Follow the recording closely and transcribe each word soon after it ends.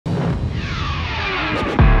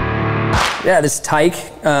Yeah, this is Tyke.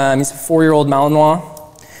 He's a 4-year-old Malinois.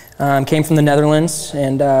 Came from the Netherlands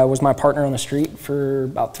and was my partner on the street for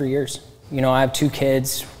about 3 years. You know, I have 2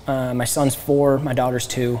 kids. My son's 4, my daughter's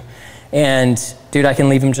 2. And dude, I can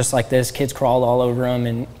leave him just like this. Kids crawl all over him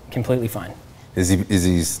and completely fine. Is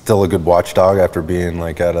he still a good watchdog after being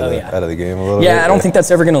like out of the game a little bit? Yeah, I don't think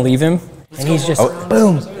that's ever gonna leave him. And he's just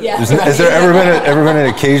boom. Yeah. Has there ever been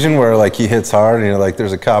an occasion where like he hits hard and you're like,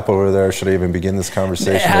 there's a cop over there, should I even begin this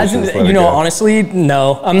conversation? It hasn't, you know, honestly,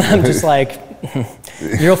 no. I'm just like,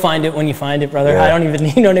 you'll find it when you find it, brother. Yeah. I don't even,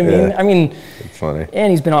 you know what I mean? Yeah. I mean, it's funny.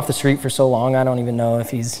 And he's been off the street for so long, I don't even know if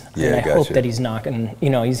he's, I hope that he's not gonna, you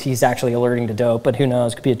know, he's actually alerting to dope, but who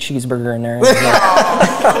knows, could be a cheeseburger in there.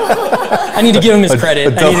 I need to give him his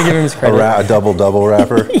credit. A double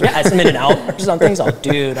wrapper. Yeah, I submitted out or something. So,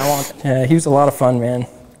 dude, I want. Yeah, he was a lot of fun, man.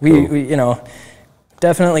 We, you know,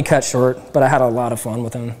 definitely cut short, but I had a lot of fun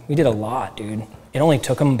with him. We did a lot, dude. It only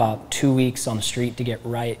took him about 2 weeks on the street to get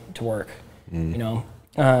right to work. You know,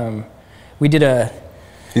 we did a.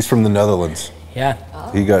 He's from the Netherlands. Yeah.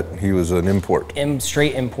 Oh. He was an import.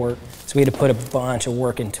 Straight import. So we had to put a bunch of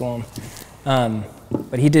work into him.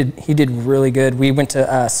 But he did really good. We went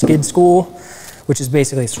to skid school, which is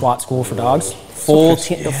basically a SWAT school for dogs.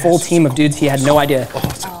 The full team of dudes. He had no idea.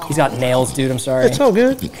 He's got nails, dude. I'm sorry. It's all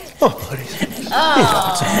good. Oh, buddy.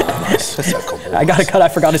 I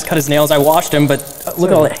forgot to cut his nails. I washed him, but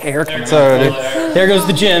look at all the hair coming out. There goes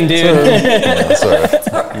the gym, dude. It's all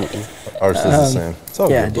right. Ours is the same. It's all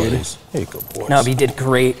good, dude. Buddies. Hey, good boys. No, but he did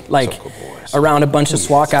great. Like, around a bunch of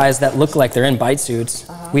SWAT guys that look like they're in bite suits.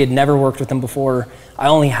 We had never worked with them before. I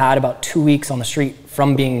only had about 2 weeks on the street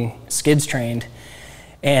from being skids trained.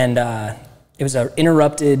 And it was an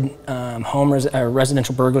interrupted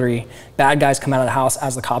residential burglary. Bad guys come out of the house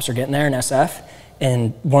as the cops are getting there in SF.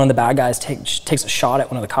 And one of the bad guys takes a shot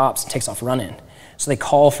at one of the cops and takes off running. So they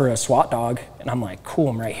call for a SWAT dog. And I'm like, cool,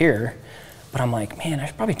 I'm right here. But I'm like, man, I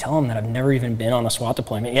should probably tell them that I've never even been on a SWAT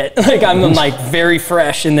deployment yet. Like, I'm like very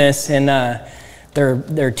fresh in this. And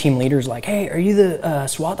their team leader's like, hey, are you the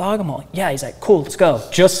SWAT dog? I'm like, yeah. He's like, cool, let's go.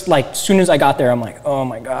 Just like, as soon as I got there, I'm like, oh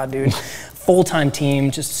my God, dude. Full-time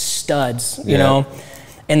team, just studs, you know?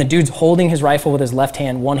 And the dude's holding his rifle with his left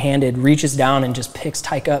hand, one-handed, reaches down and just picks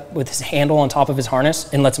Tyke up with his handle on top of his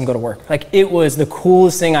harness and lets him go to work. Like, it was the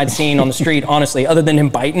coolest thing I'd seen on the street, honestly, other than him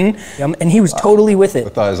biting. And he was totally with it.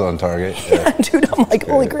 With eyes on target. Yeah, dude, I'm like,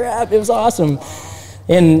 holy crap, it was awesome.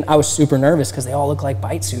 And I was super nervous because they all look like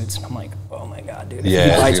bite suits. And I'm like, oh my God, dude. If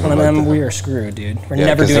he bites one of them, we are screwed, dude. We're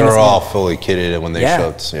never doing this. They're all fully kitted when they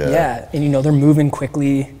shoot. Yeah, and you know, they're moving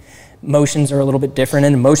quickly. Motions are a little bit different,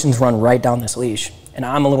 and emotions run right down this leash. And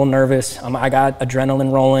I'm a little nervous. I got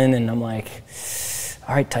adrenaline rolling, and I'm like,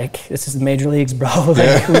 all right, Tyke, this is the major leagues, bro.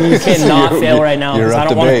 Like, we cannot fail right now. You're up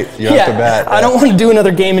to bat. Yeah. I don't want to do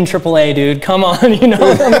another game in AAA, dude. Come on, you know,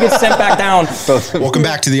 I'm going to get sent back down. Welcome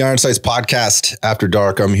back to the Iron Sights podcast After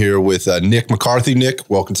Dark. I'm here with Nick McCarthy. Nick,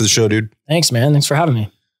 welcome to the show, dude. Thanks, man. Thanks for having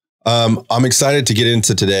me. I'm excited to get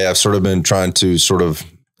into today. I've sort of been trying to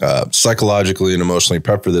psychologically and emotionally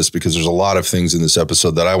prep for this because there's a lot of things in this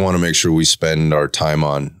episode that I want to make sure we spend our time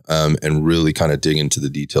on and really kind of dig into the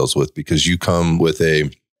details with, because you come with a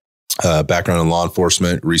background in law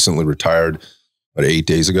enforcement, recently retired, 8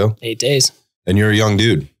 days ago? 8 days. And you're a young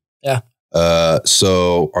dude. Yeah.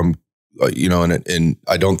 So I'm, you know, and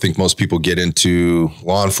I don't think most people get into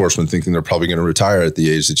law enforcement thinking they're probably going to retire at the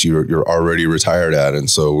age that you're already retired at. And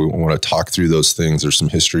so we want to talk through those things. There's some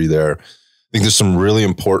history there. I think there's some really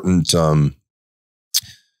important, I'm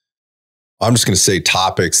just going to say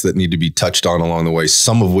topics that need to be touched on along the way,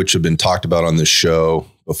 some of which have been talked about on this show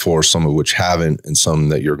before, some of which haven't, and some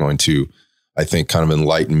that you're going to, I think, kind of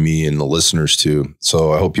enlighten me and the listeners to.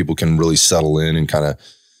 So I hope people can really settle in and kind of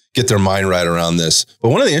get their mind right around this. But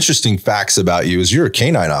one of the interesting facts about you is you're a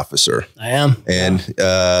canine officer. I am. And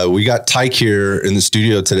we got Tyke here in the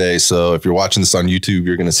studio today. So if you're watching this on YouTube,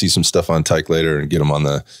 you're going to see some stuff on Tyke later and get him on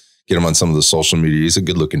some of the social media. He's a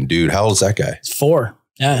good looking dude. How old is that guy? It's 4.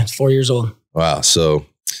 Yeah, it's 4 years old. Wow. So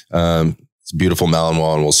it's a beautiful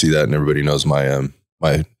Malinois, and we'll see that. And everybody knows my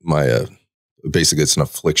basically it's an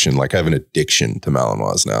affliction. Like, I have an addiction to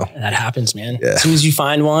Malinois now. That happens, man. Yeah. As soon as you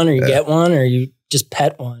find one or you get one or you just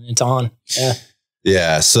pet one, it's on. Yeah.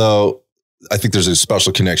 Yeah. So I think there's a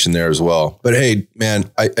special connection there as well. But hey, man,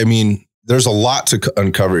 I mean, there's a lot to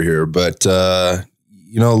uncover here, but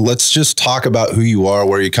you know, let's just talk about who you are,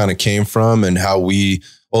 where you kind of came from, and how we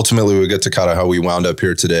ultimately get to kind of how we wound up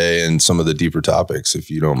here today and some of the deeper topics, if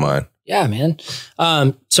you don't mind. Yeah, man.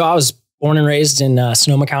 So I was born and raised in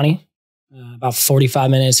Sonoma County, about 50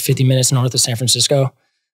 minutes north of San Francisco.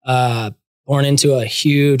 Born into a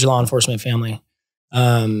huge law enforcement family.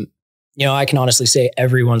 I can honestly say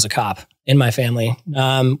everyone's a cop in my family.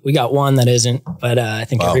 We got one that isn't, but I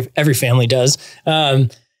think every family does. I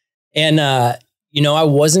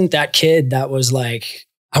wasn't that kid that was like,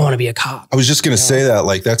 I want to be a cop. I was just going to say that,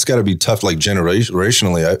 like, that's got to be tough, like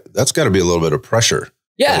generationally. That's got to be a little bit of pressure.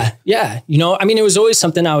 Yeah. Like, yeah. It was always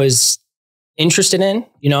something I was interested in,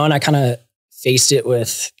 and I kind of faced it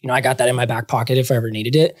with, I got that in my back pocket if I ever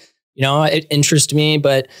needed it. It interested me,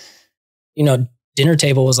 but, dinner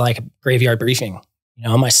table was like a graveyard briefing.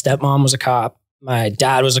 My stepmom was a cop. My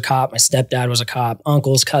dad was a cop. My stepdad was a cop.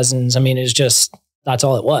 Uncles, cousins. It was just, that's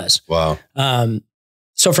all it was. Wow.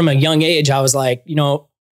 So from a young age, I was like,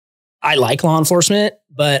 I like law enforcement,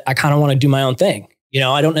 but I kind of want to do my own thing.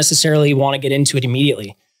 I don't necessarily want to get into it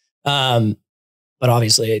immediately. But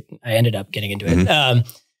obviously I ended up getting into it.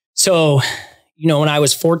 So, when I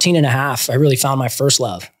was 14 and a half, I really found my first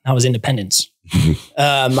love. That was independence.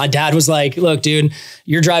 My dad was like, look, dude,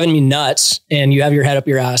 you're driving me nuts and you have your head up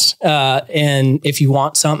your ass. And if you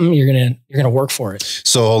want something, you're going to work for it.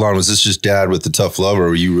 So hold on. Was this just dad with the tough love, or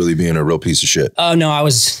were you really being a real piece of shit? Oh no, I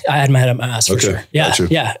had my head up my ass for sure. Yeah. Gotcha.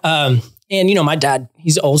 Yeah. And my dad,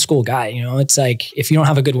 he's an old school guy, it's like, if you don't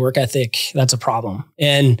have a good work ethic, that's a problem.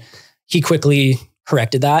 And he quickly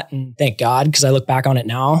corrected that, and thank God, because I look back on it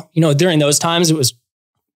now, during those times it was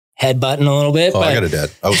headbutting a little bit. Oh, but I got a dad.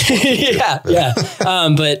 I was yeah.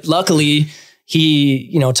 But luckily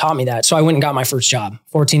he, taught me that. So I went and got my first job,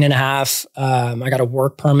 14 and a half. I got a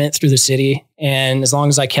work permit through the city. And as long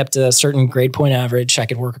as I kept a certain grade point average, I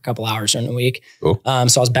could work a couple hours during the week. Cool. So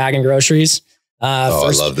I was bagging groceries. I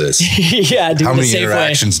love this. Yeah. Dude, how many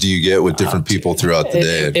interactions do you get with different people throughout the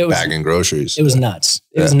day and bagging groceries? It was nuts.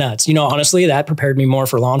 It was nuts. Honestly, that prepared me more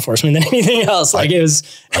for law enforcement than anything else. Like it was.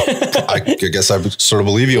 I guess I sort of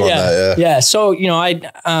believe you on that. Yeah. So,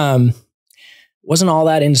 I wasn't all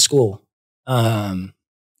that into school.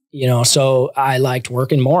 So I liked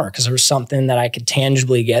working more because there was something that I could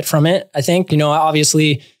tangibly get from it. I think,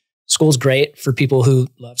 obviously school's great for people who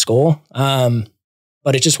love school.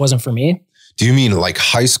 But it just wasn't for me. Do you mean like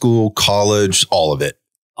high school, college, all of it?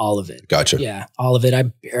 All of it. Gotcha. Yeah, all of it. I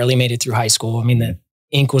barely made it through high school. The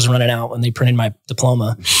ink was running out when they printed my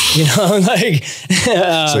diploma. Got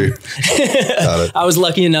it. I was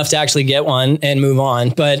lucky enough to actually get one and move on,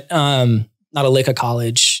 but not a lick of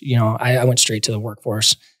college. I went straight to the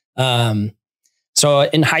workforce. So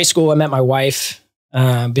in high school, I met my wife.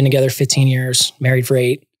 Been together 15 years, married for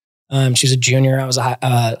 8. She was a junior. I was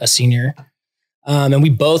a senior. And we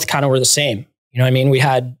both kind of were the same. We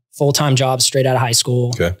had full-time jobs straight out of high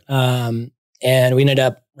school. Okay. And we ended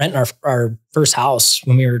up renting our first house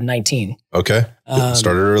when we were 19. Okay.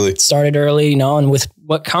 Started early. And with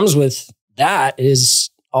what comes with that is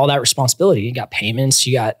all that responsibility. You got payments,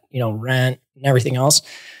 you got, rent and everything else.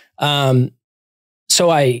 So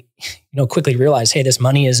I, quickly realized, hey, this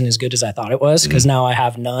money isn't as good as I thought it was, because now I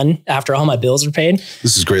have none after all my bills are paid.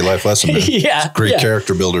 This is a great life lesson, man. Yeah. Great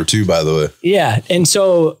character builder too, by the way. Yeah. And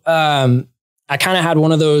so I kind of had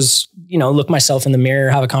one of those, look myself in the mirror,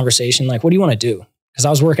 have a conversation, like, what do you want to do? Because I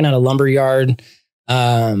was working at a lumber yard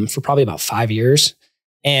for probably about 5 years.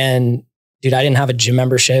 And dude, I didn't have a gym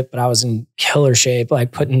membership, but I was in killer shape,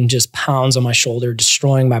 like putting just pounds on my shoulder,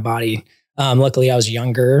 destroying my body. Luckily I was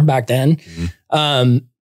younger back then.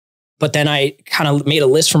 But then I kind of made a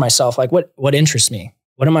list for myself, like what interests me?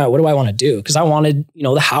 What do I want to do? Because I wanted,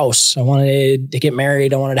 the house. I wanted to get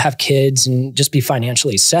married. I wanted to have kids and just be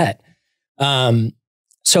financially set.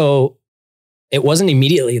 So it wasn't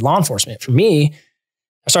immediately law enforcement. For me,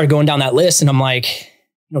 I started going down that list and I'm like,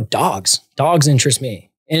 dogs interest me.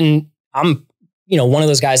 And I'm, one of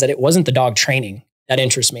those guys that it wasn't the dog training that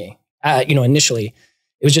interests me. Initially,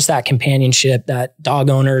 it was just that companionship, that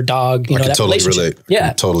dog owner, dog, I can that totally relationship. relate.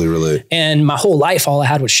 Yeah. Totally relate. And my whole life, all I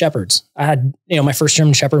had was shepherds. I had, my first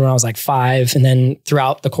German shepherd when I was like 5. And then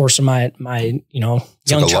throughout the course of my young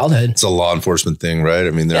childhood. It's a law enforcement thing, right?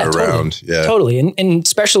 they're around. Totally. Yeah, totally. And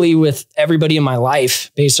especially with everybody in my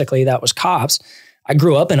life, basically that was cops. I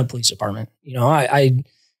grew up in a police department. I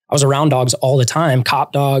was around dogs all the time,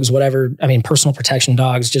 cop dogs, whatever. Personal protection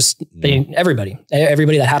dogs, just everybody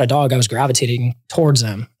that had a dog, I was gravitating towards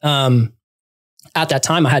them. At that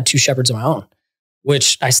time I had 2 shepherds of my own,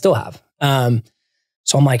 which I still have.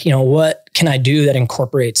 So I'm like, what can I do that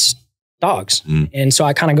incorporates dogs? And so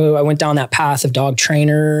I went down that path of dog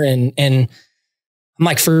trainer and I'm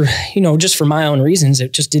like, just for my own reasons,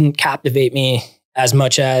 it just didn't captivate me as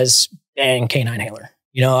much as bang canine handler.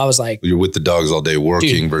 I was like, you're with the dogs all day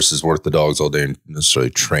working versus work the dogs all day and necessarily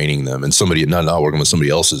training them, and somebody not working with somebody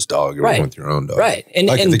else's dog, you're working with your own dog. Right.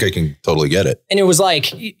 And I think I can totally get it. And it was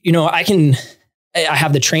like, I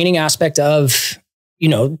have the training aspect of,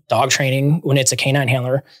 dog training when it's a canine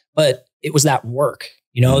handler, but it was that work,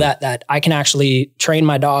 that I can actually train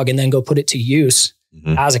my dog and then go put it to use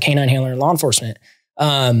as a canine handler in law enforcement.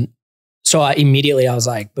 So I was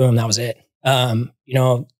like, boom, that was it.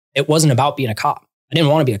 It wasn't about being a cop. I didn't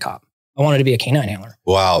want to be a cop. I wanted to be a canine handler.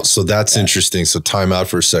 Wow. So that's interesting. So time out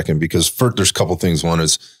for a second, because first there's a couple of things. One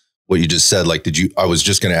is what you just said. Like, I was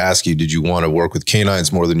just going to ask you, did you want to work with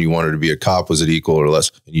canines more than you wanted to be a cop? Was it equal or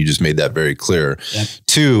less? And you just made that very clear. Yep.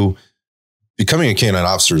 2, becoming a canine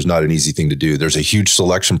officer is not an easy thing to do. There's a huge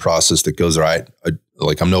selection process that goes, all right,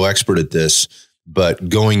 I'm no expert at this, but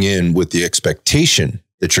going in with the expectation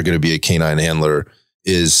that you're going to be a canine handler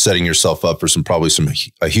is setting yourself up for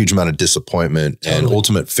a huge amount of disappointment and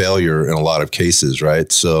ultimate failure in a lot of cases.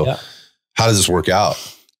 Right. So how does this work out?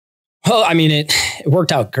 Well, I mean, it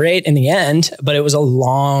worked out great in the end, but it was a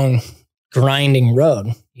long, grinding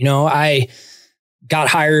road. I got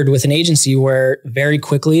hired with an agency where very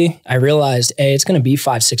quickly I realized, it's going to be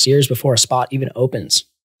 5-6 years before a spot even opens.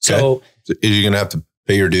 So you're going to have to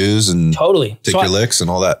pay your dues and take your licks and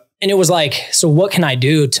all that. And it was like, so what can I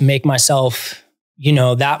do to make myself,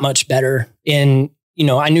 that much better? And,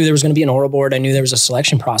 I knew there was going to be an oral board. I knew there was a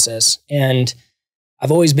selection process. And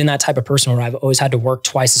I've always been that type of person where I've always had to work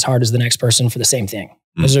twice as hard as the next person for the same thing.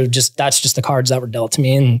 That's just the cards that were dealt to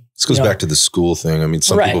me. And this goes back to the school thing. I mean,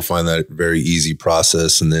 some people find that a very easy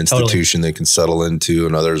process and the institution they can settle into,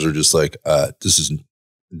 and others are just like, this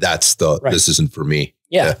isn't for me.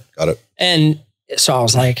 Yeah. Got it. And so I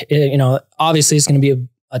was like, obviously it's going to be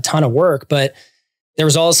a ton of work, but there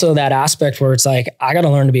was also that aspect where it's like, I got to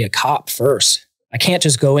learn to be a cop first. I can't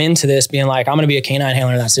just go into this being like, I'm going to be a canine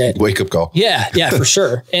handler. That's it. Wake up call. Yeah, for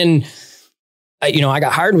sure. And I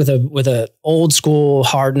got hired with a old school,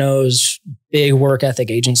 hard nosed, big work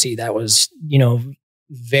ethic agency that was,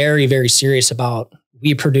 very, very serious about,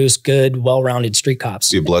 we produce good, well-rounded street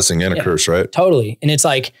cops. Be a blessing and a curse, right? Totally. And it's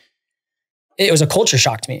like, it was a culture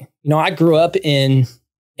shock to me. I grew up in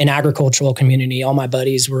an agricultural community. All my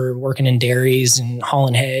buddies were working in dairies and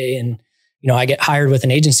hauling hay. And, I get hired with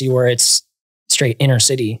an agency where it's straight inner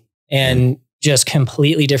city and just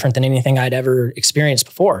completely different than anything I'd ever experienced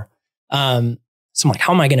before. So I'm like,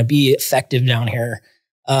 how am I going to be effective down here?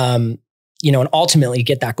 And ultimately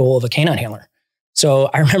get that goal of a canine handler. So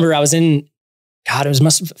I remember I was it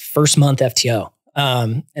was first month FTO.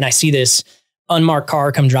 And I see this unmarked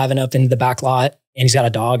car come driving up into the back lot, and he's got a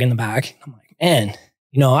dog in the back. I'm like, man,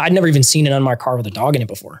 I'd never even seen an unmarked car with a dog in it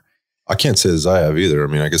before. I can't say as I have either. I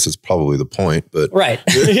mean, I guess it's probably the point, but right.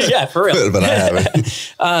 Yeah, for real. But I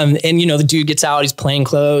haven't. And the dude gets out, he's plain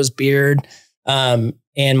clothes, beard. And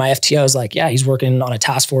my FTO is like, yeah, he's working on a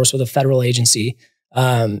task force with a federal agency.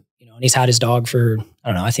 And he's had his dog for, I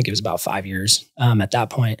don't know, I think it was about 5 years at that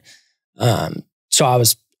point. So I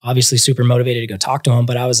was obviously super motivated to go talk to him,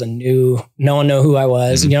 but I was no one knew who I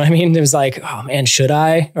was. You know what I mean? It was like, oh man, should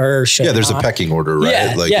I or should I? Yeah, there's a pecking order,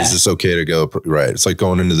 right? Is this okay to go? Right. It's like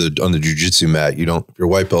going on the jujitsu mat. You don't, if you're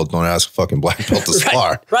white belt, don't ask a fucking black belt to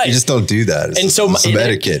spar. Right. You just don't do that. It's some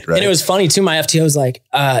etiquette, right? And it was funny too. My FTO was like,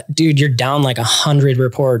 dude, you're down like 100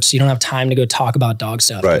 reports. You don't have time to go talk about dog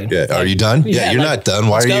stuff. Right. Dude. Yeah. Are you done? Yeah, you're not done.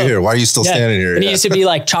 Why are you here? Why are you still standing here? And he used to be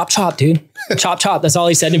like, chop, chop, dude. Chop, chop. That's all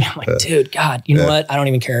he said to me. I'm like, dude, God, you know what? I don't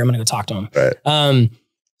even care. I'm going to go talk to him. Right.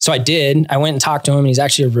 So I did. I went and talked to him, and he's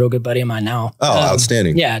actually a real good buddy of mine now. Oh,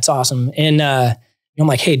 outstanding. Yeah, it's awesome. And I'm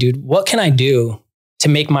like, hey, dude, what can I do to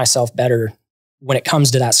make myself better when it comes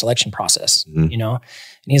to that selection process? And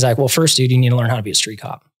he's like, well, first, dude, you need to learn how to be a street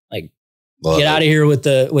cop. Like, get out of here with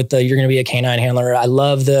the you're going to be a canine handler. I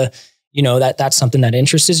love that's something that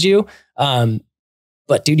interests you.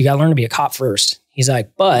 But dude, you got to learn to be a cop first. He's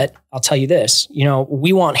like, but I'll tell you this,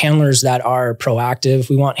 we want handlers that are proactive.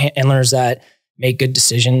 We want handlers that make good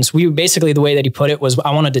decisions. We basically, the way that he put it was,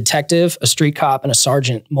 I want a detective, a street cop, and a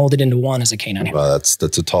sergeant molded into one as a canine handler. Wow,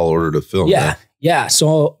 that's a tall order to fill. Yeah. Man. Yeah.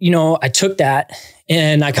 So, I took that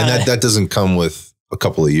and that doesn't come with a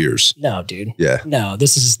couple of years. No, dude. Yeah. No,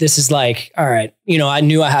 this is like, all right. I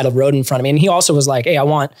knew I had a road in front of me, and he also was like, hey, I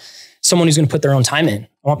want someone who's going to put their own time in.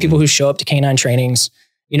 I want people who show up to canine trainings,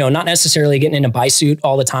 not necessarily getting in a bite suit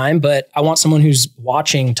all the time, but I want someone who's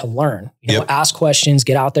watching to learn, ask questions,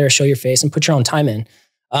 get out there, show your face, and put your own time in.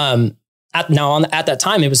 At that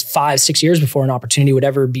time, it was 5-6 years before an opportunity would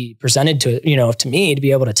ever be presented to me to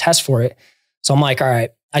be able to test for it. So I'm like, all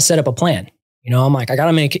right, I set up a plan. I'm like, I got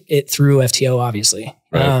to make it through FTO, obviously.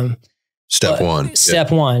 Right. Step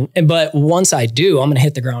one. But once I do, I'm going to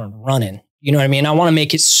hit the ground running. You know what I mean? I want to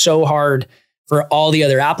make it so hard for all the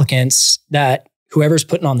other applicants whoever's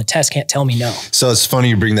putting on the test can't tell me no. So it's funny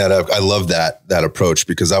you bring that up. I love that approach,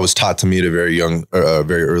 because I was taught to me at a very young,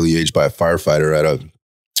 very early age by a firefighter at a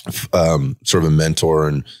sort of a mentor,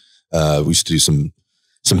 and we used to do some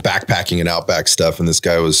backpacking and outback stuff. And this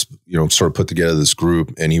guy was, sort of put together this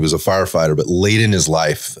group, and he was a firefighter, but late in his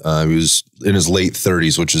life, he was in his late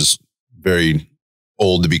 30s, which is very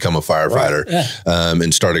old to become a firefighter,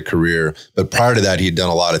 and start a career. But prior to that, he had done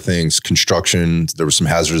a lot of things, construction. There was some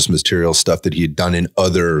hazardous material stuff that he had done in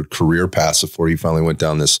other career paths before he finally went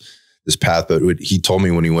down this path. But he told me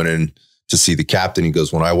when he went in to see the captain, he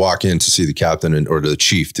goes, when I walk in to see the captain or the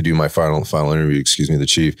chief to do my final interview, the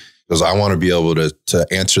chief goes, I want to be able to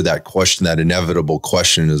answer that question. That inevitable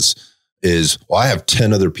question is, well, I have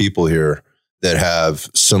 10 other people here that have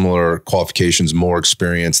similar qualifications, more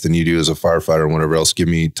experience than you do as a firefighter and whatever else.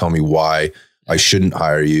 Tell me why I shouldn't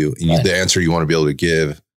hire you. And the answer you want to be able to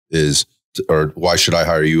give is, or why should I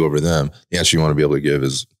hire you over them? The answer you want to be able to give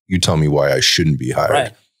is, you tell me why I shouldn't be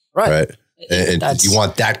hired. Right. And you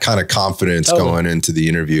want that kind of confidence going into the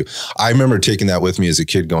interview. I remember taking that with me as a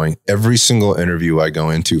kid, going, every single interview I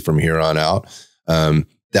go into from here on out,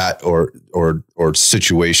 that or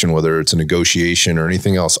situation, whether it's a negotiation or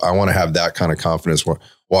anything else, I want to have that kind of confidence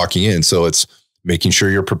walking in. So it's making sure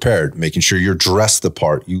you're prepared, making sure you're dressed the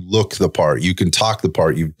part, you look the part, you can talk the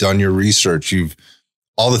part, you've done your research,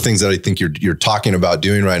 all the things that I think you're talking about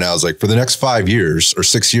doing right now is like, for the next 5 years or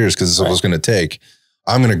 6 years, because this is what it's going to take,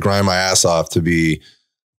 I'm going to grind my ass off to be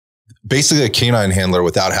basically a canine handler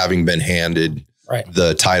without having been handed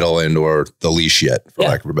the title and or the leash yet, for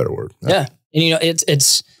lack of a better word. Yeah. And,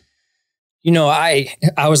 it's,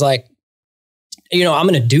 I was like, I'm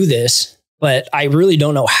going to do this, but I really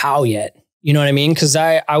don't know how yet. You know what I mean? Cause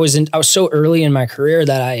I was so early in my career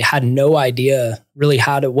that I had no idea really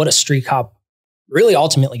what a street cop really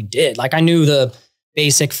ultimately did. Like, I knew the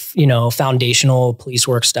basic, foundational police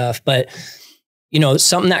work stuff, but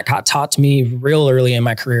something that got taught to me real early in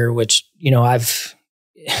my career, which, I've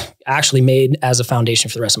actually made as a foundation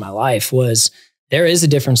for the rest of my life, was there is a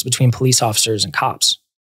difference between police officers and cops.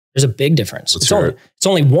 There's a big difference. It's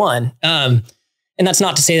only one. And that's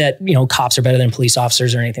not to say that, cops are better than police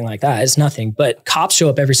officers or anything like that. It's nothing, but cops show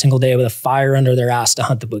up every single day with a fire under their ass to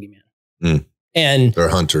hunt the boogeyman. And they're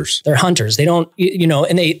hunters. They don't,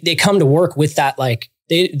 and they come to work with that. Like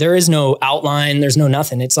there is no outline. There's no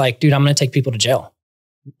nothing. It's like, dude, I'm going to take people to jail.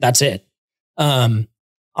 That's it.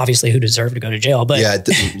 Obviously who deserve to go to jail, but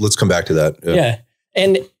let's come back to that. Yeah.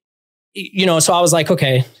 And, so I was like,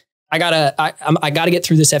 okay, I gotta get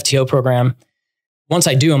through this FTO program. Once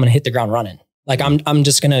I do, I'm going to hit the ground running. Like I'm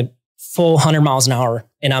just going to full 100 miles an hour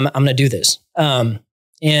and I'm going to do this. And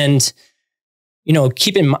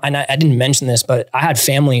keep in mind, I didn't mention this, but I had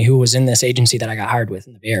family who was in this agency that I got hired with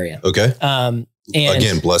in the Bay Area. Okay. And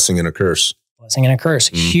again, blessing and a curse.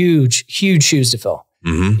 Huge shoes to fill.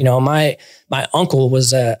 Mm-hmm. My uncle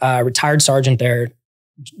was a retired sergeant there,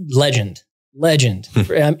 legend.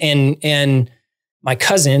 And my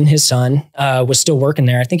cousin, his son, was still working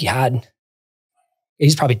there. I think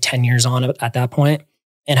he's probably 10 years on at that point,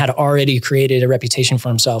 and had already created a reputation for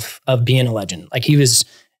himself of being a legend. Like, he was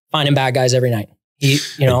finding bad guys every night.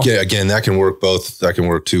 Again, that can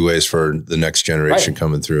work two ways for the next generation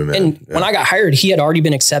coming through, man. And when I got hired, he had already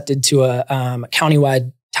been accepted to a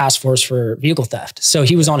countywide task force for vehicle theft. So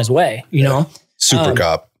he was on his way, super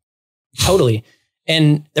cop. Totally.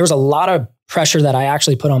 And there was a lot of pressure that I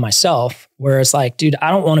actually put on myself, where it's like, dude,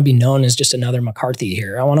 I don't want to be known as just another McCarthy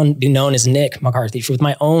here. I want to be known as Nick McCarthy with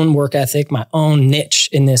my own work ethic, my own niche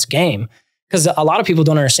in this game. Because a lot of people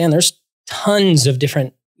don't understand there's tons of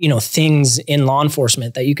different, things in law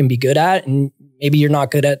enforcement that you can be good at, and maybe you're not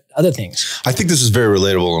good at other things. I think this is very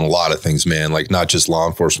relatable in a lot of things, man. Like, not just law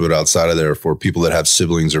enforcement, but outside of there, for people that have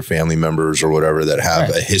siblings or family members or whatever that have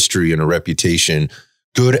a history and a reputation,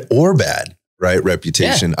 good or bad. Right.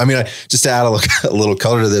 Reputation. Yeah. I mean, just to add a little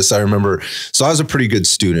color to this, I remember, so I was a pretty good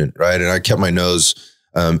student, right? And I kept my nose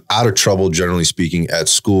out of trouble, generally speaking, at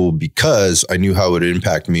school, because I knew how it would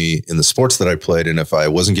impact me in the sports that I played. And if I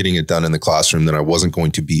wasn't getting it done in the classroom, then I wasn't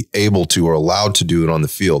going to be able to or allowed to do it on the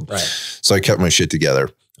field. Right. So I kept my shit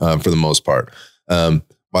together for the most part.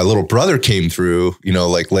 My little brother came through,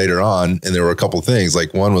 like later on, and there were a couple of things.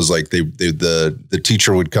 Like, one was like the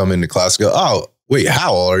teacher would come into class and go, "Oh, wait,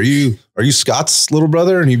 Howell, are you Scott's little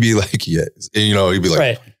brother?" And he'd be like, "Yeah." And, he'd be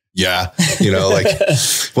like, "Yeah,"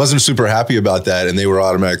 wasn't super happy about that. And they were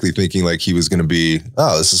automatically thinking like he was going to be,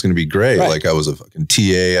 "Oh, this is going to be great." Right. Like, I was a fucking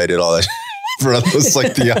TA. I did all that bro. It was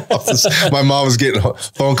like the office. My mom was getting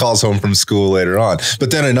phone calls home from school later on.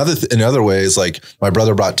 But then another way is like my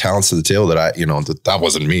brother brought talents to the table that that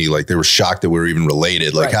wasn't me. Like they were shocked that we were even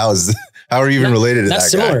related. Like how are you even related to that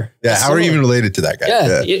similar. guy? Yeah. How are you even related to that guy?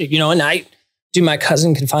 Yeah. And dude, my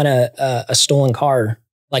cousin could find a stolen car.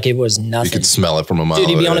 Like it was nothing. You could smell it from a mile. Dude,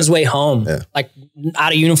 he'd be on his way home, like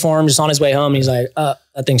out of uniform, just on his way home. And he's like,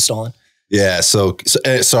 that thing's stolen. Yeah. So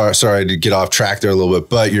sorry to get off track there a little bit,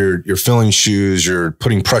 but you're filling shoes, you're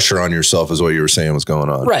putting pressure on yourself is what you were saying was going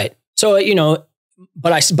on. Right. So,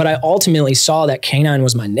 but I ultimately saw that canine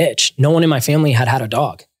was my niche. No one in my family had a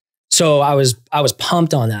dog. So I was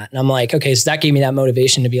pumped on that. And I'm like, okay, so that gave me that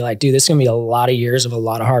motivation to be like, dude, this is going to be a lot of years of a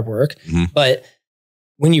lot of hard work. Mm-hmm. But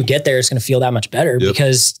when you get there, it's going to feel that much better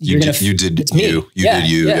because you're going to, you did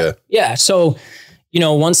you. Yeah. So,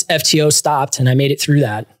 once FTO stopped and I made it through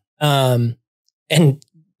that, and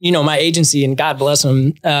my agency, and God bless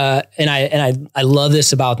them. And I love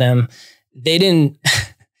this about them. They didn't,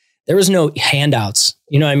 there was no handouts.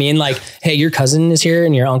 You know what I mean? Like, hey, your cousin is here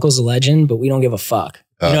and your uncle's a legend, but we don't give a fuck.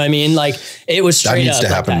 You know what I mean? Like it was straight up. That needs to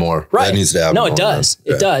happen more. Right. That needs to happen. No, it does.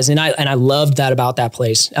 It does. And I loved that about that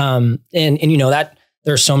place. And that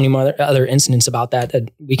there are so many more other incidents about that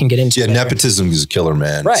we can get into. Yeah. Nepotism is a killer,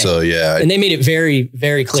 man. Right. So yeah. And they made it very,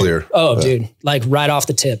 very clear. Oh, dude, like right off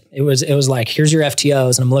the tip, it was like, here's your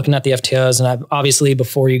FTOs. And I'm looking at the FTOs, and I obviously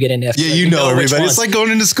before you get into FTOs, you know everybody. It's like going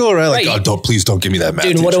into school, right? Like, please don't give me that math.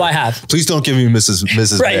 Dude, what do I have? Please don't give me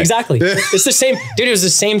Mrs. Right. May. Exactly. It's the same, dude. It was the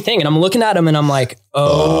same thing. And I'm looking at him and I'm like,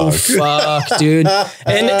 fuck, dude.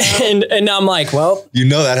 And I'm like, well,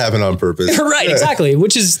 that happened on purpose. Right. Exactly.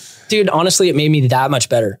 Which is, dude, honestly, it made me that much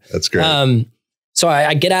better. That's great. So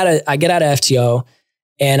I get out of FTO,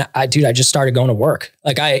 and I just started going to work.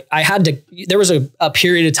 Like I had to, there was a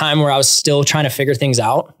period of time where I was still trying to figure things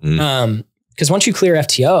out. Cause once you clear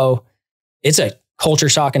FTO, it's a culture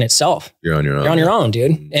shock in itself. You're on your own. You're on your own,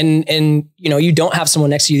 dude. And you don't have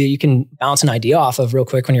someone next to you that you can bounce an idea off of real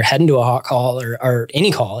quick when you're heading to a hot call or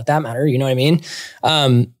any call at that matter. You know what I mean?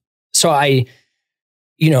 So I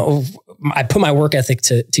put my work ethic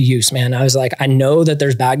to use, man. I was like, I know that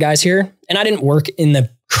there's bad guys here, and I didn't work in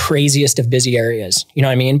the craziest of busy areas, you know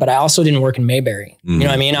what I mean? But I also didn't work in Mayberry. You know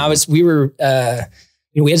what I mean?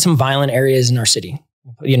 We had some violent areas in our city,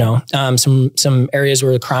 some areas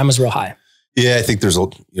where the crime was real high. Yeah. I think there's a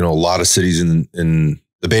lot of cities in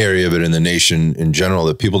the Bay Area, but in the nation in general,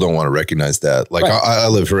 that people don't want to recognize that. Like I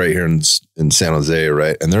live right here in San Jose,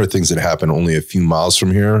 right? And there are things that happen only a few miles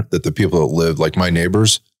from here that the people that live, like my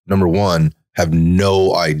neighbors, number one, have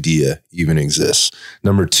no idea even exists.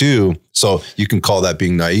 Number two, so you can call that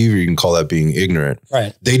being naive or you can call that being ignorant.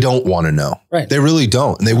 Right. They don't want to know. Right. They really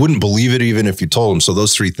don't. And they wouldn't believe it even if you told them. So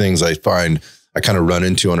those three things I find I kind of run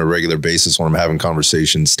into on a regular basis when I'm having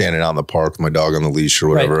conversations, standing out in the park with my dog on the leash or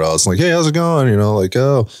whatever else. I'm like, hey, how's it going?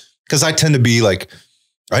 Because I tend to be like,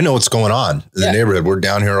 I know what's going on in the neighborhood. We're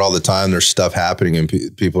down here all the time. There's stuff happening and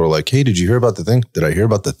people are like, hey, did you hear about the thing? Did I hear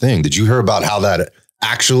about the thing? Did you hear about how that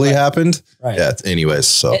actually happened? Right. Yeah. Anyways.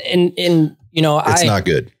 So, and it's not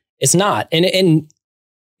good. It's not. And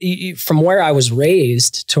from where I was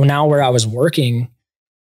raised to now where I was working,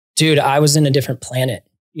 dude, I was in a different planet.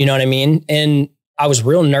 You know what I mean? And I was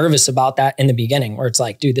real nervous about that in the beginning, where it's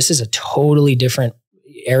like, dude, this is a totally different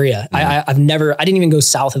area. I didn't even go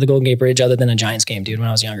south of the Golden Gate Bridge other than a Giants game, dude, when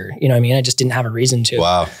I was younger. You know what I mean? I just didn't have a reason to.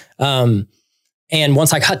 Wow. And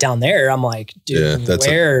once I got down there, I'm like, dude,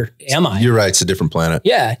 where am I? You're right. It's a different planet.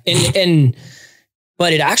 Yeah.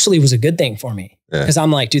 But it actually was a good thing for me because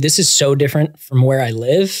I'm like, dude, this is so different from where I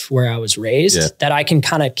live, where I was raised, that I can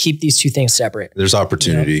kind of keep these two things separate. There's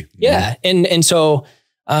opportunity. Yeah. And so,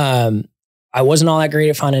 I wasn't all that great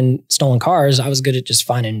at finding stolen cars. I was good at just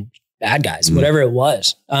finding bad guys, whatever it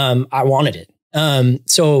was. I wanted it.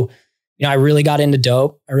 So, I really got into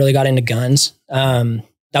dope. I really got into guns.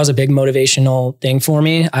 That was a big motivational thing for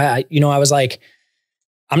me. I was like,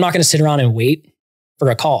 I'm not going to sit around and wait for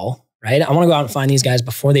a call, right? I want to go out and find these guys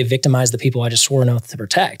before they victimize the people I just swore an oath to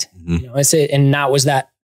protect. And that was that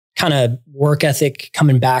kind of work ethic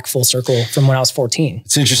coming back full circle from when I was 14.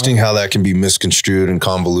 It's interesting how that can be misconstrued and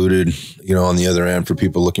convoluted, on the other end for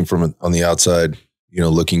people looking from it on the outside,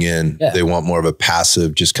 looking in. They want more of a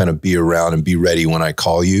passive, just kind of be around and be ready when I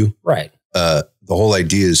call you. Right. The whole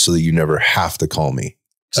idea is so that you never have to call me.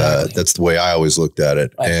 Exactly. That's the way I always looked at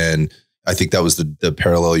it. Right. And I think that was the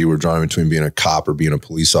parallel you were drawing between being a cop or being a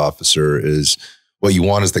police officer is what you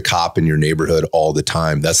want is the cop in your neighborhood all the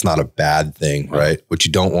time. That's not a bad thing, right? What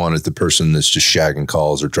you don't want is the person that's just shagging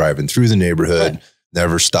calls or driving through the neighborhood,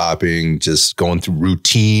 never stopping, just going through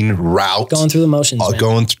routine routes. Going through the motions,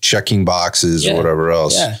 going through checking boxes or whatever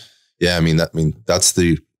else. Yeah. That's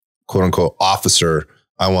the quote unquote officer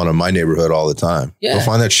I want in my neighborhood all the time. Yeah. Go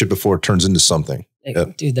find that shit before it turns into something.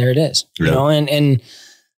 Yep. Dude, there it is. You know, and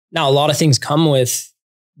now a lot of things come with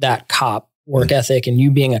that cop work ethic and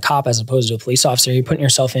you being a cop as opposed to a police officer. You're putting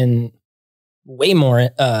yourself in way more,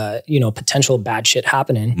 potential bad shit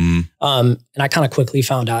happening. And I kind of quickly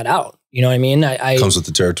found that out. You know what I mean? I comes with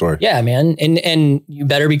the territory. Yeah, man. And you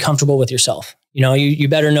better be comfortable with yourself. You know, you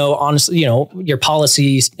better know, honestly, your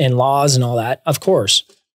policies and laws and all that, of course.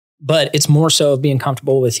 But it's more so of being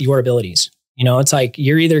comfortable with your abilities. It's like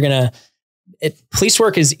you're either police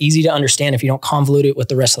work is easy to understand if you don't convolute it with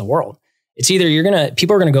the rest of the world. It's either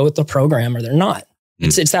people are going to go with the program or they're not.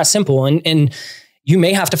 It's that simple. And you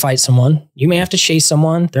may have to fight someone. You may have to chase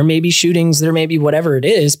someone. There may be shootings. There may be whatever it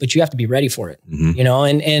is, but you have to be ready for it.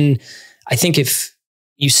 And I think if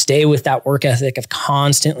you stay with that work ethic of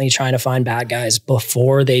constantly trying to find bad guys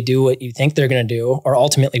before they do what you think they're going to do, or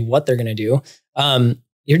ultimately what they're going to do,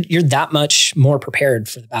 you're that much more prepared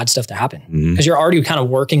for the bad stuff to happen because you're already kind of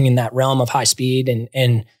working in that realm of high speed.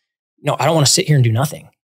 And I don't want to sit here and do nothing.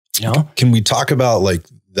 Can we talk about like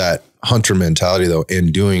that hunter mentality though,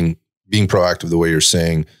 and being proactive the way you're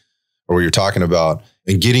saying, or what you're talking about,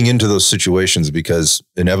 and getting into those situations, because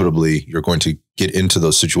inevitably you're going to get into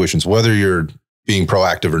those situations, whether you're being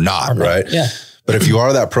proactive or not. Right. Yeah. But if you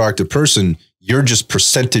are that proactive person, you're just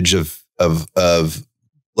percentage of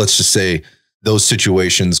let's just say those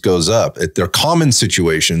situations goes up. They're common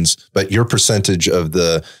situations, but your percentage of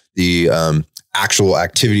the actual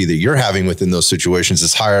activity that you're having within those situations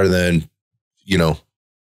is higher than,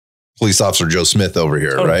 police officer Joe Smith over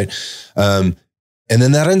here. Totally. Right. And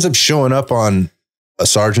then that ends up showing up on a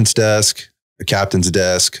sergeant's desk, a captain's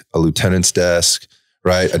desk, a lieutenant's desk,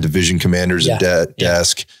 right? A division commander's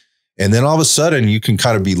desk. And then all of a sudden you can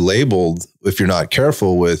kind of be labeled, if you're not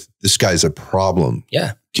careful, with this guy's a problem.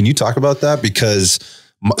 Yeah. Can you talk about that? Because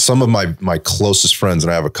some of my closest friends,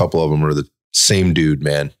 and I have a couple of them, are the same dude,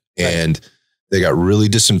 man. Right. And they got really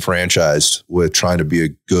disenfranchised with trying to be a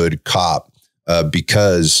good cop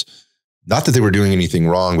because not that they were doing anything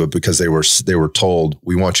wrong, but because they were told,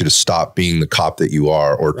 we want you to stop being the cop that you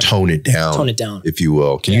are, or tone it down, if you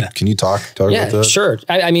will. Can you talk about that? Sure.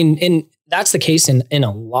 And that's the case in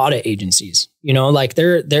a lot of agencies, like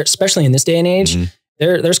they're especially in this day and age,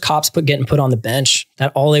 there's cops getting put on the bench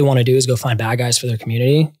that all they want to do is go find bad guys for their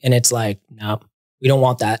community. And it's like, no, we don't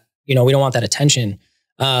want that. We don't want that attention.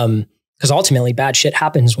 Because ultimately bad shit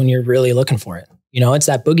happens when you're really looking for it. It's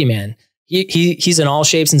that boogeyman. He's in all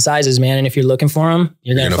shapes and sizes, man. And if you're looking for him,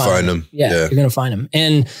 you're going to find him. Yeah, you're going to find him.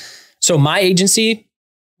 And so my agency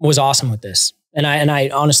was awesome with this. And I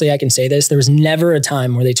honestly, I can say this, there was never a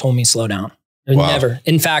time where they told me slow down. There was never.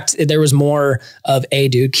 In fact, there was more of, hey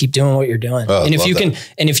dude, keep doing what you're doing. Oh, and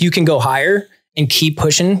if you can go higher and keep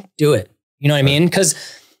pushing, do it. You know what I mean?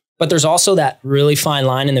 But there's also that really fine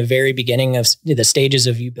line in the very beginning of the stages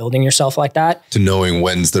of you building yourself like that. To knowing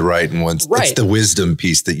when's the right and when's it's the wisdom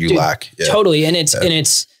piece that you lack. Yeah. Totally. And it's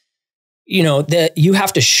that you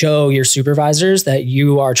have to show your supervisors that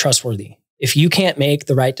you are trustworthy. If you can't make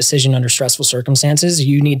the right decision under stressful circumstances,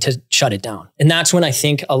 you need to shut it down. And that's when I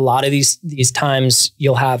think a lot of these times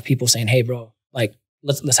you'll have people saying, hey bro, like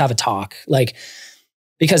let's have a talk. Like,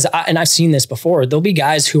 because I've seen this before, there'll be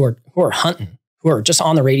guys who are hunting, who are just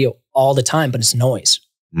on the radio all the time, but it's noise.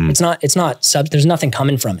 It's not there's nothing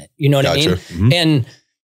coming from it. You know what I mean? Mm-hmm.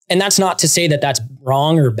 And that's not to say that that's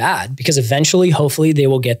wrong or bad, because eventually, hopefully they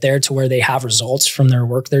will get there to where they have results from their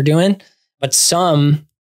work they're doing. But some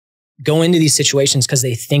go into these situations because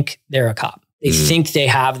they think they're a cop. They think they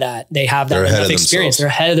have that enough experience. They're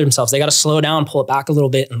ahead of themselves. They got to slow down, pull it back a little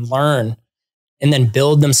bit and learn, and then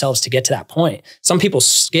build themselves to get to that point. Some people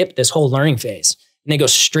skip this whole learning phase. And they go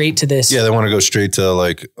straight to this. Yeah, they want to go straight to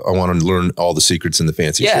like, I want to learn all the secrets and the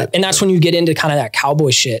fancy shit. And that's when you get into kind of that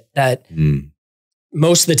cowboy shit that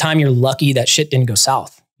most of the time you're lucky that shit didn't go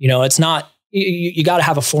south. It's not, you got to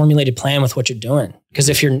have a formulated plan with what you're doing. Because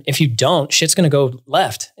if you don't, shit's going to go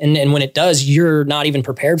left. And when it does, you're not even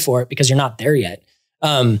prepared for it because you're not there yet.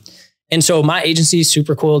 And so my agency is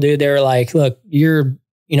super cool, dude. They're like, look, you're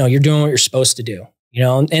doing what you're supposed to do,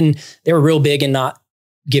 and they were real big in not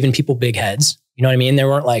giving people big heads. You know what I mean? They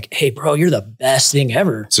weren't like, hey bro, you're the best thing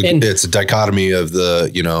ever. So it's a dichotomy of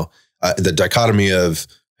the dichotomy of,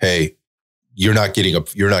 hey, you're not getting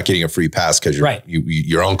a free pass because you're right.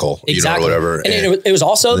 Your uncle, exactly. Whatever. And it was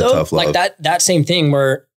also though, like that same thing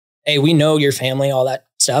where, hey, we know your family, all that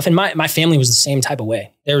stuff. And my family was the same type of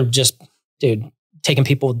way. They were just, dude, taking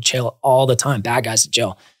people to jail all the time, bad guys to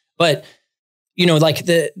jail. But like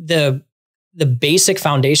the basic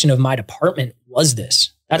foundation of my department was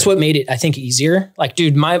this. That's what made it, I think, easier. Like,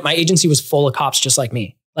 dude, my agency was full of cops just like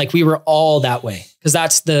me. Like, we were all that way because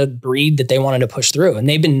that's the breed that they wanted to push through. And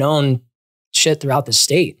they've been known shit throughout the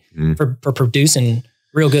state for producing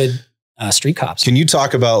real good street cops. Can you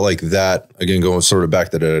talk about like that, again, going sort of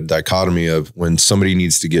back to the dichotomy of when somebody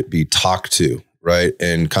needs to be talked to, right?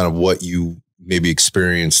 And kind of what you maybe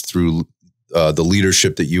experienced through the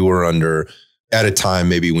leadership that you were under at a time,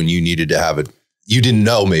 maybe when you needed to have it. You didn't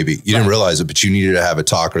know, maybe you didn't realize it, but you needed to have a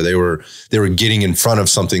talk, or they were getting in front of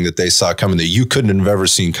something that they saw coming that you couldn't have ever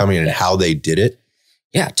seen coming, and how they did it.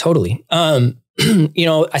 Yeah, totally. You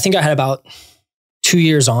know, I think I had about 2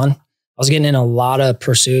 years on. I was getting in a lot of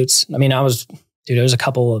pursuits. I mean, it was a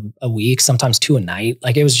couple of a week, sometimes 2 a night.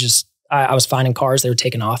 Like, it was just, I was finding cars, they were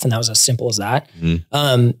taking off, and that was as simple as that.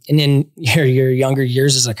 And then your younger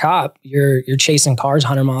years as a cop, you're chasing cars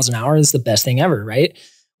 100 miles an hour. It's the best thing ever, right?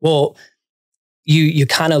 Well, you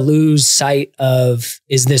kind of lose sight of,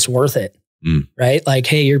 is this worth it? Right? Like,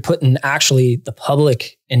 hey, you're putting actually the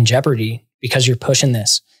public in jeopardy because you're pushing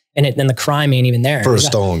this, and then the crime ain't even there. For a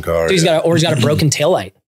stolen car. He's got a broken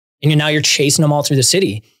taillight, and now you're chasing them all through the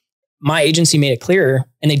city. My agency made it clear,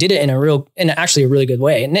 and they did it in actually a really good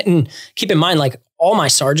way. And keep in mind, like, all my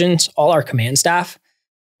sergeants, all our command staff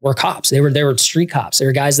were cops. They were street cops. They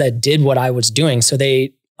were guys that did what I was doing. So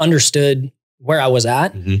they understood where I was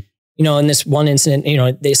at. You know, in this one incident, you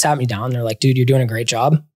know, they sat me down. They're like, dude, you're doing a great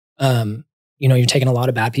job. You know, you're taking a lot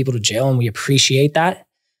of bad people to jail, and we appreciate that.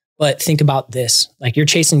 But think about this. Like, you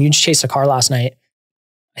just chased a car last night.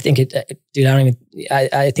 I think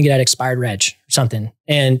I think it had expired reg or something,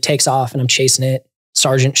 and takes off, and I'm chasing it.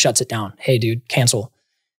 Sergeant shuts it down. Hey, dude, cancel.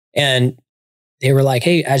 And they were like,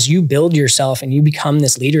 hey, as you build yourself and you become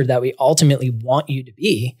this leader that we ultimately want you to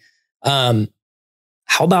be, how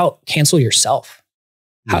about cancel yourself?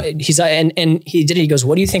 He's and he did it. He goes,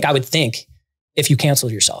 what do you think I would think if you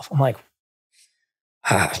canceled yourself? I'm like,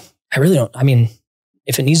 I really don't. I mean,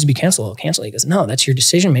 if it needs to be canceled, I'll cancel it. He goes, no, that's your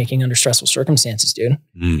decision making under stressful circumstances, dude.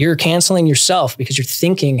 You're canceling yourself because you're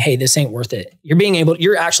thinking, hey, this ain't worth it.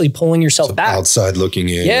 You're actually pulling yourself back. Outside looking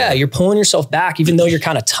in. Yeah, you're pulling yourself back, even though you're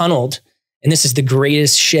kind of tunneled. And this is the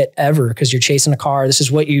greatest shit ever because you're chasing a car. This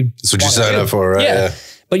is what you signed up for, right? Yeah.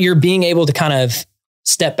 But you're being able to kind of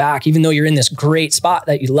step back, even though you're in this great spot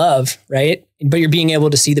that you love, right? But you're being able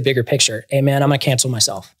to see the bigger picture. Hey, man, I'm going to cancel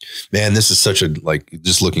myself. Man, this is such a, like,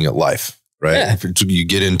 just looking at life, right? Yeah. If you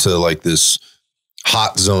get into like this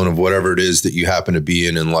hot zone of whatever it is that you happen to be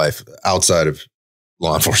in life outside of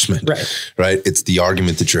law enforcement, right? It's the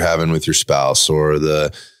argument that you're having with your spouse, or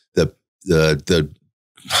the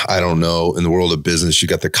I don't know, in the world of business, you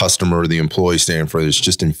got the customer or the employee standing for it. It's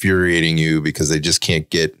just infuriating you because they just can't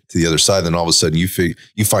get to the other side. Then all of a sudden you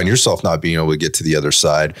find yourself not being able to get to the other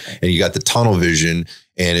side, and you got the tunnel vision,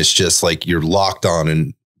 and it's just like you're locked on,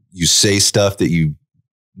 and you say stuff that you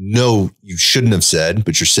know you shouldn't have said,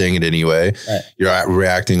 but you're saying it anyway. Right. You're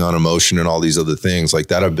reacting on emotion and all these other things. Like,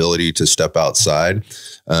 that ability to step outside,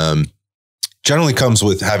 generally comes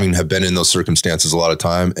with having been in those circumstances a lot of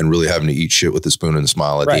time and really having to eat shit with a spoon and a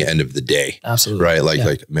smile at the end of the day. Absolutely. Right.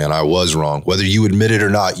 Like, man, I was wrong. Whether you admit it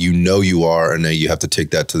or not, you know you are, and then you have to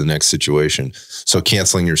take that to the next situation. So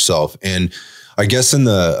canceling yourself. And I guess in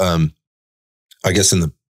the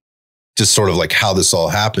just sort of like how this all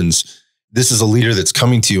happens, this is a leader that's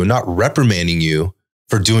coming to you and not reprimanding you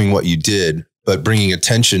for doing what you did, but bringing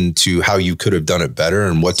attention to how you could have done it better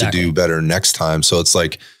and what to do better next time. So it's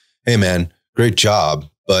like, hey man, great job,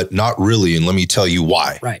 but not really. And let me tell you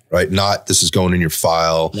why. Right. Not this is going in your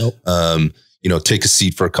file. Nope. You know, take a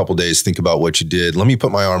seat for a couple of days, think about what you did. Let me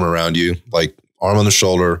put my arm around you, like arm on the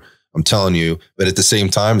shoulder. I'm telling you. But at the same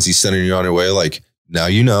time, as he's sending you on your way, like, now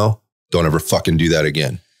you know, don't ever fucking do that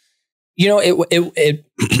again. You know, it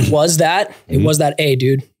was that. It was that, hey,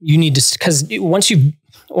 dude, you need to, because once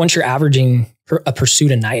you're averaging a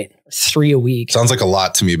pursuit a night, 3 a week. Sounds like a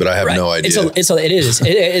lot to me, but I have no idea.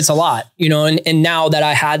 It's a lot, you know, and now that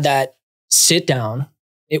I had that sit down,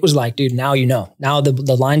 it was like, dude, now you know. Now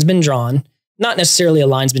the line's been drawn. Not necessarily a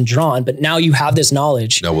line's been drawn, but now you have this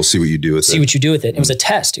knowledge. Now we'll see what you do with it. See what you do with it. It was a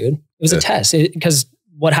test, dude. It was a test because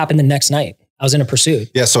what happened the next night? I was in a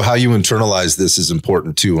pursuit. Yeah. So how you internalize this is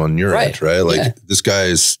important too on your end, right? Like, this guy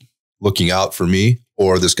is looking out for me,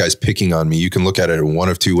 or this guy's picking on me. You can look at it in one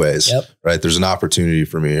of two ways, right? There's an opportunity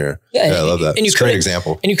for me here. Yeah, I love that. It's a great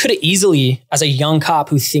example. And you could have easily, as a young cop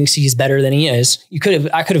who thinks he's better than he is, I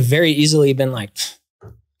could have very easily been like,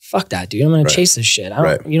 fuck that, dude. I'm going to chase this shit.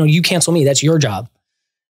 You know, you cancel me. That's your job.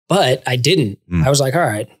 But I didn't. I was like, all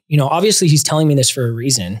right, you know, obviously he's telling me this for a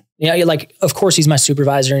reason. Yeah. Like, of course he's my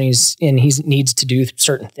supervisor, and he needs to do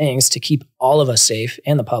certain things to keep all of us safe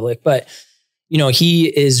and the public. But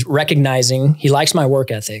he is recognizing, he likes my work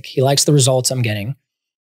ethic. He likes the results I'm getting,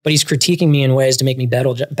 but he's critiquing me in ways to make me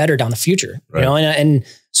better down the future, Right. And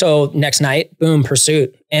so next night, boom,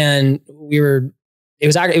 pursuit. And it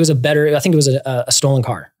was a better, I think it was a stolen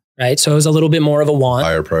car, right? So it was a little bit more of a want.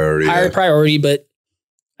 Higher priority. But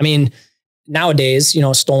I mean, nowadays,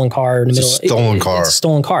 a stolen car in the middle. It's a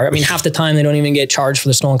stolen car. I mean, half the time they don't even get charged for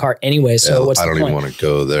the stolen car anyway. So what's the point? I don't even want to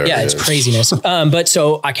go there. Yeah, it's craziness. But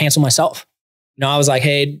so I canceled myself. I was like,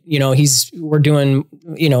 hey,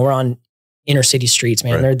 we're on inner city streets,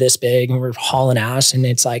 man. Right. They're this big and we're hauling ass. And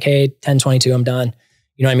it's like, hey, 1022, I'm done.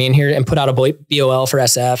 You know what I mean? Here, and put out a BOL for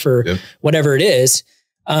SF or whatever it is.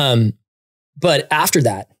 But after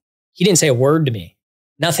that, he didn't say a word to me,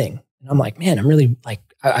 nothing. And I'm like, man, I'm really like,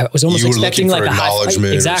 I was almost expecting like a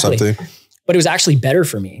acknowledgement or something. But it was actually better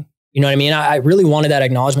for me. You know what I mean? I really wanted that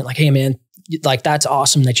acknowledgement. Like, hey man, like that's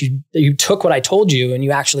awesome that you took what I told you and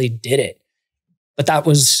you actually did it. But that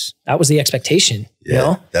was the expectation.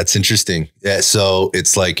 Yeah, that's interesting. Yeah. So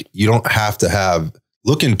it's like, you don't have to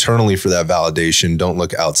look internally for that validation. Don't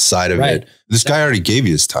look outside of it. This guy already gave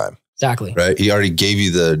you his time. Exactly. Right. He already gave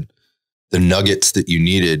you the nuggets that you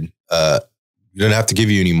needed. You don't have to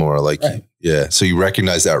give you anymore. Like, yeah. So you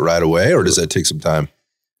recognize that right away, or does that take some time?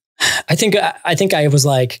 I think I was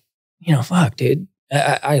like, fuck, dude,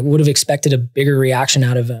 I would have expected a bigger reaction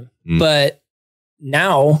out of him. But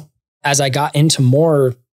now as I got into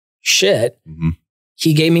more shit,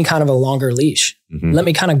 he gave me kind of a longer leash, let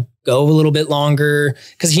me kind of go a little bit longer.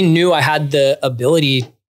 Cause he knew I had the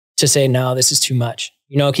ability to say, no, this is too much.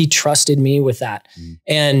 He trusted me with that.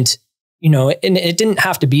 And, and it didn't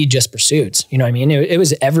have to be just pursuits. You know what I mean? It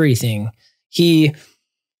was everything. He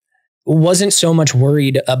wasn't so much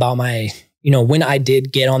worried about my, when I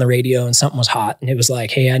did get on the radio and something was hot and it was like,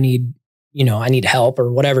 hey, I need help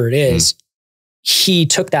or whatever it is. He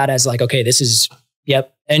took that as like, okay, this is,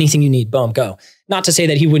 anything you need, boom, go. Not to say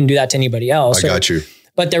that he wouldn't do that to anybody else. I got you.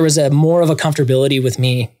 But there was more of a comfortability with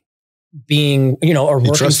me being, or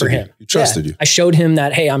working for him. He trusted you. I showed him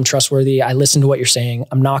that, hey, I'm trustworthy. I listen to what you're saying.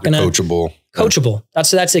 I'm not going to. Coachable.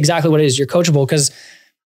 That's exactly what it is. You're coachable because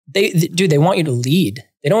they want you to lead.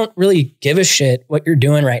 They don't really give a shit what you're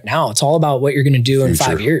doing right now. It's all about what you're going to do in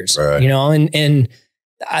 5 years, and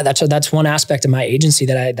that's one aspect of my agency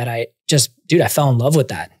that I just, dude, I fell in love with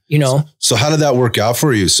that, So how did that work out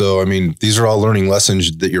for you? So, I mean, these are all learning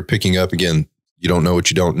lessons that you're picking up. Again, you don't know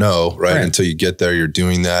what you don't know, right? Until you get there, you're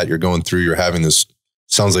doing that, you're going through, you're having this,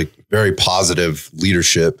 sounds like very positive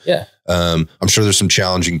leadership. Yeah. I'm sure there's some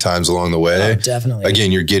challenging times along the way. Oh, definitely.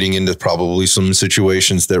 Again, you're getting into probably some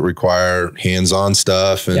situations that require hands-on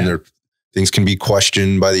stuff and things can be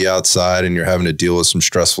questioned by the outside and you're having to deal with some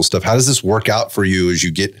stressful stuff. How does this work out for you as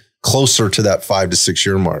you get closer to that 5 to 6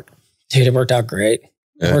 year mark? Dude, it worked out great.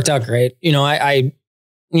 It worked out great. I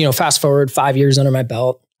fast forward 5 years under my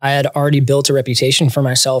belt, I had already built a reputation for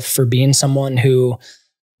myself for being someone who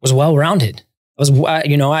was well-rounded.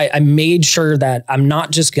 I made sure that I'm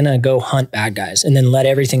not just going to go hunt bad guys and then let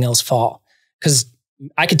everything else fall. Cause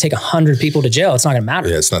I could take 100 people to jail. It's not going to matter.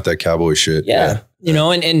 Yeah. It's not that cowboy shit.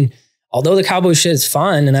 And although the cowboy shit is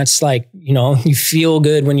fun and that's like, you feel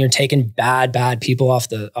good when you're taking bad people off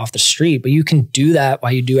the street, but you can do that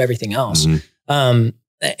while you do everything else.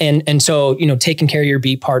 And so, taking care of your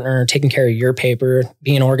beat partner, taking care of your paper,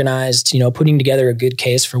 being organized, putting together a good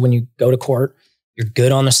case for when you go to court, you're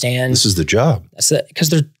good on the stand. This is the job. That's it.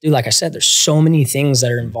 Cause like I said, there's so many things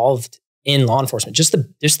that are involved in law enforcement. Just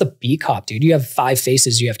the beat cop, dude, you have 5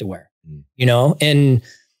 faces you have to wear, and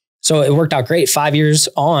so it worked out great. 5 years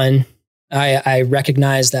on, I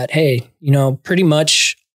recognized that, hey, pretty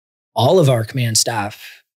much all of our command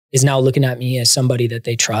staff is now looking at me as somebody that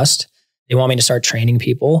they trust. They want me to start training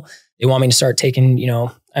people. They want me to start taking,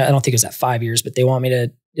 I don't think it was that 5 years, but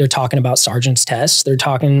they're talking about sergeant's tests. They're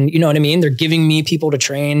talking, you know what I mean? They're giving me people to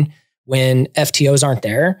train when FTOs aren't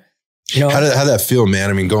there. How did that feel, man?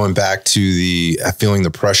 I mean, going back to feeling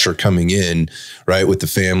the pressure coming in, right, with the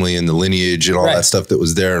family and the lineage and all that stuff that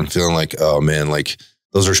was there and feeling like, oh man, like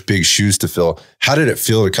those are big shoes to fill. How did it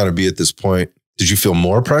feel to kind of be at this point? Did you feel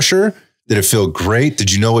more pressure? Did it feel great?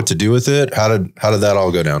 Did you know what to do with it? How did that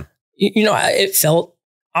all go down? It felt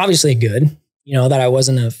obviously good, that I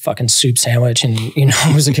wasn't a fucking soup sandwich and,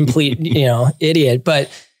 was a complete, idiot, but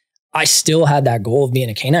I still had that goal of being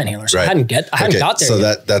a canine handler. So I hadn't got there. So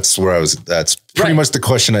that's where that's pretty much the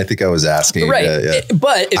question I think I was asking. Right.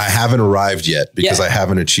 But I haven't arrived yet because I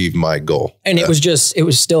haven't achieved my goal. And it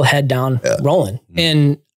was still head down rolling.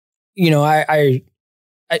 And,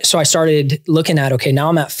 so I started looking at, okay, now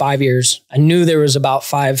I'm at 5 years. I knew there was about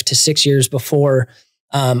 5 to 6 years before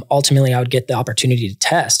ultimately I would get the opportunity to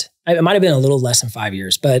test. it might've been a little less than 5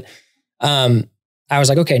 years, but, I was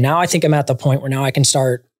like, okay, now I think I'm at the point where now I can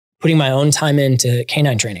start putting my own time into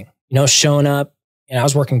canine training, showing up, and I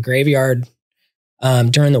was working graveyard,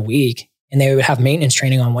 during the week, and they would have maintenance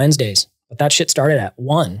training on Wednesdays, but that shit started at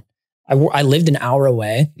 1. I lived an hour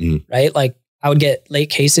away, right? Like I would get late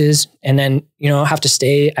cases and then, have to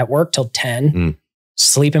stay at work till 10,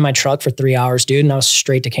 sleep in my truck for 3 hours, dude. And I was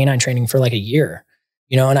straight to canine training for like a year,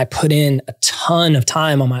 and I put in a ton of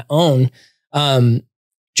time on my own,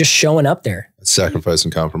 just showing up there. Sacrifice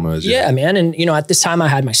and compromise. Yeah, man. And, at this time I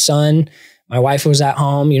had my son, my wife was at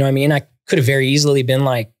home, I could have very easily been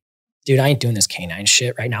like, dude, I ain't doing this canine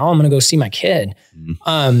shit right now. I'm going to go see my kid.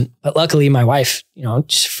 But luckily my wife,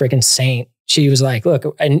 just freaking saint. She was like,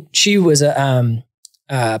 look, and she was a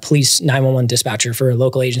police 911 dispatcher for a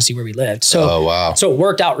local agency where we lived. So, oh, wow. So it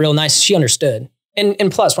worked out real nice. She understood.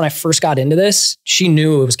 And plus when I first got into this, she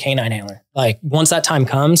knew it was canine handler. Like once that time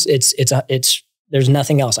comes, there's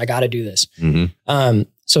nothing else. I got to do this.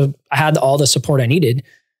 So I had all the support I needed,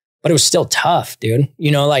 but it was still tough, dude.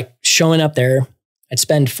 Like showing up there, I'd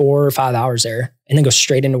spend 4 or 5 hours there and then go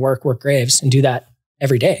straight into work graves and do that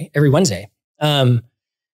every day, every Wednesday. That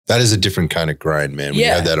is a different kind of grind, man. When you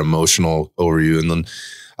have that emotional over you. And then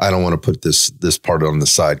I don't want to put this part on the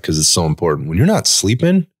side because it's so important. When you're not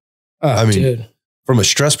sleeping, dude. From a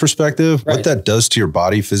stress perspective, what that does to your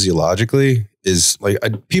body physiologically is like,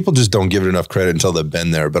 people just don't give it enough credit until they've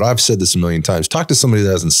been there. But I've said this a million times. Talk to somebody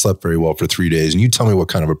that hasn't slept very well for 3 days and you tell me what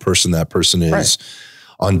kind of a person that person is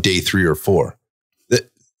on day 3 or 4.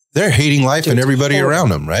 They're hating life and everybody around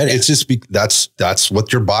them, right? Yeah. It's just, that's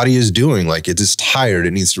what your body is doing. Like it's just tired.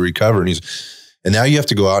 It needs to recover. And now you have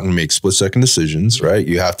to go out and make split-second decisions, right?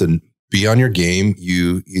 You have to be on your game.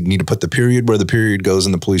 You need to put the period where the period goes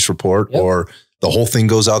in the police report or the whole thing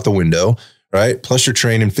goes out the window, right? Plus you're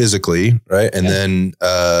training physically, right? And then,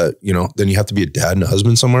 then you have to be a dad and a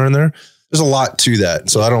husband somewhere in there. There's a lot to that.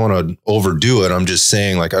 So I don't want to overdo it. I'm just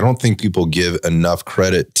saying, like, I don't think people give enough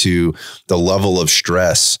credit to the level of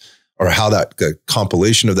stress or how the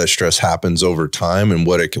compilation of that stress happens over time and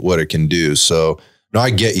what it can do. So no, I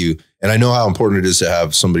get you. And I know how important it is to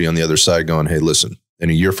have somebody on the other side going, hey, listen, in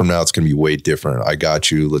a year from now, it's going to be way different. I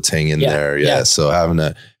got you. Let's hang in there. Yeah. So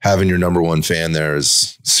having your number one fan there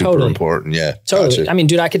is super important. Yeah. Totally. Gotcha. I mean,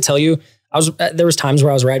 dude, I could tell you, there was times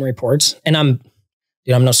where I was writing reports and I'm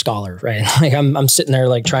no scholar, right? Like I'm sitting there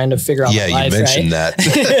like trying to figure out my life, you mentioned that.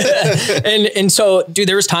 and so, dude,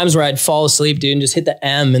 there was times where I'd fall asleep, dude, and just hit the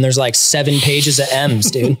M and there's like 7 pages of M's,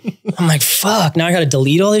 dude. I'm like, fuck, now I got to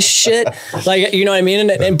delete all this shit. Like, you know what I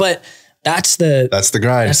mean? But that's the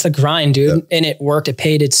grind. That's the grind, dude. Yep. And it worked. It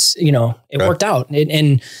paid its, it worked out.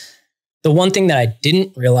 And the one thing that I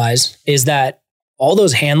didn't realize is that all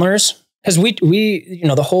those handlers, because we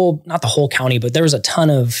not the whole county, but there was a ton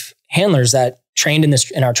of handlers that trained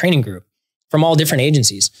in our training group from all different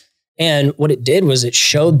agencies. And what it did was it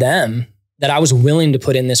showed them that I was willing to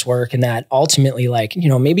put in this work and that ultimately, like,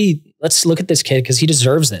 maybe let's look at this kid because he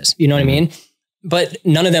deserves this. You know what I mean? But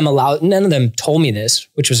none of them told me this,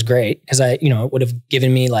 which was great because it would have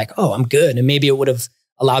given me like, oh, I'm good. And maybe it would have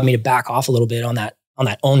allowed me to back off a little bit on that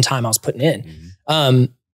own time I was putting in.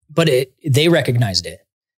 But they recognized it,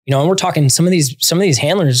 and we're talking some of these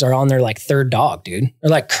handlers are on their like 3rd dog, dude. They're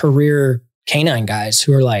like career canine guys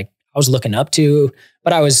who are like, I was looking up to,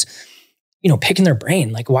 but I was, picking their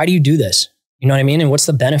brain. Like, why do you do this? You know what I mean? And what's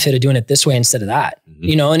the benefit of doing it this way instead of that?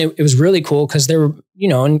 And it was really cool because they were,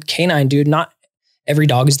 and canine, dude, not every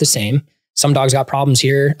dog is the same. Some dogs got problems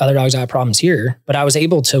here. Other dogs got problems here, but I was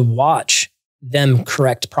able to watch them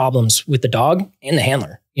correct problems with the dog and the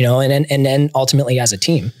handler, and then ultimately as a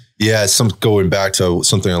team. Yeah. Going back to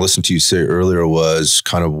something I listened to you say earlier was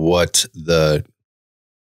kind of what did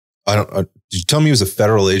you tell me he was a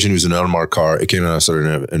federal agent? He was an unmarked car. It came out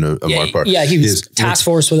in a marked car. Yeah, he was task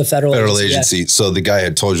force with a federal agency. Yeah. So the guy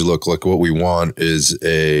had told you, look, what we want is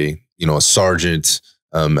a sergeant,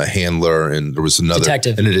 a handler, and there was another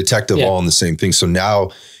detective and a detective all in the same thing. So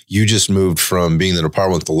now you just moved from being in the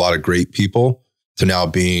department with a lot of great people to now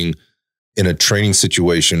being in a training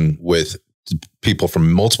situation with people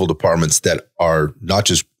from multiple departments that are not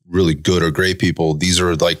just really good or great people. These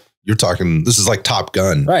are like, this is like Top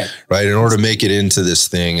Gun, right? In order to make it into this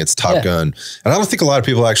thing, it's Top Gun. And I don't think a lot of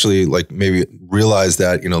people actually like maybe realize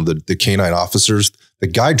that, the canine officers, the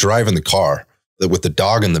guy driving the car with the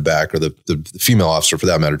dog in the back or the female officer for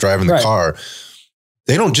that matter, driving the car,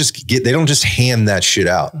 they don't just hand that shit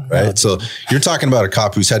out. Right. No. So you're talking about a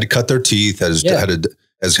cop who's had to cut their teeth, has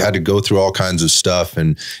had to go through all kinds of stuff.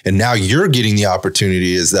 And now you're getting the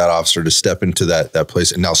opportunity as that officer to step into that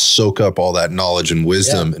place and now soak up all that knowledge and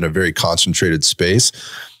wisdom in a very concentrated space.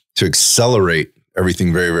 to accelerate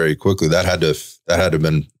everything very, very quickly. That had to have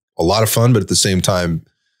been a lot of fun, but at the same time,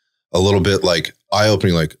 a little bit like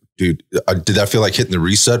eye-opening, like, dude, did that feel like hitting the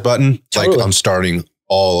reset button? Totally. Like I'm starting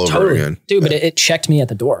all over again. Dude, but it checked me at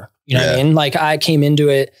the door. You know what I mean? Like I came into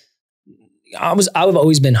it, I've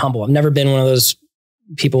always been humble. I've never been one of those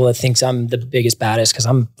people that thinks I'm the biggest, baddest, because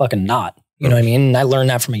I'm fucking not. You know what I mean? And I learned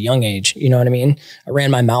that from a young age. You know what I mean? I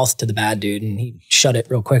ran my mouth to the bad dude and he shut it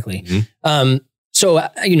real quickly. So,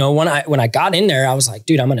 you know, when I got in there, I was like,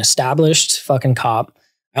 dude, I'm an established fucking cop.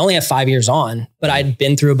 I only have 5 years on, but I'd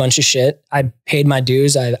been through a bunch of shit. I paid my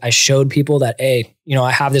dues. I showed people that, hey, you know,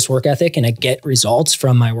 I have this work ethic and I get results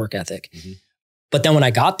from my work ethic. But then when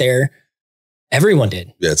I got there, everyone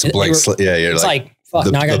did. Yeah, it's a blank slate. Yeah, you're it's like fuck,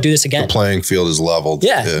 now I got to do this again. The playing field is leveled.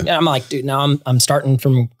 Yeah. And I'm like, dude, now I'm starting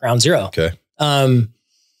from ground zero. Okay.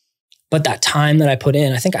 But that time that I put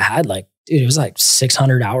in, I think I had like, dude, it was like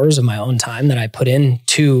 600 hours of my own time that I put in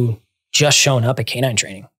to just showing up at canine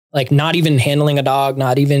training. Like not even handling a dog,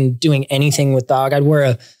 not even doing anything with dog. I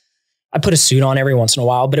put a suit on every once in a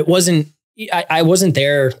while, but I wasn't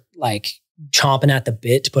there like chomping at the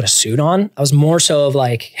bit to put a suit on. I was more so of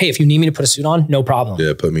like, hey, if you need me to put a suit on, no problem.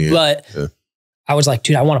 Yeah, put me in. But I was like,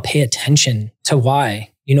 dude, I want to pay attention to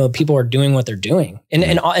why, you know, people are doing what they're doing.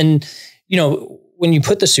 And you know, when you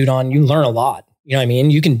put the suit on, you learn a lot. You know what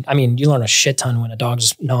I mean? You learn a shit ton when a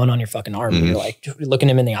dog's gnawing on your fucking arm and you're like looking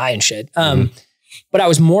him in the eye and shit. But I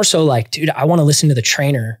was more so like, dude, I want to listen to the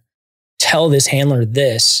trainer tell this handler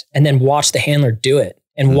this and then watch the handler do it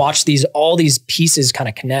and watch all these pieces kind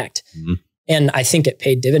of connect. And I think it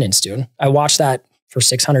paid dividends, dude. I watched that for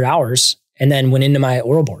 600 hours and then went into my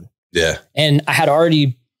oral board. Yeah. And I had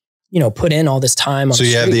already, you know, put in all this time. So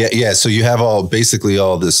you have so you have basically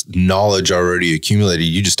all this knowledge already accumulated.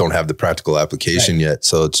 You just don't have the practical application yet.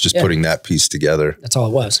 So it's just putting that piece together. That's all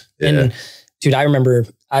it was. Yeah. And dude, I remember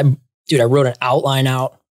I wrote an outline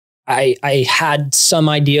out. I had some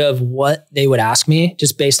idea of what they would ask me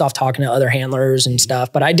just based off talking to other handlers and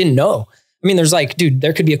stuff, but I didn't know. I mean, there's like, dude,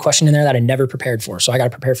 there could be a question in there that I never prepared for. So I got to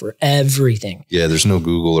prepare for everything. Yeah. There's no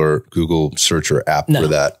Google search or app for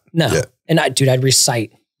that. No. Yeah. And I'd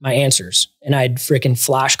recite my answers and I'd freaking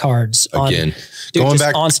flashcards again.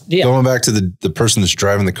 Going back to the person that's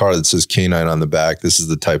driving the car that says canine on the back. This is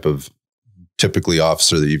the type of typically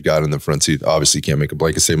officer that you've got in the front seat. Obviously you can't make a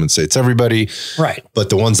blanket statement and say it's everybody. Right.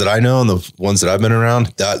 But the ones that I know and the ones that I've been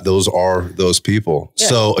around, those are those people. Yeah.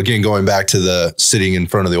 So again, going back to the sitting in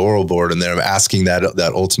front of the oral board and then I'm asking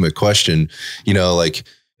that ultimate question, you know, like,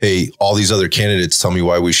 hey, all these other candidates tell me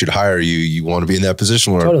why we should hire you. You want to be in that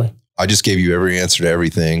position where I just gave you every answer to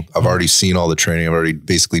everything. I've already seen all the training. I've already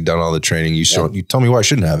basically done all the training. You tell me why I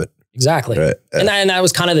shouldn't have it. Exactly. Right. And that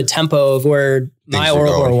was kind of the tempo of where my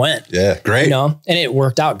oral board went. Yeah. Great. You know, and it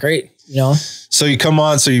worked out great, you know? So you come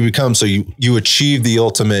on, you achieve the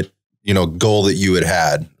ultimate, you know, goal that you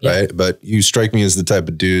had, right? But you strike me as the type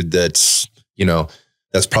of dude that's, you know,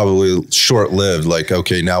 that's probably short-lived. Like,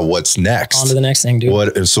 okay, now what's next? On to the next thing,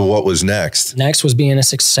 dude. So what was next? Next was being a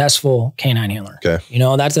successful canine handler. Okay. You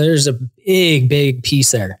know, there's a big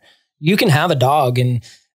piece there. You can have a dog and,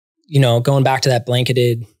 you know, going back to that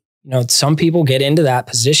blanketed, you know, some people get into that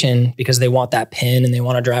position because they want that pin and they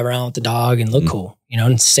want to drive around with the dog and look cool, you know,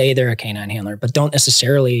 and say they're a canine handler, but don't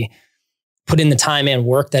necessarily put in the time and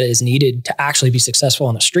work that is needed to actually be successful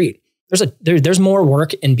on the street. There's more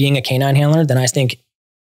work in being a canine handler than I think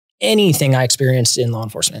anything I experienced in law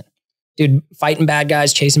enforcement. Dude, fighting bad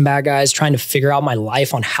guys, chasing bad guys, trying to figure out my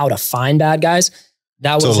life on how to find bad guys.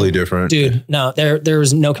 That was totally different. Dude, no, there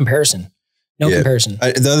was no comparison. No comparison.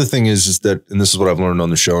 The other thing is that, and this is what I've learned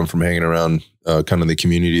on the show and from hanging around kind of the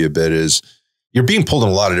community a bit, is you're being pulled in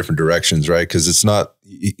a lot of different directions, right? Because it's not,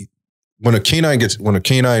 when a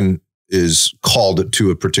canine is called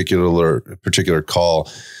to a particular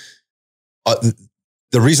call,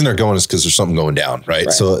 the reason they're going is because there's something going down,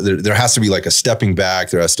 right? So there has to be like a stepping back.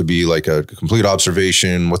 There has to be like a complete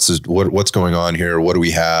observation. What's going on here? What do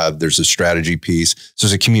we have? There's a strategy piece. So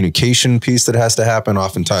there's a communication piece that has to happen.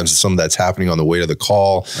 Oftentimes some of that's happening on the way to the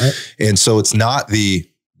call. Right. And so it's not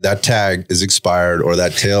that tag is expired or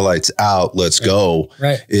that taillight's out, let's go.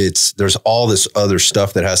 Right. There's all this other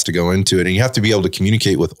stuff that has to go into it. And you have to be able to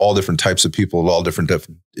communicate with all different types of people of all different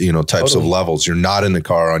types of levels. You're not in the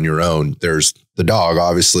car on your own. There's the dog,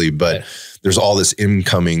 obviously, but there's all this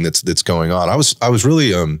incoming that's going on. I was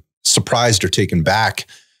really surprised or taken back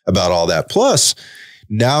about all that. Plus,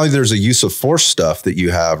 now there's a use of force stuff that you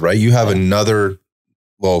have, right? You have another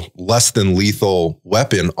less than lethal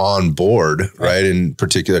weapon on board, right? In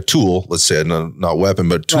particular, tool, let's say, not weapon,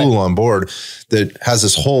 but tool on board that has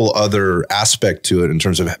this whole other aspect to it in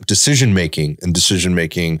terms of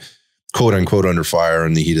decision-making, quote unquote, under fire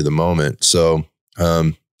in the heat of the moment. So,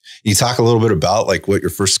 you talk a little bit about like what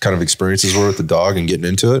your first kind of experiences were with the dog and getting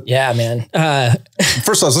into it? Yeah, man.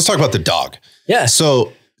 First off, let's talk about the dog. Yeah.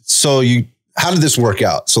 So how did this work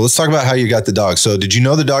out? So let's talk about how you got the dog. So did you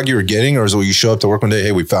know the dog you were getting, or is it when you show up to work one day,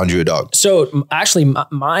 hey, we found you a dog? So actually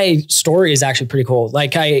my story is actually pretty cool.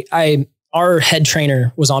 Like our head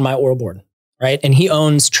trainer was on my oral board, right? And he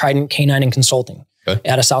owns Trident Canine and Consulting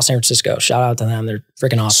out of South San Francisco. Shout out to them. They're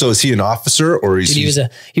freaking awesome. So is he an officer or is he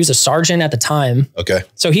was a sergeant at the time. Okay.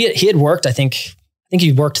 So he had worked, I think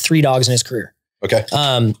he worked 3 dogs in his career. Okay.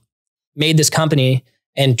 Made this company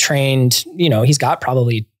and trained, he's got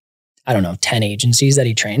probably, I don't know, 10 agencies that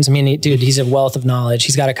he trains. I mean, dude, he's a wealth of knowledge.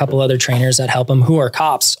 He's got a couple other trainers that help him who are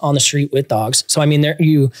cops on the street with dogs. So, I mean,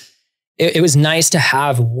 it was nice to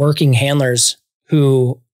have working handlers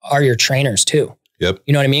who are your trainers too. Yep.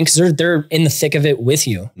 You know what I mean? Cause they're in the thick of it with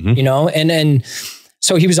you, and then,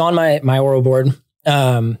 so he was on my oral board.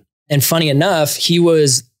 And funny enough, he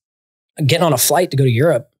was getting on a flight to go to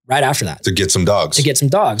Europe right after that. To get some dogs.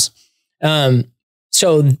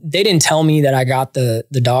 So they didn't tell me that I got the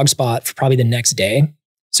dog spot for probably the next day.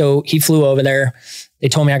 So he flew over there. They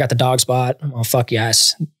told me I got the dog spot. Well, fuck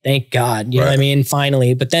yes. Thank God. You know what I mean?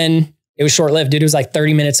 Finally. But then it was short lived, dude. It was like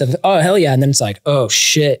 30 minutes of, oh, hell yeah. And then it's like, oh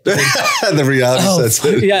shit. The reality sets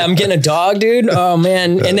in. Yeah, I'm getting a dog, dude. Oh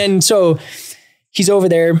man. And then, so he's over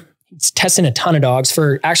there. He's testing a ton of dogs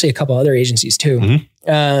for actually a couple other agencies too.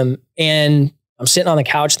 And I'm sitting on the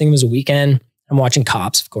couch, thinking it was a weekend. I'm watching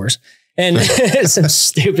Cops, of course. And some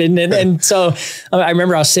stupid. And so I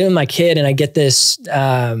remember I was sitting with my kid and I get this,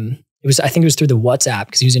 I think it was through the WhatsApp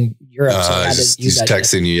because he was in Europe. So I had to use he's that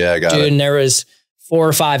texting you. Yeah, I got it. And there was 4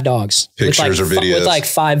 or 5 dogs. Pictures or videos. With like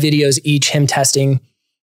 5 videos each, him testing.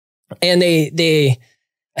 And they,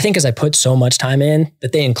 I think because I put so much time in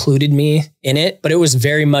that they included me in it, but it was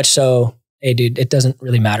very much so, hey dude, it doesn't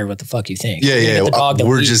really matter what the fuck you think. Yeah. You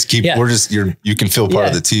can feel part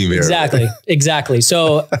of the team here. Exactly.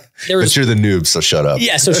 So there was, but you're the noob, so shut up.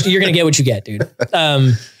 Yeah. So you're going to get what you get, dude.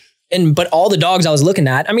 But all the dogs I was looking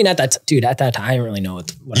at, I mean, at that time, I didn't really know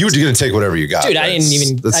what you were going to take whatever you got. Dude, right?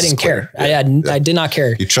 I didn't care. Yeah. I did not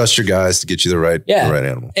care. You trust your guys to get you the right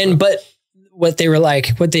animal. But what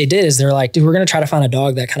they did is they're like, dude, we're going to try to find a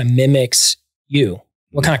dog that kind of mimics you.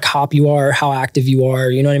 What kind of cop you are, how active you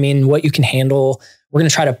are, you know what I mean? What you can handle. We're going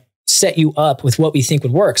to try to set you up with what we think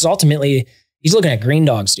would work. Because ultimately, he's looking at green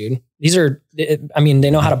dogs, dude. These are, I mean,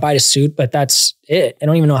 they know how to bite a suit, but that's it. They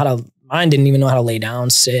don't even know mine didn't even know how to lay down,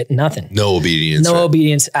 sit, nothing. No obedience. No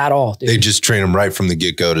obedience at all, dude. They just train them right from the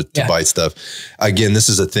get-go to bite stuff. Again, this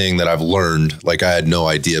is a thing that I've learned. Like I had no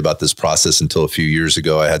idea about this process until a few years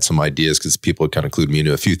ago. I had some ideas because people had kind of clued me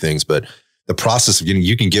into a few things, but the process of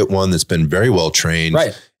you can get one that's been very well trained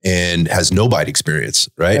and has no bite experience,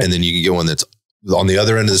 right? And then you can get one that's on the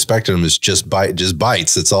other end of the spectrum is just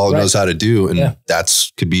bites. That's all it knows how to do. And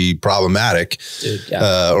that's could be problematic,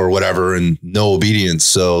 or whatever, and no obedience.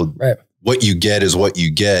 So what you get is what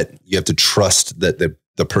you get. You have to trust that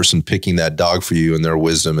the person picking that dog for you and their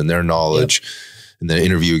wisdom and their knowledge and the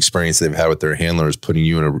interview experience they've had with their handler is putting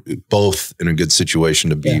you both in a good situation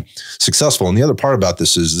to be successful. And the other part about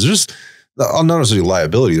this is there's not necessarily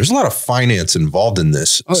liability. There's a lot of finance involved in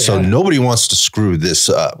this. So nobody wants to screw this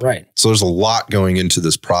up. Right. So there's a lot going into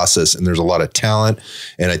this process and there's a lot of talent.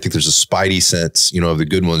 And I think there's a spidey sense, of the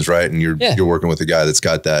good ones. Right. And you're working with a guy that's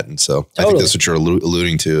got that. And so I think that's what you're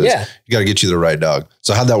alluding to. Is you got to get you the right dog.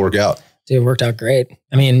 So how'd that work out? Dude, it worked out great.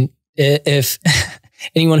 I mean, if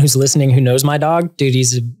anyone who's listening who knows my dog, dude,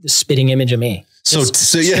 he's a spitting image of me. So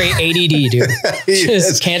straight ADD, dude.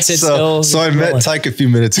 Just can't sit still. So I met Tyke a few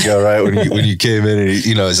minutes ago, right? When you came in, and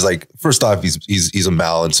it's like, first off, he's a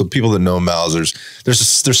Mal, and so people that know Mals,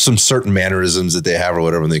 there's some certain mannerisms that they have or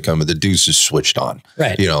whatever when they come, but the dude's just switched on,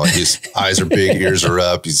 right? Like his eyes are big, ears are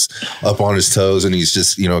up, he's up on his toes, and he's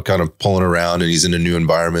just kind of pulling around, and he's in a new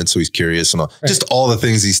environment, so he's curious and all, just all the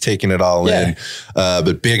things he's taking it all in,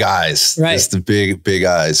 but big eyes, just the big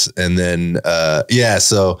eyes, and then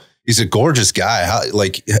so. He's a gorgeous guy. How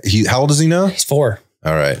old is he now? He's 4.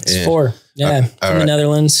 All right. He's 4. Yeah. From the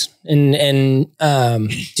Netherlands. And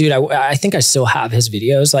dude, I think I still have his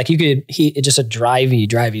videos. Like he just a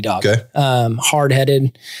drivey dog. Okay.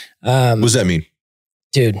 Hard-headed. What does that mean?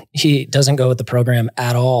 Dude, he doesn't go with the program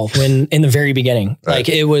at all when in the very beginning. Right. Like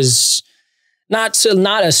it was not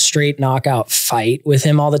a straight knockout fight with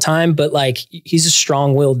him all the time, but like he's a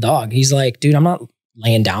strong-willed dog. He's like, dude, I'm not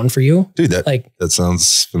laying down for you. Dude, that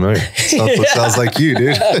sounds familiar. Sounds like you,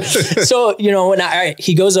 dude. So, when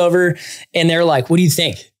he goes over and they're like, what do you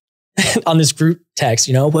think? On this group text,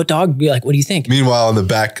 what dog? Be like, what do you think? Meanwhile, on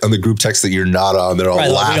the group text that you're not on, they're all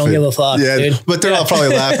laughing. Like, we don't give a fuck, dude. But they're all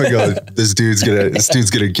probably laughing, going, this dude's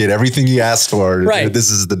gonna get everything he asked for. Right. This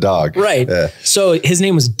is the dog. Right. Yeah. So his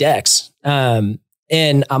name was Dex. And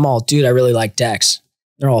I'm all, dude, I really like Dex.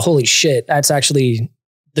 They're all, holy shit, that's actually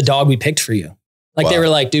the dog we picked for you. Like, wow. They were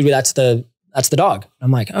like, dude, that's the dog.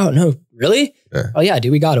 I'm like, oh no, really? Yeah. Oh yeah,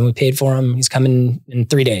 dude, we got him. We paid for him. He's coming in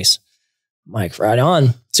 3 days. I'm like, right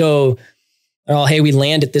on. So, hey, we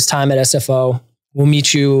land at this time at SFO. We'll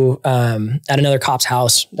meet you at another cop's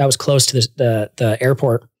house that was close to the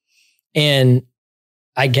airport. And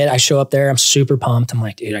I show up there. I'm super pumped. I'm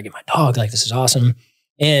like, dude, I get my dog. Like, this is awesome.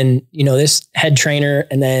 And, this head trainer.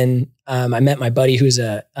 And then I met my buddy who's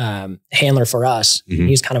a handler for us. Mm-hmm.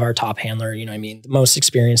 He's kind of our top handler, the most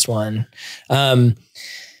experienced one.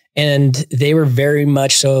 And they were very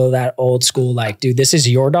much so that old school, like, dude, this is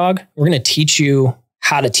your dog. We're going to teach you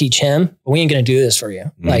how to teach him, but we ain't going to do this for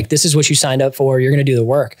you. Mm. Like, this is what you signed up for. You're going to do the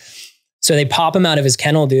work. So they pop him out of his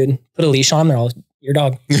kennel, dude, put a leash on him. They're all, your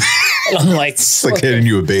dog. And I'm like, it's like handing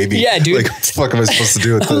you a baby. Yeah, dude. Like, what the fuck am I supposed to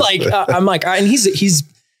do with this? I'm like, all right. And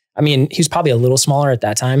he's probably a little smaller at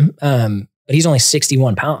that time. But he's only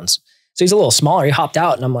 61 pounds. So he's a little smaller. He hopped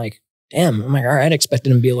out and I'm like, damn, I'm like, all right, I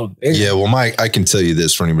expected him to be a little bigger. Yeah, well, I can tell you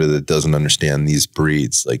this for anybody that doesn't understand these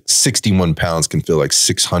breeds, like 61 pounds can feel like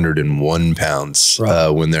 601 pounds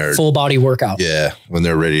when they're full body workout. Yeah, when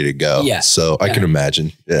they're ready to go. Yeah. So I can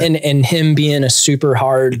imagine. Yeah. And him being a super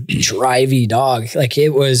hard, drivey dog, like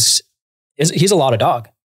he's a lot of dog.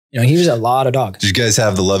 He was a lot of dog. Did you guys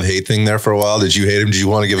have the love-hate thing there for a while? Did you hate him? Did you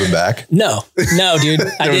want to give him back? No, dude.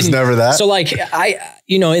 There was never that? So like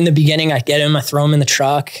in the beginning, I get him, I throw him in the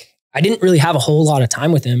truck. I didn't really have a whole lot of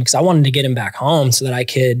time with him because I wanted to get him back home so that I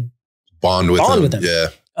could bond with him.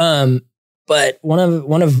 Yeah. But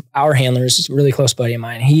one of our handlers, a really close buddy of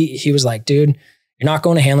mine, he was like, dude, you're not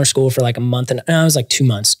going to handler school for like a month. And I was like 2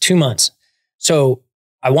 months. So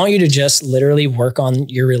I want you to just literally work on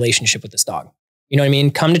your relationship with this dog. You know what I mean?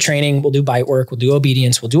 Come to training. We'll do bite work. We'll do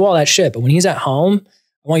obedience. We'll do all that shit. But when he's at home,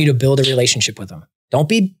 I want you to build a relationship with him. Don't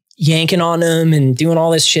be yanking on him and doing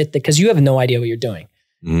all this shit because you have no idea what you're doing.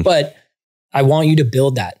 Mm. But I want you to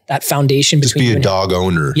build that foundation between just be a dog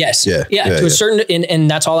owner. Yes. Yeah. To a certain,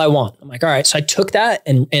 and that's all I want. I'm like, all right. So I took that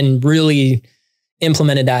and really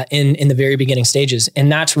implemented that in the very beginning stages.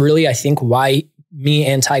 And that's really, I think, why me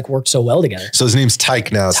and Tyke worked so well together. So his name's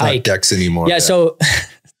Tyke now. It's not Dex anymore. Yeah. So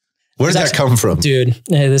where did that come from? Dude,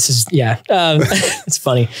 it's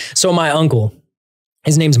funny. So my uncle,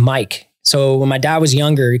 his name's Mike. So when my dad was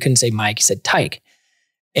younger, he couldn't say Mike, he said Tyke.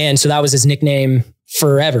 And so that was his nickname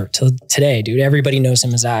forever till today, dude. Everybody knows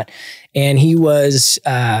him as that. And he was,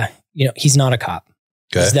 he's not a cop.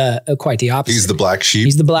 Okay. He's quite the opposite. He's the black sheep.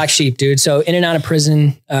 He's the black sheep, dude. So in and out of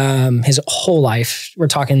prison, his whole life, we're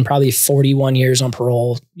talking probably 41 years on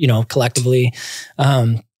parole, collectively.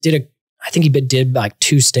 I think he did like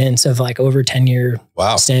 2 stints of like over 10-year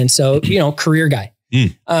stints. So, career guy.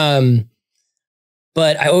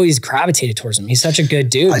 But I always gravitated towards him. He's such a good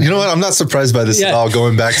dude. You know what? I'm not surprised by this at all.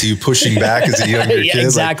 Going back to you pushing back as a younger kid.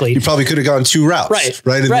 Exactly. Like, you probably could have gone 2 routes.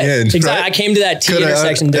 Right in the end. Exactly. Right? I came to that T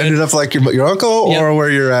intersection. Ended up like your uncle or where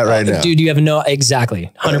you're at right now. Dude, you have exactly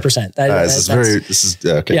 100%. This is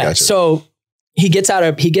okay. Yeah. Gotcha. So he gets out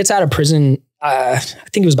of prison. I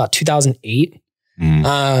think it was about 2008.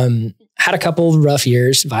 Had a couple rough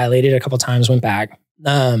years, violated a couple times, went back.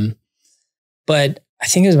 But I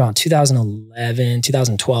think it was about 2011,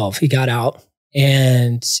 2012. He got out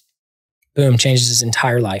and boom, changes his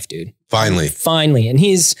entire life, dude. Finally. And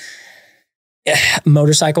he's a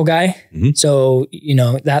motorcycle guy. Mm-hmm. So,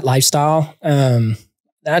 that lifestyle,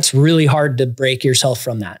 that's really hard to break yourself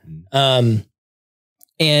from that.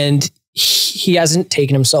 And he hasn't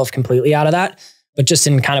taken himself completely out of that, but just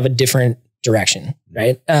in kind of a different direction.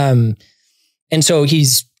 Right. And so he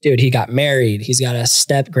got married. He's got a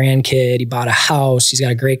step grandkid. He bought a house. He's got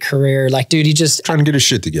a great career. Like, dude, he just trying to get his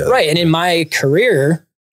shit together. Right. And in my career,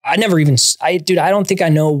 I don't think I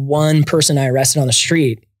know one person I arrested on the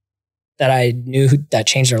street that I knew that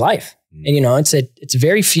changed their life. And, it's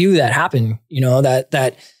very few that happen,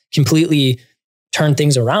 that completely turn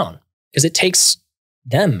things around because it takes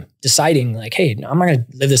them deciding like, hey, I'm not going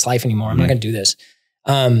to live this life anymore. I'm not going to do this.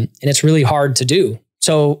 And it's really hard to do.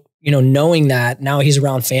 So, knowing that now he's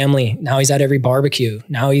around family, now he's at every barbecue,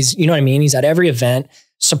 now he's, he's at every event,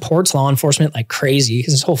 supports law enforcement like crazy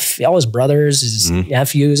because all his brothers, his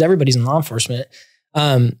nephews, everybody's in law enforcement.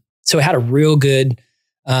 So it had a real good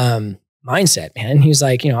mindset, man. He was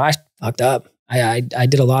like, I fucked up. I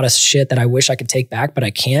did a lot of shit that I wish I could take back, but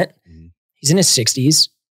I can't. He's in his 60s,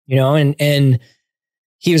 and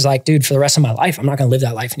he was like, dude, for the rest of my life, I'm not going to live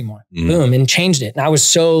that life anymore. Boom. And changed it. And I was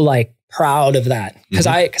so like proud of that because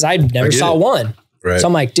I never saw one. Right. So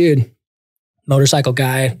I'm like, dude, motorcycle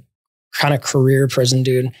guy, kind of career prison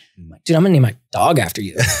dude. I'm like, dude, I'm gonna name my dog after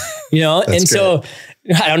you. And great. So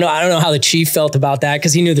I don't know how the chief felt about that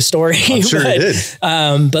because he knew the story. I'm sure he did.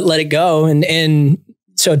 But let it go. And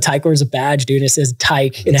so Tyke wears a badge, dude. And it says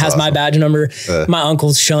Tyke and it has awesome. My badge number. My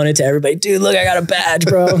uncle's showing it to everybody. Dude, look, I got a badge,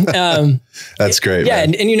 bro. That's great. Yeah.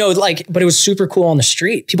 And but it was super cool on the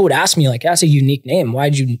street. People would ask me like, that's a unique name.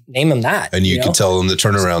 Why'd you name him that? And you could tell them the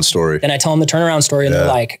turnaround story. And I tell them the turnaround story and they're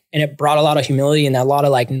like, and it brought a lot of humility and a lot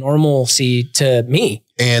of like normalcy to me.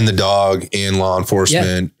 And the dog and law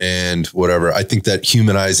enforcement and whatever. I think that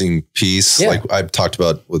humanizing piece, like I've talked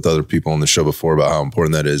about with other people on the show before about how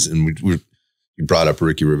important that is. And we brought up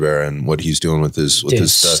Ricky Rivera and what he's doing with his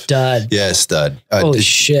stuff. Stud. Yeah, stud. Holy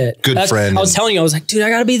shit. Good friend. I was telling you, I was like, dude, I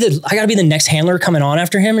gotta be the next handler coming on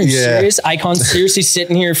after him. Are you serious? Icon seriously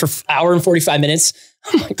sitting here for an hour and 45 minutes.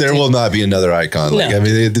 Like, there will not be another Icon. Like, I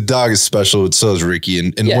mean, the dog is special. So is Ricky.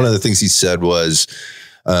 And one of the things he said was,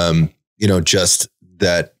 just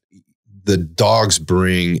that the dogs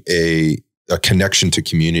bring a connection to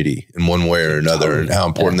community in one way or another, and how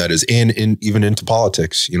important that is. And even into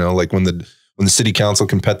politics, like when the city council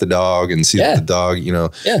can pet the dog and see that the dog,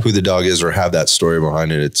 who the dog is or have that story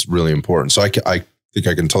behind it, it's really important. So I think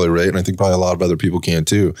I can totally relate. And I think probably a lot of other people can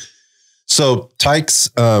too. So Tyke's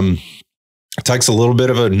a little bit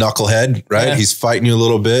of a knucklehead, right? Yeah. He's fighting you a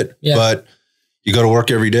little bit, but you go to work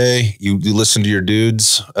every day. You listen to your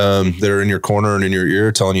dudes that are in your corner and in your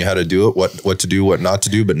ear telling you how to do it, what to do, what not to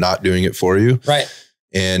do, but not doing it for you. Right.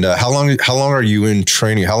 And how long are you in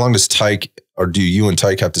training? How long does Tyke or do you and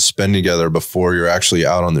Tyke have to spend together before you're actually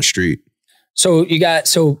out on the street? So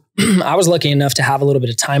I was lucky enough to have a little bit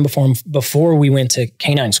of time before we went to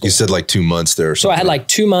canine school. You said like 2 months there. So I had like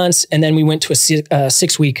 2 months and then we went to a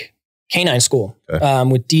 6-week canine school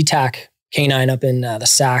with DTAC canine up in the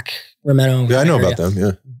Sac, Remeno. Yeah, I know about them.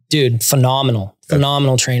 Yeah. Dude, phenomenal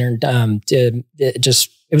trainer. It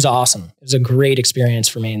was awesome. It was a great experience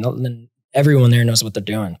for me. And everyone there knows what they're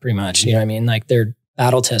doing pretty much. You know what I mean? Like they're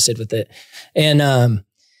battle tested with it. And,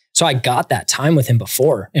 so I got that time with him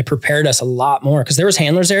before. It prepared us a lot more because there was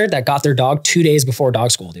handlers there that got their dog 2 days before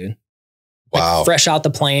dog school, dude. Wow. Like fresh out the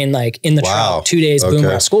plane, like in the truck, 2 days, boom,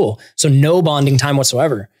 we're at school. So no bonding time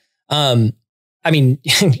whatsoever. I mean,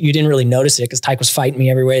 you didn't really notice it because Tyke was fighting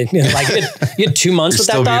me every way. Like you had 2 months with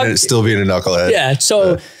that dog. Still being a knucklehead. Yeah.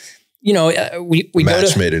 So, we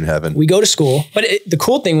match made in heaven. We go to school. But the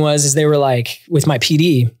cool thing is they were like, with my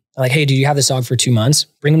PD, like, hey, do you have this dog for 2 months?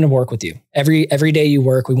 Bring him to work with you. Every day you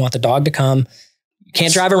work, we want the dog to come. You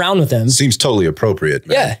can't drive around with him. Seems totally appropriate,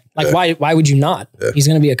 man. Yeah. Like why would you not? Yeah. He's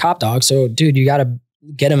going to be a cop dog. So dude, you got to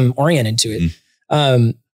get him oriented to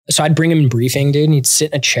it. So I'd bring him in briefing, dude, and he'd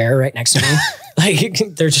sit in a chair right next to me. Like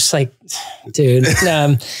they're just like, dude.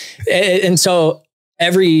 And so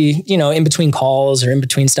every, in between calls or in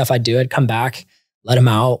between stuff I'd do, I'd come back, let him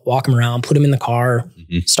out, walk him around, put him in the car,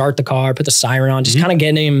 start the car, put the siren on, just kind of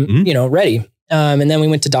getting him, ready. And then we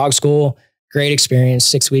went to dog school. Great experience.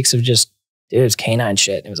 6 weeks of just, dude, it was canine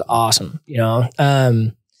shit. It was awesome,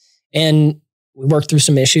 and we worked through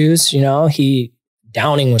some issues,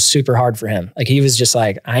 downing was super hard for him. Like he was just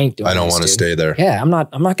like, I don't want to stay there. Yeah. I'm not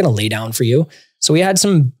going to lay down for you. So we had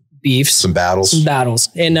some beefs, some battles.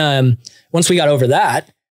 And, once we got over that,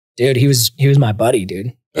 dude, he was my buddy,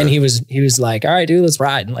 dude. And he was like, all right, dude, let's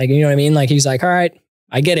ride. Like, you know what I mean? Like, he's like, all right,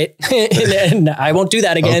 I get it. and I won't do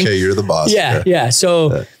that again. Okay. You're the boss. Yeah.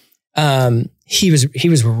 So, he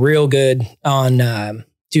was real good on,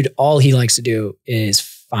 dude, all he likes to do is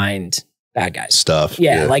find bad guys stuff.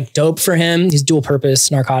 Yeah. Like dope for him. He's dual purpose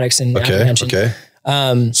narcotics and apprehension. Okay.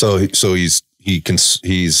 So he's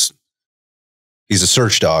a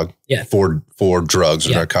search dog for drugs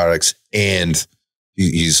or narcotics, and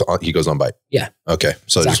he goes on bite. Yeah. Okay.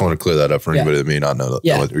 So I just want to clear that up for anybody that may not know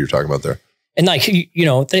what you're talking about there. And like,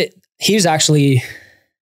 he's actually,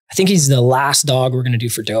 I think he's the last dog we're going to do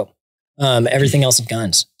for dope. Everything else is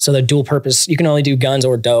guns. So the dual purpose, you can only do guns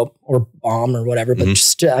or dope or bomb or whatever. But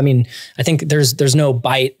I think there's no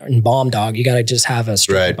bite and bomb dog. You got to just have a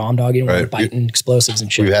straight bomb dog. You don't want to bite and explosives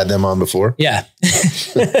and shit. We've had them on before. Yeah.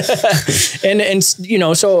 and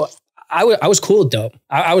so I was cool with dope.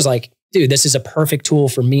 I was like, dude, this is a perfect tool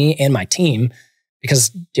for me and my team because,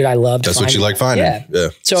 dude, I love. That's what you like finding. Yeah.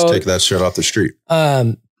 So just take that shit off the street.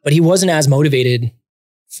 But he wasn't as motivated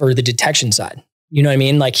for the detection side. You know what I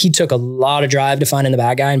mean? Like he took a lot of drive to finding the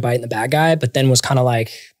bad guy and biting the bad guy, but then was kind of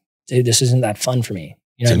like, dude, this isn't that fun for me.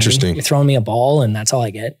 You know, it's interesting. I mean? You're throwing me a ball and that's all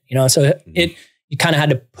I get. You know, so you kind of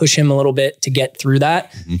had to push him a little bit to get through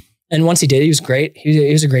that. Mm-hmm. And once he did, he was great.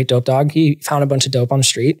 He was a great dope dog. He found a bunch of dope on the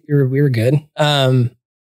street. We were good.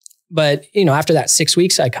 But you know, after that 6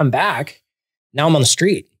 weeks, I come back. Now I'm on the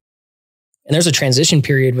street, and there's a transition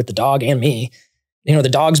period with the dog and me. You know, the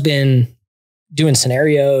dog's been doing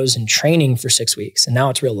scenarios and training for 6 weeks, and now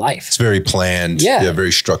it's real life. It's very planned. Yeah,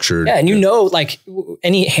 very structured. Yeah, and you know, like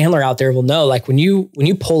any handler out there will know, like when you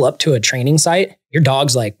pull up to a training site, your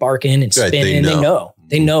dog's like barking and spinning. Right,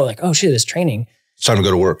 they know like, oh shit, it's training. It's time to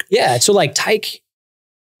go to work. Yeah. So like Tyke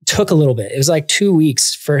took a little bit. It was like 2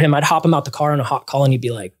 weeks for him. I'd hop him out the car on a hot call and he'd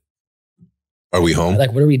be like, are we home?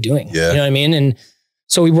 Like, what are we doing? Yeah. You know what I mean? And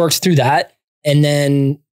so we worked through that. And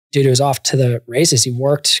then, dude, it was off to the races. He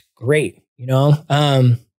worked great, you know?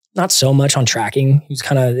 Not so much on tracking. He was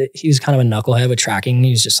kind of a knucklehead with tracking.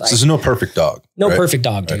 He was just like, this is no perfect dog. No perfect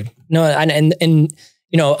dog, dude. Right. No. And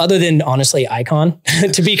you know, other than honestly Icon,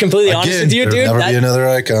 to be completely honest with you, dude. Never be another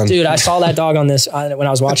Icon. Dude, I saw that dog on this, when I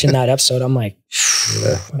was watching that episode, I'm like,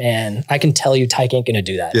 man, I can tell you Tyke ain't going to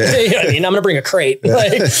do that. Yeah. You know what I mean? I'm going to bring a crate. Yeah.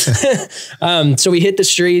 Like, so we hit the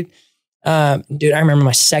street. Dude, I remember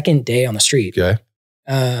my second day on the street. Okay.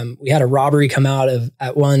 We had a robbery come out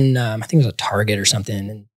at one, I think it was a Target or something.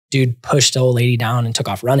 And dude pushed the old lady down and took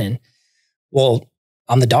off running. Well,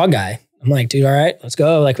 I'm the dog guy. I'm like, dude, all right, let's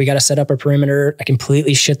go. Like, we got to set up a perimeter. I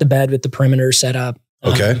completely shit the bed with the perimeter set up.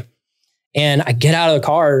 Okay. And I get out of the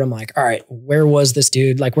car and I'm like, all right, where was this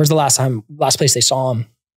dude? Like, where's the last place they saw him?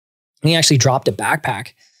 And he actually dropped a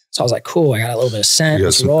backpack. So I was like, cool, I got a little bit of scent.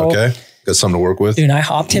 Okay. Got something to work with. Dude, I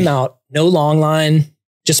hopped him out. No long line,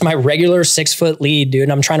 just my regular 6 foot lead, dude.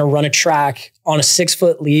 And I'm trying to run a track on a 6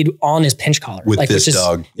 foot lead on his pinch collar. With this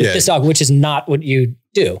dog. This dog, which is not what you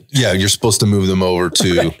do. Yeah, you're supposed to move them over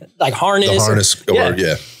to like harness. The harness.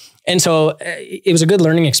 Yeah. And so it was a good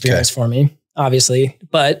learning experience for me, obviously.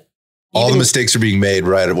 But all the mistakes are being made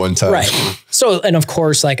right at one time. Right. So, and of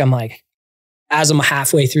course, like I'm like, as I'm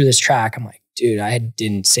halfway through this track, I'm like, dude, I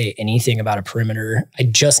didn't say anything about a perimeter. I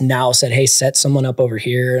just now said, hey, set someone up over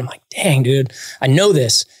here. I'm like, dang, dude, I know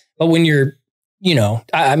this. But when you're, you know,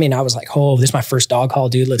 I mean, I was like, oh, this is my first dog call,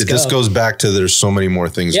 dude. Let's go. This goes back to there's so many more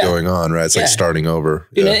things going on, right? It's like starting over.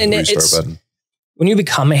 Dude, and it's, when you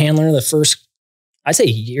become a handler, the first, I'd say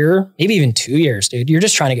year, maybe even 2 years, dude, you're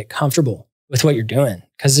just trying to get comfortable with what you're doing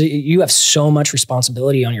because you have so much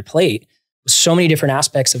responsibility on your plate. So many different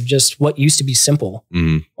aspects of just what used to be simple.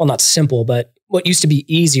 Mm-hmm. Well, not simple, but what used to be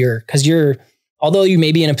easier because although you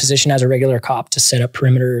may be in a position as a regular cop to set up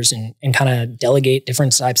perimeters and kind of delegate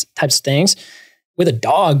different types of things, with a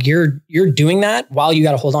dog, you're doing that while you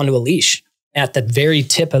got to hold on to a leash at the very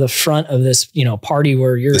tip of the front of this, you know, party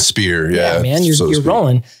where you're the spear. Yeah, man, you're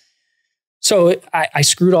rolling. So I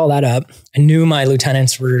screwed all that up. I knew my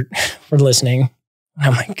lieutenants were listening.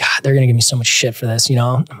 I'm like, God, they're going to give me so much shit for this, you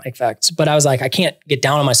know? I'm like, facts. But I was like, I can't get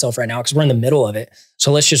down on myself right now because we're in the middle of it.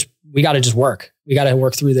 So we got to just work. We got to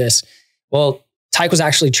work through this. Well, Tyke was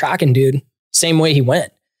actually tracking, dude, same way he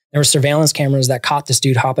went. There were surveillance cameras that caught this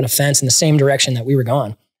dude hopping a fence in the same direction that we were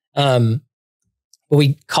going. But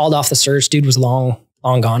we called off the search. Dude was long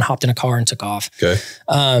gone, hopped in a car and took off. Okay.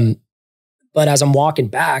 But as I'm walking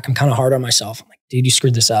back, I'm kind of hard on myself. I'm like, dude, you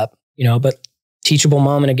screwed this up, you know, but teachable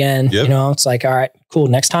moment again. Yep. You know, it's like, all right, cool.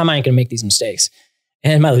 Next time I ain't gonna make these mistakes.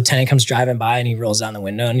 And my lieutenant comes driving by and he rolls down the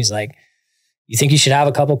window and he's like, you think you should have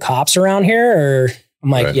a couple cops around here? Or I'm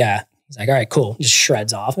like, yeah. He's like, all right, cool. Just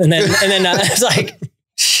shreds off. And then it's like,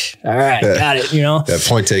 all right, got it. You know, that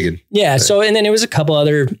point taken. Yeah. So, and then it was a couple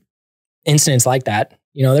other incidents like that.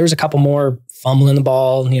 You know, there was a couple more fumbling the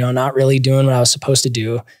ball, you know, not really doing what I was supposed to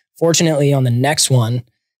do. Fortunately, on the next one,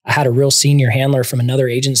 I had a real senior handler from another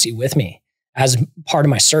agency with me as part of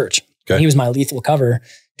my search. Okay. He was my lethal cover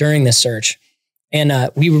during this search.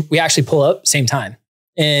 And we actually pull up same time.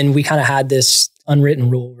 And we kind of had this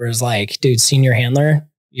unwritten rule where it's like, dude, senior handler,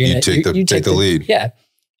 you take the lead. Yeah.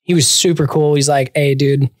 He was super cool. He's like, hey,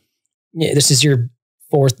 dude, this is your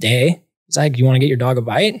 4th day. He's like, you want to get your dog a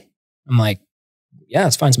bite? I'm like, yeah,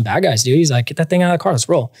 let's find some bad guys, dude. He's like, get that thing out of the car. Let's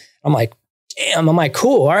roll. I'm like, damn. I'm like,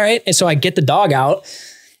 cool. All right. And so I get the dog out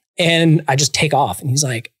and I just take off. And he's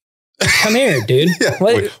like, come here, dude.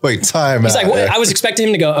 Wait, time. He's like, I was expecting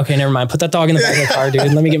him to go, okay, never mind. Put that dog in the back of the car,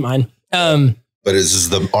 dude. Let me get mine. But is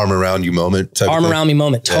this the arm around you moment? Arm around me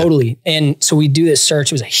moment. Totally. And so we do this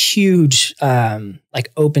search. It was a huge,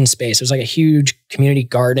 like open space. It was like a huge community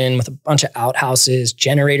garden with a bunch of outhouses,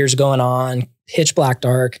 generators going on, pitch black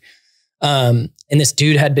dark. And this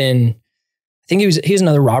dude had been think he was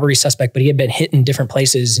another robbery suspect, but he had been hit in different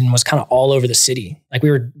places and was kind of all over the city. Like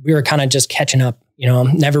we were kind of just catching up,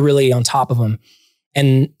 never really on top of him.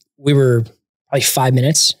 And we were probably 5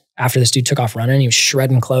 minutes after this dude took off running. He was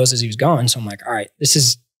shredding clothes as he was going. So I'm like, all right, this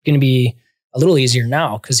is going to be a little easier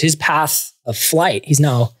now, because his path of flight, he's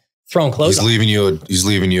now throwing clothes. He's leaving you a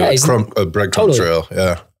breadcrumb trail.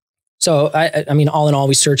 Yeah. So I mean, all in all,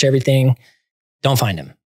 we search everything, don't find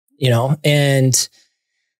him, and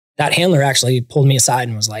that handler actually pulled me aside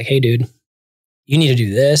and was like, hey dude, you need to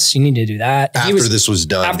do this. You need to do that. After this was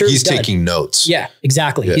done, he's taking notes. Yeah,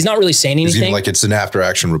 exactly. Yeah. He's not really saying anything. He's like it's an after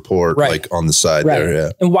action report, like on the side there.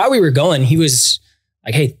 Yeah. And while we were going, he was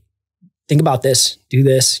like, hey, think about this, do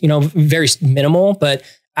this, very minimal. But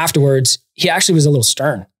afterwards, he actually was a little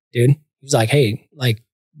stern, dude. He was like, hey, like,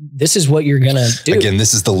 this is what you're going to do. Again,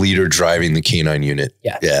 this is the leader driving the canine unit.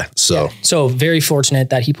 Yeah. Yeah. So very fortunate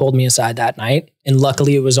that he pulled me aside that night. And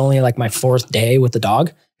luckily it was only like my 4th day with the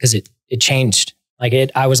dog, because it changed.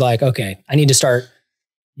 I was like, okay, I need to start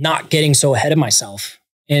not getting so ahead of myself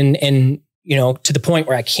and to the point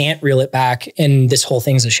where I can't reel it back. And this whole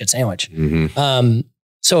thing's a shit sandwich. Mm-hmm.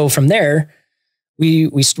 So from there,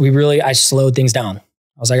 I slowed things down.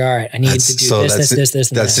 I was like, all right, I need to do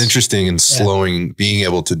this. That's interesting. And slowing, being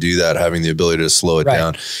able to do that, having the ability to slow it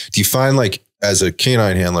down. Do you find like as a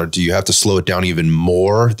canine handler, do you have to slow it down even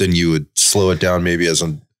more than you would slow it down maybe as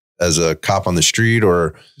a cop on the street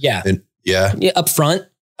or? Yeah. Yeah. Up front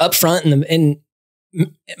and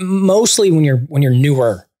mostly when you're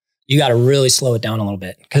newer, you got to really slow it down a little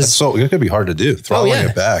bit, because it could be hard to do. Throttling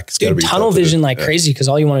it back. It's dude, tunnel vision like crazy, because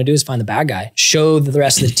all you want to do is find the bad guy, show the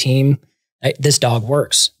rest of the team this dog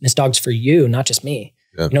works. This dog's for you, not just me.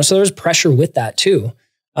 Yeah. So there's pressure with that too.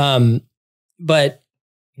 But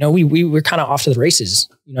we were kind of off to the races.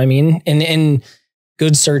 You know what I mean? And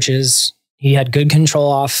good searches. He had good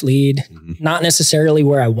control off lead, not necessarily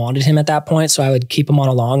where I wanted him at that point. So I would keep him on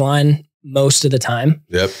a long line most of the time.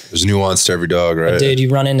 Yep. There's nuance to every dog, right? But dude, you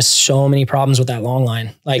run into so many problems with that long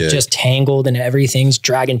line, just tangled and everything's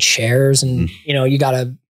dragging chairs. And, you got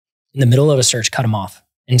to, in the middle of a search, cut him off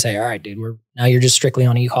and say, all right, dude, now you're just strictly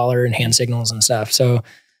on e-collar and hand signals and stuff. So,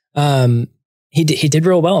 he did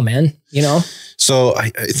real well, man, So I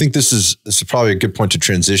think this is probably a good point to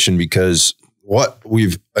transition, because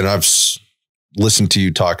I've listened to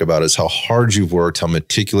you talk about is how hard you've worked, how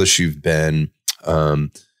meticulous you've been,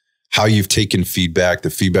 how you've taken feedback, the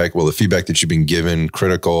feedback that you've been given,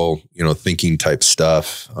 critical, thinking type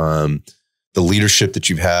stuff, the leadership that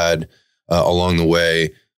you've had along the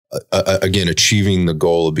way, again, achieving the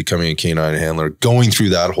goal of becoming a canine handler, going through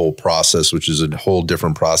that whole process, which is a whole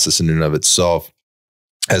different process in and of itself.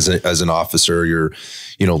 As an officer,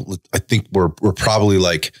 I think we're probably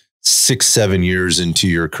like 6-7 years into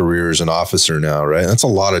your career as an officer now, right? That's a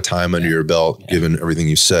lot of time under your belt, given everything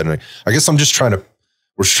you've said. And I guess we're just trying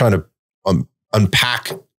to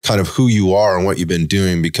unpack kind of who you are and what you've been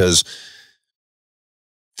doing, because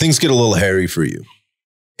things get a little hairy for you.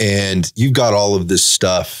 And you've got all of this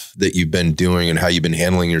stuff that you've been doing and how you've been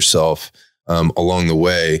handling yourself along the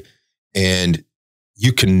way. And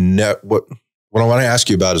you can what I want to ask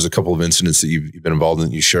you about is a couple of incidents that you've been involved in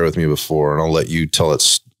that you shared with me before, and I'll let you tell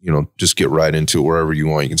us, just get right into it wherever you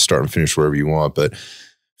want. You can start and finish wherever you want. But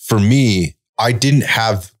for me, I didn't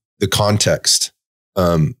have the context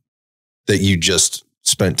that you just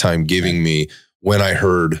spent time giving me when I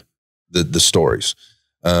heard the stories.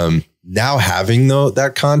 Now having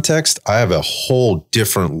that context, I have a whole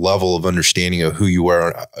different level of understanding of who you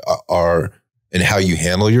are and how you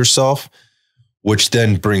handle yourself, which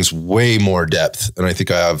then brings way more depth. And I think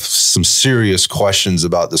I have some serious questions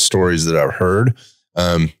about the stories that I've heard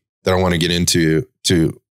that I want to get into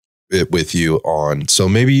it with you on. So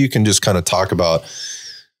maybe you can just kind of talk about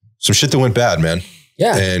some shit that went bad, man.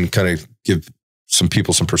 Yeah. And kind of give some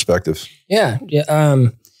people some perspective. Yeah. Yeah.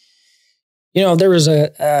 There was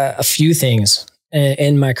a few things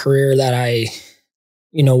in my career that I,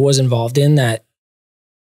 was involved in that,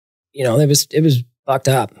 it was fucked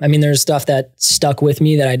up. I mean, there's stuff that stuck with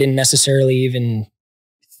me that I didn't necessarily even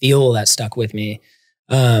feel that stuck with me.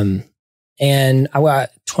 And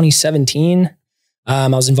 2017, I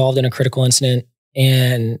was involved in a critical incident,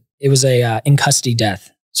 and it was a in custody death.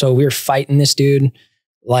 So we were fighting this dude,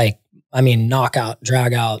 knockout,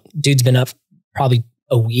 drag out. Dude's been up probably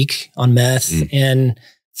a week on meth, and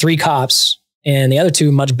 3 cops, and the other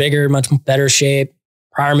 2 much bigger, much better shape,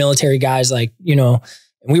 prior military guys, and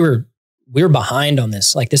we were behind on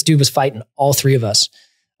this. Like, this dude was fighting all 3 of us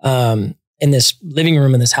in this living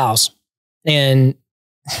room in this house. And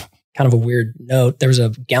kind of a weird note, there was a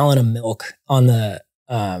gallon of milk on the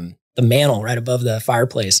mantle right above the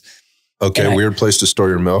fireplace. Okay, weird place to store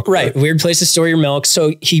your milk. Right, weird place to store your milk.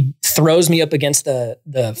 So he throws me up against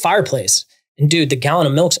the fireplace. And dude, the gallon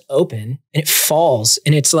of milk's open and it falls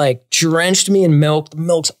and it's like drenched me in milk. The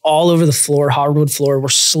milk's all over the floor, hardwood floor. We're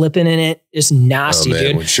slipping in it. It's nasty,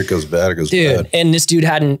 dude. When shit goes bad, it goes bad. And this dude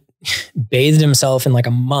hadn't bathed himself in like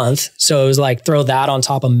a month. So it was like, throw that on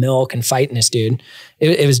top of milk and fighting this dude.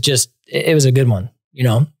 It was a good one, you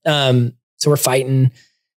know? So we're fighting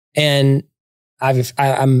and I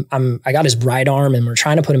got his right arm and we're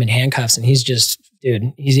trying to put him in handcuffs and he's just,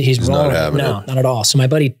 dude, he's wrong. No, not at all. So my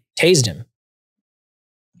buddy tased him.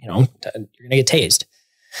 You know, you're gonna get tased.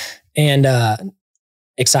 And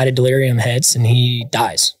excited delirium hits and he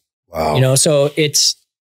dies. Wow. You know, so it's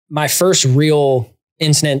my first real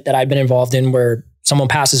incident that I've been involved in where someone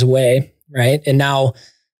passes away, right? And now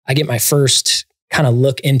I get my first kind of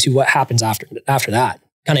look into what happens after that,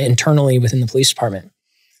 kind of internally within the police department.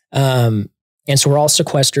 And so we're all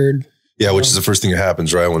sequestered. Yeah, which is the first thing that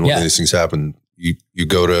happens, right? When one of these things happen, you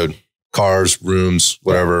go to cars, rooms,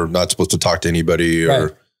 whatever, not supposed to talk to anybody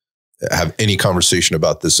or have any conversation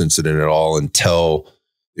about this incident at all until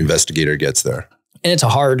the investigator gets there. And it's a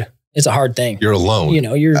hard thing. You're alone. You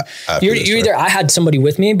know, you're either, I had somebody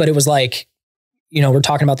with me, but it was like, you know, we're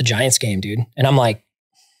talking about the Giants game, dude. And I'm like,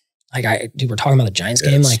 dude, we're talking about the Giants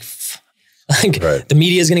game. Like the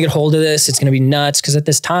media is going to get hold of this. It's going to be nuts. Cause at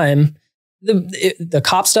this time, the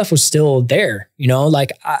cop stuff was still there, you know,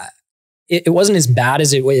 like it wasn't as bad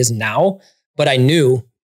as it is now, but I knew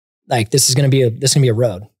like, this is going to be a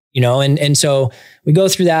road. You know, and so we go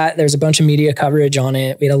through that. There's a bunch of media coverage on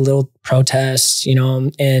it. We had a little protest, you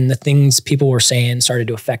know, and the things people were saying started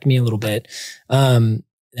to affect me a little bit. Then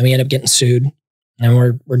we end up getting sued and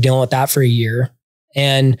we're dealing with that for a year.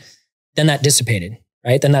 And then that dissipated,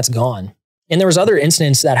 right? Then that's gone. And there was other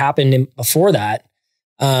incidents that happened before that,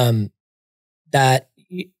 that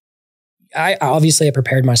I obviously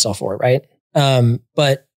prepared myself for it, right?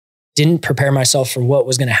 But didn't prepare myself for what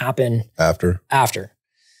was going to happen after.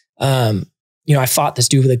 You know, I fought this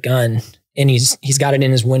dude with a gun and he's got it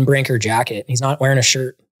in his windbreaker jacket. He's not wearing a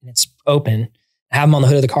shirt and it's open. I have him on the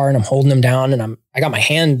hood of the car and I'm holding him down and I got my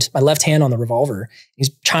left hand on the revolver.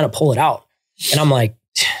 He's trying to pull it out. And I'm like,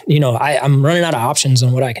 you know, I'm running out of options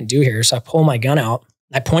on what I can do here. So I pull my gun out.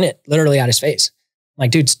 I point it literally at his face. I'm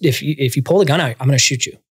like, dude, if you pull the gun out, I'm going to shoot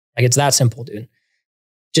you. Like, it's that simple, dude.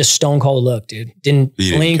 Just stone cold look, dude. Didn't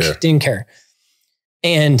blink, didn't care.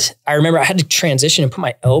 And I remember I had to transition and put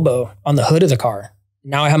my elbow on the hood of the car.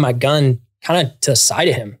 Now I have my gun kind of to the side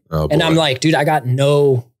of him. And I'm like, dude, I got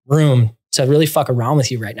no room to really fuck around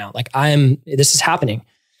with you right now. Like this is happening.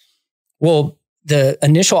 Well, the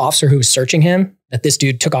initial officer who was searching him that this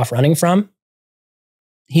dude took off running from,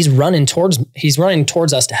 he's running towards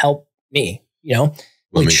us to help me, you know,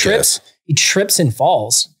 he trips and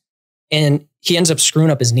falls and he ends up screwing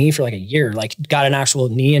up his knee for like a year, like got an actual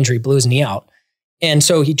knee injury, blew his knee out. And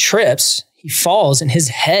so he trips, he falls, and his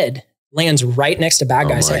head lands right next to bad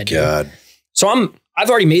guy's head. Oh my God. So I've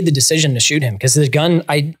already made the decision to shoot him because the gun,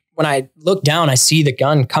 when I look down, I see the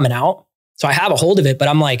gun coming out. So I have a hold of it, but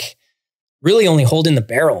I'm like really only holding the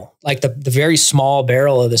barrel, like the very small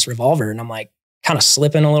barrel of this revolver. And I'm like kind of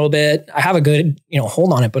slipping a little bit. I have a good, you know,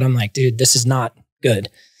 hold on it, but I'm like, dude, this is not good.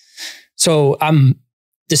 So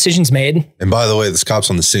decisions made. And by the way, this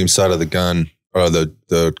cop's on the same side of the gun or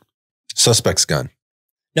the suspect's gun.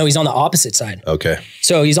 No, he's on the opposite side. Okay.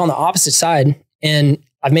 So he's on the opposite side and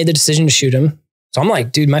I've made the decision to shoot him. So I'm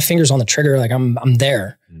like, dude, my finger's on the trigger. Like I'm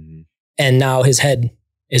there. Mm-hmm. And now his head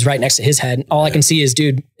is right next to his head. All I can see is,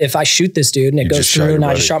 dude, if I shoot this dude and it goes through and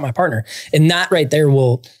I just shot my partner. And that right there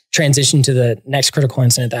will transition to the next critical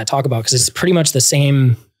incident that I talk about because it's pretty much the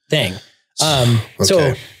same thing.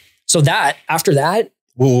 Okay. So that after that.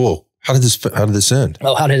 Whoa. How did this end?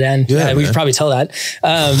 Oh, how did it end? Yeah, we should probably tell that.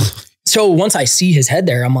 So once I see his head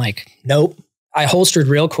there, I'm like, nope. I holstered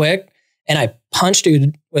real quick and I punched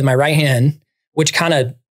dude with my right hand, which kind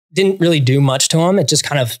of didn't really do much to him. It just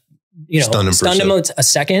kind of, you know, stunned him a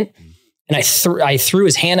second. And I threw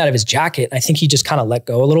his hand out of his jacket. And I think he just kind of let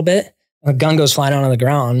go a little bit. A gun goes flying out on the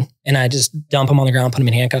ground and I just dump him on the ground, put him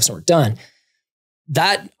in handcuffs and we're done.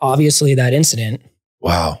 That incident.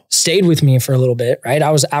 Wow. Stayed with me for a little bit, right?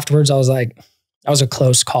 Afterwards, I was like, that was a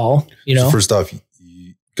close call, you know? So first off,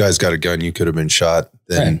 you guys got a gun, you could have been shot.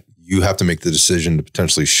 Then you have to make the decision to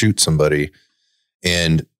potentially shoot somebody.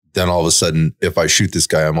 And then all of a sudden, if I shoot this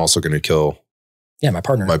guy, I'm also going to kill my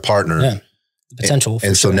partner. Yeah. The potential.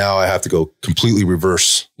 And so now I have to go completely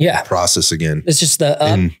reverse process again. It's just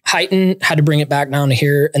the heighten, had to bring it back down to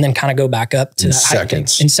here and then kind of go back up to that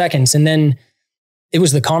in seconds. And then it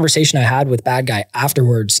was the conversation I had with bad guy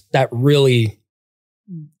afterwards that really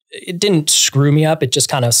it didn't screw me up. It just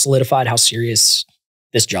kind of solidified how serious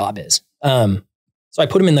this job is. So I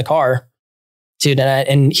put him in the car, dude,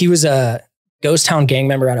 and he was a ghost town gang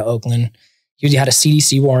member out of Oakland. He had a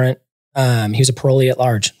CDC warrant. He was a parolee at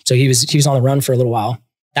large. So he was on the run for a little while.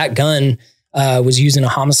 That gun was used in a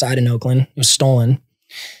homicide in Oakland. It was stolen.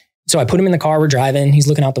 So I put him in the car. We're driving. He's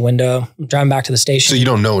looking out the window. I'm driving back to the station. So you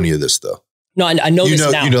don't know any of this though? No, I know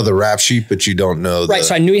this now. You know the rap sheet, but you don't know. Right.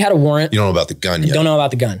 So I knew he had a warrant. You don't know about the gun yet. I don't know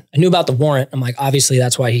about the gun. I knew about the warrant. I'm like, obviously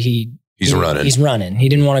that's why he's running. He's running. He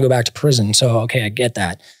didn't want to go back to prison. So, okay, I get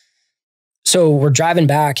that. So we're driving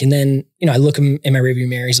back and then, I look him in my rearview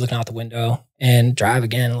mirror. He's looking out the window and drive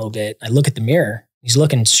again a little bit. I look at the mirror. He's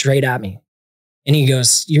looking straight at me. And he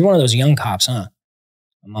goes, "You're one of those young cops, huh?"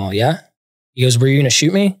 I'm all, "Yeah." He goes, "Were you going to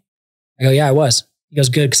shoot me?" I go, "Yeah, I was." He goes,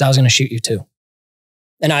 "Good, because I was going to shoot you too."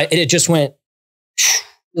 And it just went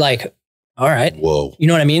like, all right. Whoa. You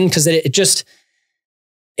know what I mean? Because it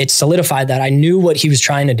solidified that I knew what he was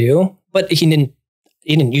trying to do, but he didn't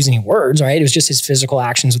use any words, right? It was just his physical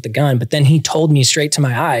actions with the gun. But then he told me straight to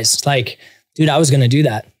my eyes, like, "Dude, I was going to do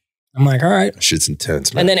that." I'm like, "All right." Shit's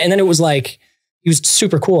intense, man. And then it was like, he was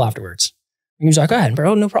super cool afterwards. He was like, "Go ahead,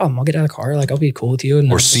 bro, no problem. I'll get out of the car. Like, I'll be cool with you."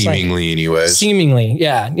 And or seemingly, like, anyways. Seemingly,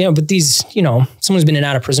 yeah. But these, someone's been in and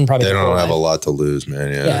out of prison probably. They don't have a lot to lose,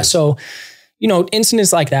 man. Yeah. Yeah. So,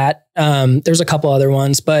 incidents like that. There's a couple other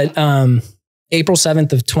ones, but April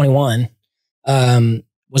 7th of 21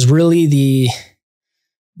 was really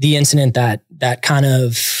the incident that kind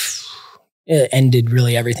of ended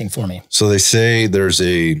really everything for me. So they say there's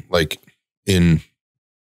in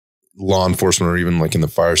law enforcement or even like in the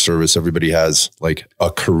fire service, everybody has like a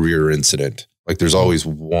career incident. Like there's always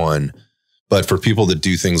one, but for people that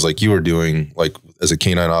do things like you were doing, like as a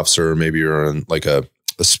canine officer, maybe you're in like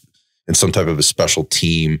in some type of a special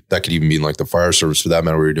team, that could even be in like the fire service for that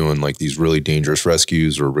matter, where you're doing like these really dangerous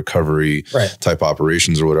rescues or recovery type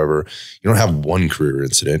operations or whatever. You don't have one career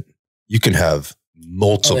incident. You can have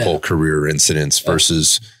multiple career incidents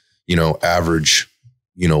versus, average,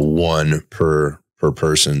 one per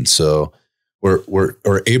person. So we're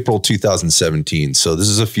April 2017. So this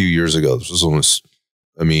is a few years ago. This was almost,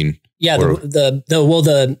 yeah,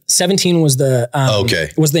 the 17 was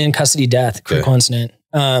was the in custody death critical incident.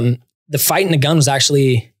 The fight in the gun was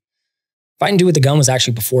actually, fight and do with the gun was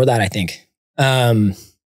actually before that, I think.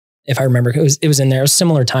 If I remember, it was in there. It was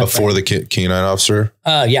similar time. Before the canine officer?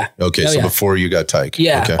 Yeah. Okay. So before you got Tyke.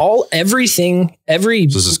 Yeah. Okay. Everything. So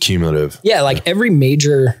this is cumulative. Yeah. Like every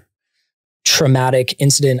major traumatic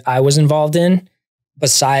incident I was involved in,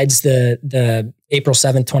 besides the April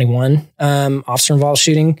 7th, 21 officer involved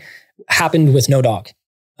shooting, happened with no dog.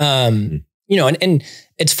 And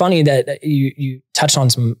it's funny that you touched on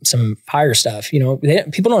some fire stuff.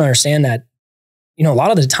 People don't understand that, a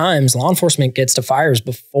lot of the times law enforcement gets to fires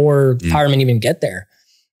before firemen even get there.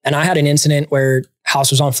 And I had an incident where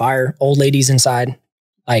house was on fire, old lady's inside,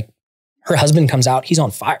 like her husband comes out, he's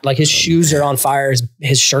on fire. Like his shoes are on fire,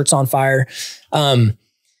 his shirt's on fire. And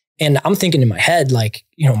I'm thinking in my head, like,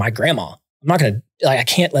 my grandma, I'm not going to, I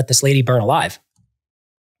can't let this lady burn alive.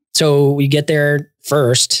 So we get there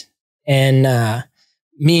first and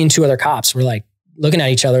me and two other cops were like looking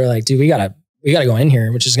at each other like, dude, we gotta go in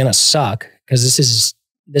here, which is going to suck. Cause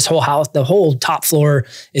this whole house, the whole top floor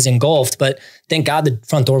is engulfed, but thank God the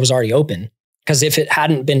front door was already open. Cause if it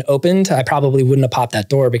hadn't been opened, I probably wouldn't have popped that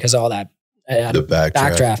door because of all that the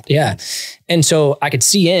backdraft. Yeah. And so I could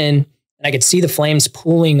see in and I could see the flames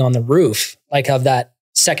pooling on the roof, like of that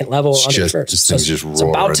second level. It's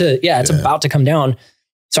about to come down.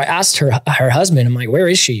 So I asked her husband, I'm like, "Where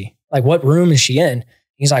is she? Like, what room is she in?"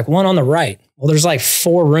 He's like, "One on the right." Well, there's like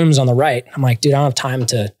 4 rooms on the right. I'm like, "Dude, I don't have time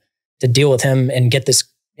to deal with him and get this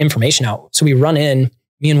information out." So we run in,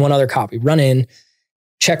 me and one other cop, we run in,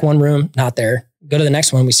 check one room, not there. Go to the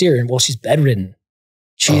next one, we see her. Well, she's bedridden.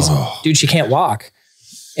 Dude, she can't walk.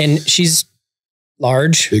 And she's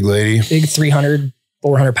large. Big lady. Big 300,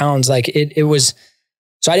 400 pounds. Like it was,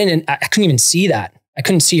 so I couldn't even see that. I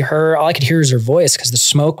couldn't see her. All I could hear is her voice because the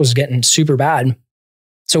smoke was getting super bad.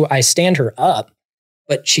 So I stand her up,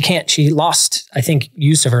 but she lost, I think,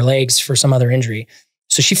 use of her legs for some other injury.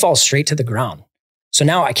 So she falls straight to the ground. So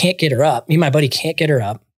now I can't get her up. Me and my buddy can't get her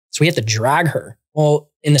up. So we have to drag her. Well,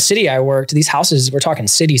 in the city I worked, these houses, we're talking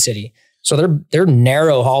city. So they're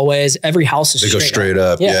narrow hallways. Every house is They go straight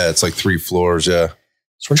up. Yeah. It's like 3 floors. Yeah.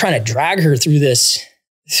 So we're trying to drag her through this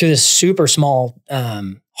super small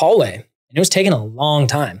hallway. And it was taking a long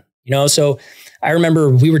time, So I remember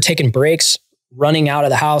we were taking breaks, running out of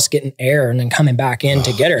the house, getting air, and then coming back in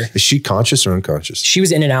to get her. Is she conscious or unconscious? She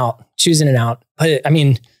was in and out. But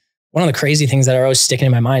one of the crazy things that are always sticking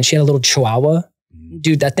in my mind, she had a little chihuahua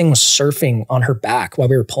Dude, that thing was surfing on her back while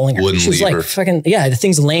we were pulling her. Wouldn't she was leave like her. fucking, yeah, the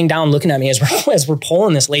thing's laying down looking at me as we're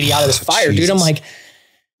pulling this lady out of this fire, Jesus. dude. I'm like,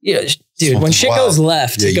 yeah, dude, Something's when shit wild. goes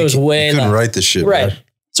left, it goes way You couldn't left. write this shit, Right. man.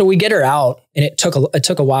 So we get her out, and it took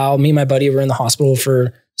a while. Me and my buddy were in the hospital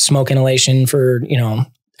for smoke inhalation for,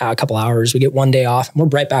 a couple hours. We get 1 day off, and we're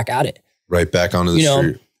right back at it. Right back onto the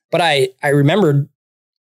street. But I remembered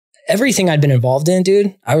everything I'd been involved in,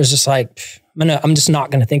 dude. I was just like, I'm just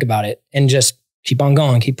not going to think about it and just keep on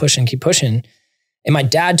going, keep pushing. And my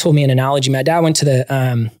dad told me an analogy. My dad went to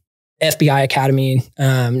the FBI Academy,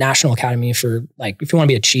 National Academy for, like, if you want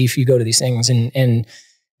to be a chief, you go to these things in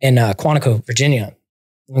Quantico, Virginia.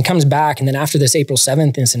 And he comes back, and then after this April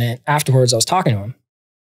 7th incident, afterwards, I was talking to him.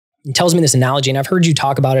 He tells me this analogy, and I've heard you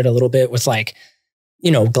talk about it a little bit with, like,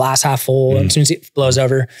 glass half full. As soon as it blows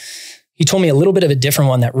over. He told me a little bit of a different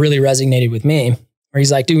one that really resonated with me, where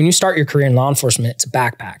he's like, dude, when you start your career in law enforcement, it's a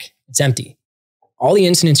backpack. It's empty. All the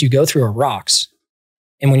incidents you go through are rocks.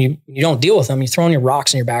 And when you don't deal with them, you're throwing your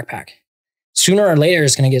rocks in your backpack. Sooner or later,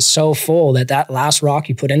 it's going to get so full that last rock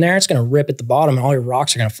you put in there, it's going to rip at the bottom, and all your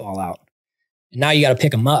rocks are going to fall out. And now you got to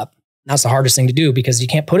pick them up. And that's the hardest thing to do, because you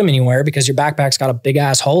can't put them anywhere because your backpack's got a big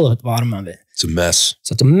ass hole at the bottom of it. It's a mess.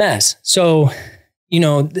 So it's a mess. So,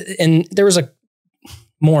 and there was there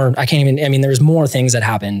was more things that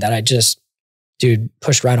happened that I just, dude,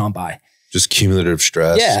 pushed right on by. Just cumulative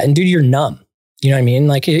stress. Yeah. And dude, you're numb. You know what I mean?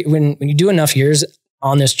 Like when you do enough years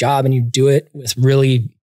on this job and you do it with really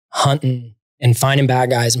hunting and finding bad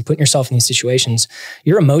guys and putting yourself in these situations,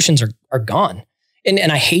 your emotions are gone.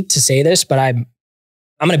 And I hate to say this, but I'm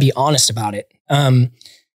going to be honest about it. When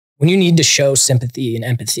you need to show sympathy and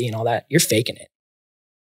empathy and all that, you're faking it.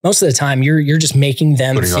 Most of the time, you're just making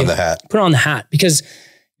them Put on the hat, because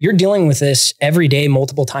you're dealing with this every day,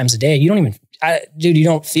 multiple times a day. You don't even, you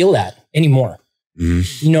don't feel that anymore.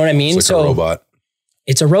 Mm-hmm. You know what I mean? It's like a robot.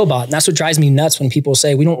 It's a robot. And that's what drives me nuts when people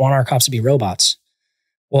say, we don't want our cops to be robots.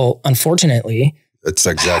 Well, unfortunately, that's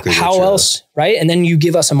exactly how else, right? And then you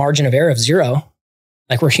give us a margin of error of 0.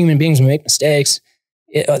 Like, we're human beings, we make mistakes.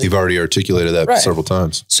 You've already articulated that several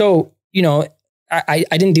times. So, I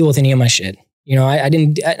didn't deal with any of my shit. I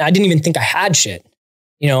didn't even think I had shit,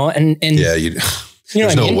 and yeah,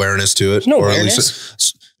 there's no awareness to it. No or awareness. At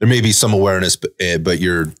least there may be some awareness, but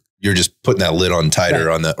you're just putting that lid on tighter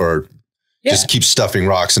on that, or just keep stuffing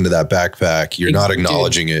rocks into that backpack. You're not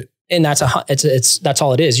acknowledging it. And that's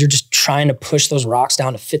all it is. You're just trying to push those rocks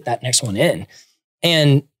down to fit that next one in.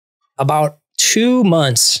 And about 2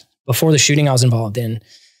 months before the shooting I was involved in,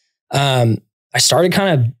 I started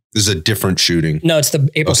kind of. This is a different shooting. No, it's the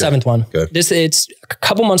April 7th one. Okay. It's a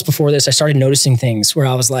couple months before this. I started noticing things where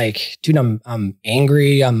I was like, dude, I'm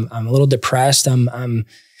angry. I'm a little depressed. I'm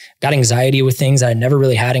got anxiety with things that I never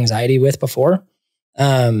really had anxiety with before.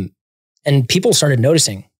 And people started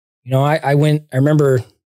noticing. I remember, dude,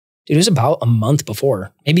 it was about a month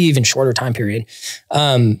before, maybe even shorter time period.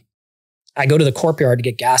 I go to the courtyard to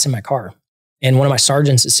get gas in my car, and one of my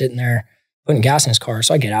sergeants is sitting there putting gas in his car.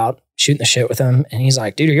 So I get out, shooting the shit with him, and he's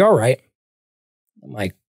like, dude, are you all right? I'm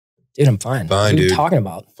like, dude, I'm fine. Fine, what are dude. you talking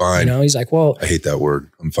about? Fine. He's like, well, I hate that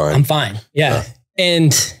word. I'm fine. I'm fine. Yeah.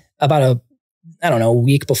 And about a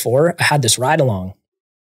week before, I had this ride along,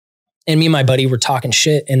 and me and my buddy were talking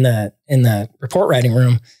shit in the report writing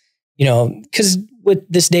room, because with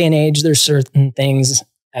this day and age, there's certain things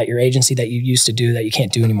at your agency that you used to do that you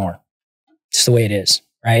can't do anymore. Just the way it is,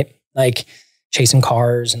 right? Like chasing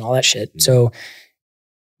cars and all that shit. So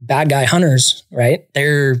bad guy hunters, right?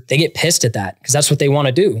 They get pissed at that because that's what they want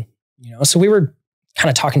to do. So we were kind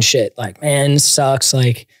of talking shit like, man, this sucks.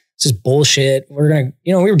 Like, this is bullshit. We're going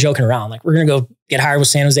to, we were joking around. Like, we're going to go get hired with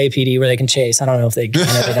San Jose PD where they can chase. I don't know if they can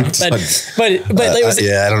everything, but it was,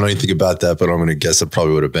 I don't know anything about that, but I'm going to guess it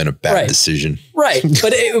probably would have been a bad decision. Right.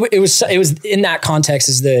 But it was in that context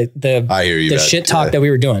is I hear you, the shit talk that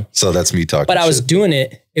we were doing. So that's me talking. But I was doing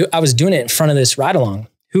it in front of this ride along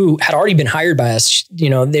who had already been hired by us.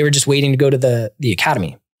 They were just waiting to go to the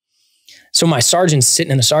academy. So my sergeant's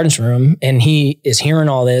sitting in the sergeant's room, and he is hearing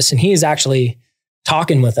all this, and he is actually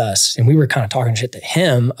talking with us, and we were kind of talking shit to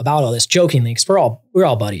him about all this jokingly, because we're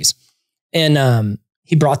all buddies. And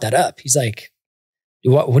he brought that up. He's like,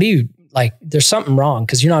 what do you like? There's something wrong,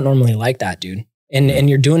 because you're not normally like that, dude. And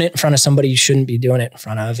you're doing it in front of somebody you shouldn't be doing it in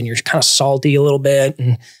front of, and you're kind of salty a little bit,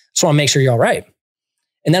 and just want to make sure you're all right.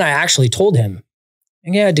 And then I actually told him,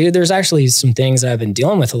 yeah, dude, there's actually some things that I've been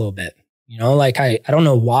dealing with a little bit. Like I don't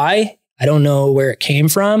know why, I don't know where it came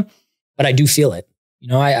from, but I do feel it.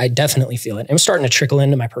 I definitely feel it. It was starting to trickle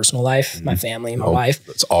into my personal life, my family, my wife.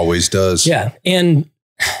 It always does. Yeah. And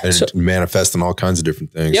it manifests in all kinds of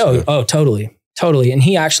different things. Oh, totally. totally. And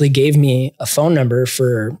he actually gave me a phone number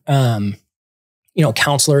for, you know, a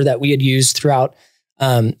counselor that we had used throughout,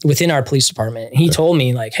 within our police department. He told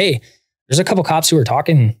me like, hey, there's a couple cops who are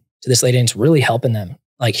talking to this lady and it's really helping them.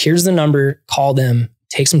 Like, here's the number, call them,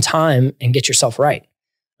 take some time and get yourself right.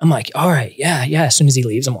 I'm like, all right, yeah. As soon as he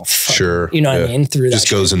leaves, I'm all, sure. You know what I mean? Through that. Just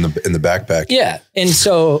goes in the backpack. Yeah. And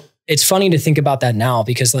so it's funny to think about that now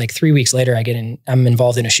because like 3 weeks later, I'm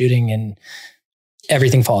involved in a shooting and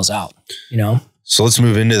everything falls out, you know? So let's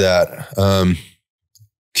move into that.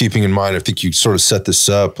 Keeping in mind, I think you sort of set this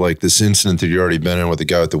up, like this incident that you already been in with the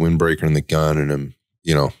guy with the windbreaker and the gun and him,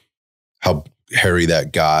 you know, how hairy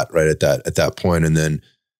that got right at that point. And then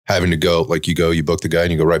having to go, like you book the guy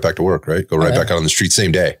and you go right back to work, right? Go right back out on the street,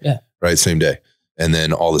 same day. Yeah. Right. Same day. And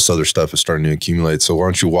then all this other stuff is starting to accumulate. So why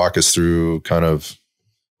don't you walk us through kind of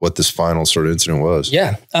what this final sort of incident was?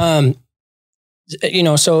 Yeah. You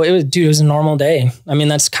know, so it was a normal day. I mean,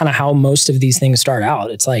 that's kind of how most of these things start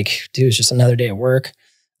out. It's like, dude, it's just another day at work.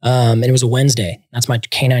 And it was a Wednesday. That's my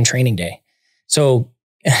canine training day. So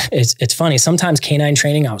it's funny. Sometimes canine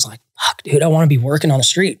training, I was like, fuck, dude, I want to be working on the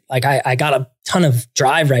street. Like I got a ton of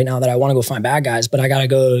drive right now that I want to go find bad guys, but I got to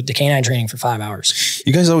go to canine training for 5 hours.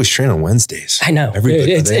 You guys always train on Wednesdays. I know.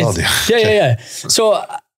 Everybody, they all do. Yeah. So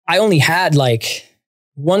I only had like,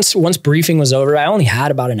 once briefing was over, I only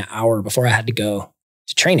had about an hour before I had to go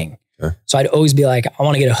to training. Okay. So I'd always be like, I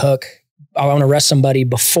want to get a hook. I want to arrest somebody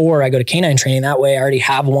before I go to canine training. That way I already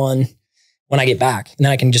have one when I get back. And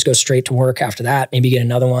then I can just go straight to work after that, maybe get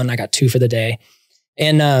another one. I got 2 for the day.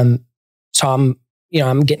 And so I'm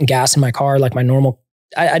getting gas in my car, like my normal,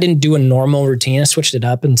 I didn't do a normal routine. I switched it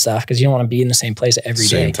up and stuff because you don't want to be in the same place every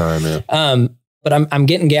day. Same time, yeah. But I'm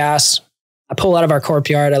getting gas. I pull out of our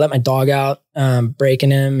courtyard. I let my dog out,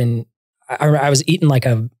 breaking him. And I was eating like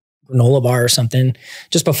a granola bar or something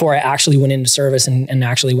just before I actually went into service and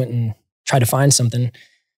actually went and tried to find something.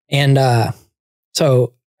 And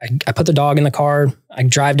so I put the dog in the car. I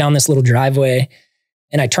drive down this little driveway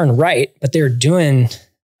and I turn right, but they're doing,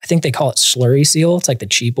 I think they call it slurry seal. It's like the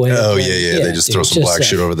cheap way. Oh yeah. They just throw some black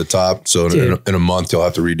shit over the top. So in a month, you'll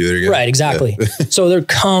have to redo it again. Right, exactly. Yeah. So there are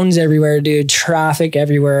cones everywhere, dude, traffic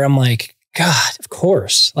everywhere. I'm like, God, of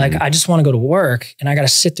course. Like, I just want to go to work and I got to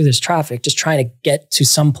sit through this traffic, just trying to get to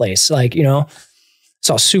someplace, like, you know,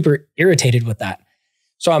 so I was super irritated with that.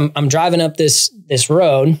 So I'm driving up this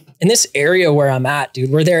road in this area where I'm at,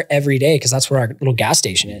 dude. We're there every day because that's where our little gas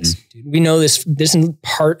station is. Dude, we know this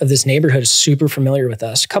part of this neighborhood is super familiar with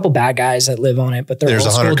us. A couple bad guys that live on it, but there's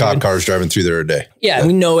 100 cop cars driving through there a day. Yeah,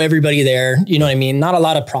 we know everybody there. You know what I mean? Not a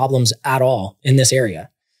lot of problems at all in this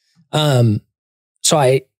area. So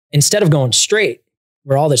I, instead of going straight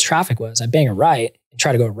where all this traffic was, I bang a right and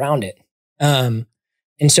try to go around it. And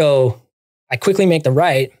so I quickly make the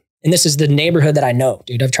right. And this is the neighborhood that I know,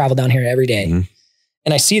 dude. I've traveled down here every day.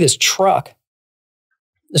 And I see this truck,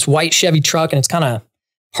 this white Chevy truck, and it's kind of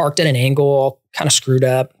parked at an angle, kind of screwed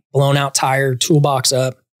up, blown out tire, toolbox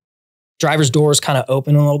up, driver's doors kind of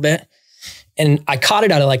open a little bit. And I caught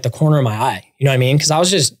it out of like the corner of my eye. You know what I mean? Because I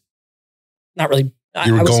was just not really.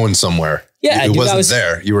 You were going somewhere. Yeah. It wasn't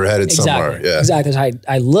there. You were headed somewhere. Yeah. Exactly. So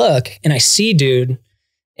I look and I see dude,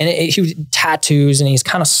 and he was tattoos and he's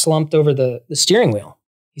kind of slumped over the steering wheel.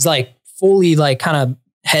 He's like fully like kind of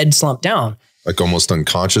head slumped down. Like almost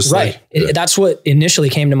unconsciously. Right. Yeah. That's what initially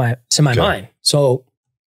came to my mind. So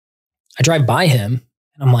I drive by him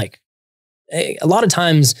and I'm like, hey, a lot of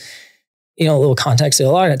times, you know, a little context, a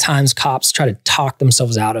lot of times cops try to talk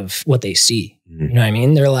themselves out of what they see. You know what I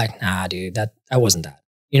mean? They're like, nah, dude, that wasn't that.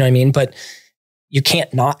 You know what I mean? But you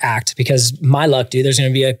can't not act because my luck, dude, there's going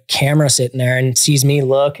to be a camera sitting there and sees me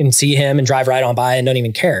look and see him and drive right on by and don't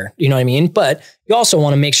even care. You know what I mean? But you also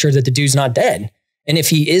want to make sure that the dude's not dead. And if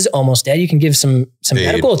he is almost dead, you can give some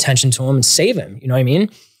medical attention to him and save him. You know what I mean?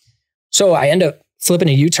 So I end up flipping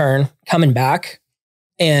a U-turn, coming back.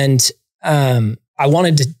 And I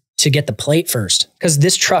wanted to get the plate first because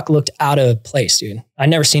this truck looked out of place, dude. I'd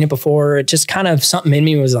never seen it before. It just kind of something in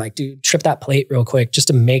me was like, dude, trip that plate real quick just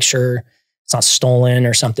to make sure it's not stolen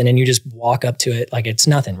or something. And you just walk up to it like it's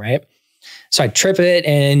nothing, right? So I trip it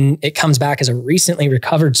and it comes back as a recently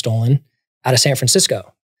recovered stolen out of San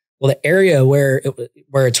Francisco. Well, the area where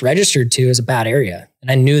it's registered to is a bad area.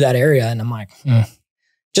 And I knew that area and I'm like,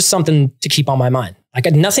 just something to keep on my mind. Like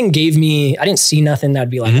nothing gave me, I didn't see nothing that'd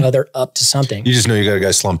be like, oh, they're up to something. You just know you got a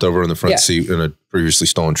guy slumped over in the front seat in a previously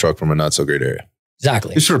stolen truck from a not so great area.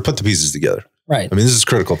 Exactly. You sort of put the pieces together. Right. I mean, this is a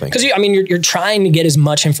critical thing. Because you're trying to get as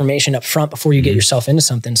much information up front before you get yourself into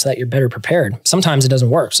something so that you're better prepared. Sometimes it doesn't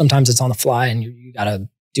work. Sometimes it's on the fly and you got to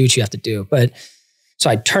do what you have to do. But so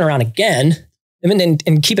I turn around again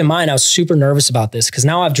And keep in mind, I was super nervous about this because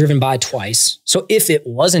now I've driven by twice. So if it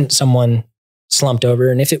wasn't someone slumped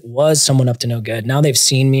over and if it was someone up to no good, now they've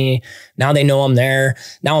seen me. Now they know I'm there.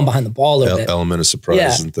 Now I'm behind the ball a little bit. Element of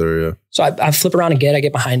surprise isn't there, yeah. So I flip around again. I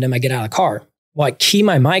get behind him. I get out of the car. Well, I key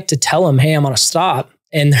my mic to tell him, hey, I'm on a stop.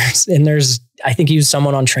 And there's I think he was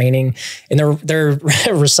someone on training and they're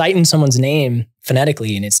reciting someone's name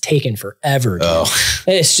phonetically and it's taken forever. Dude. Oh.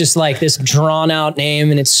 It's just like this drawn out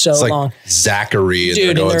name and it's so like long. Zachary and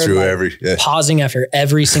dude, they're going through like pausing after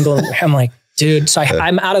every single, I'm like, dude, so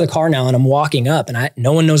I'm out of the car now and I'm walking up and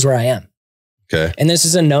no one knows where I am. Okay. And this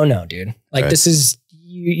is a no-no, dude. Like this is,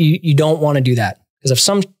 you don't want to do that because if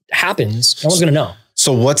something happens, no one's going to know.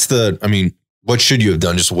 So what should you have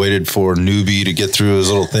done? Just waited for newbie to get through his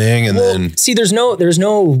little thing and then see, there's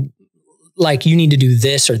no like you need to do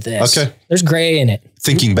this or this. Okay. There's gray in it.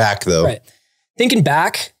 Thinking back though. Right. Thinking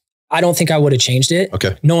back, I don't think I would have changed it.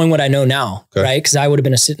 Okay. Knowing what I know now, right? Because I would have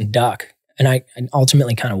been a sitting duck and I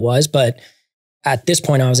ultimately kind of was, but at this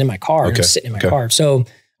point I was in my car and I was sitting in my car. So,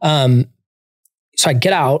 so I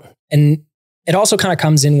get out and it also kind of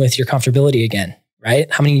comes in with your comfortability again.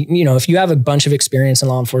 Right? How many, if you have a bunch of experience in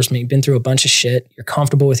law enforcement, you've been through a bunch of shit, you're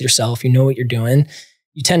comfortable with yourself, you know what you're doing,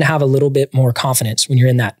 you tend to have a little bit more confidence when you're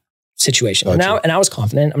in that situation. Gotcha. And I was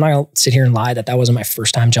confident. I'm not going to sit here and lie that wasn't my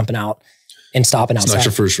first time jumping out and stopping outside. It's not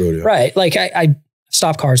your first rodeo. Right. Like I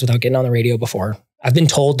stopped cars without getting on the radio before. I've been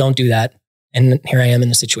told don't do that. And here I am in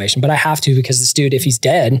the situation, but I have to because this dude, if he's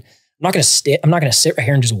dead, I'm not going to sit right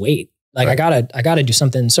here and just wait. Like right. I gotta do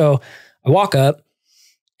something. So I walk up,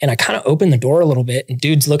 and I kind of open the door a little bit and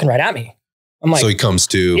dude's looking right at me. I'm like, so he comes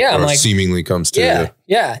to, or seemingly comes to.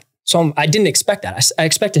 Yeah. So I didn't expect that. I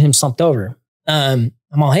expected him slumped over. I'm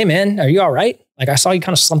all, hey man, are you all right? Like I saw you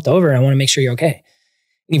kind of slumped over and I want to make sure you're okay. And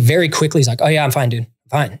he very quickly is like, oh yeah, I'm fine, dude. I'm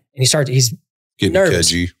fine. And he's getting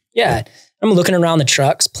nervous. Kedgy. Yeah. I'm looking around the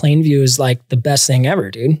trucks. Plain view is like the best thing ever,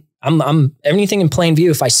 dude. I'm anything in plain view.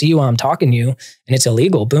 If I see you while I'm talking to you and it's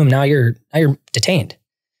illegal, boom, now you're detained.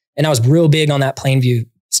 And I was real big on that plain view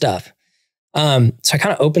stuff. So I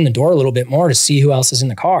kind of opened the door a little bit more to see who else is in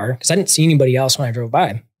the car because I didn't see anybody else when I drove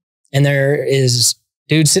by. And there is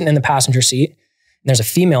dude sitting in the passenger seat and there's a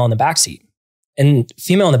female in the back seat. And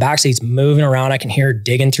female in the back seat's moving around. I can hear her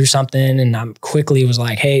digging through something and I'm quickly was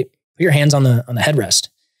like, hey, put your hands on the headrest.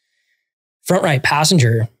 Front right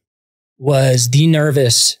passenger was the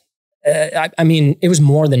nervous. It was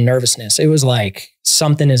more than nervousness. It was like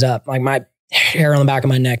something is up. Like my hair on the back of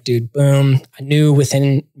my neck, dude. Boom. I knew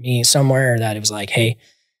within me somewhere that it was like, hey,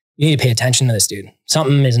 you need to pay attention to this dude.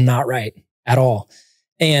 Something is not right at all.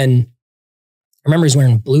 And I remember he's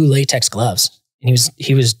wearing blue latex gloves. And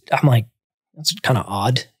he was, I'm like, that's kind of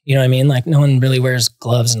odd. You know what I mean? Like no one really wears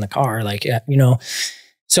gloves in the car. Like,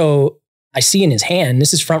 so I see in his hand,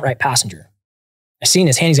 this is front right passenger. I see in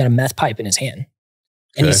his hand, he's got a meth pipe in his hand.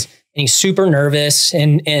 And he's super nervous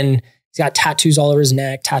and he's got tattoos all over his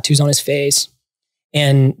neck, tattoos on his face.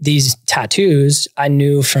 And these tattoos I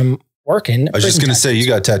knew from working. I was just going to say, you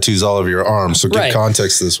got tattoos all over your arms. So give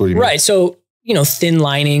context to this. What do you mean? Right. So, thin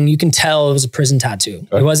lining, you can tell it was a prison tattoo.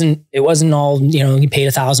 Okay. It wasn't all, he paid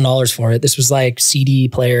 $1,000 for it. This was like CD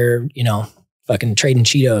player, fucking trading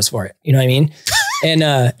Cheetos for it. You know what I mean?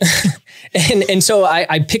 and so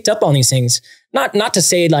I picked up on these things. Not to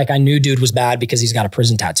say like I knew dude was bad because he's got a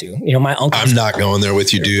prison tattoo. My uncle. I'm not going there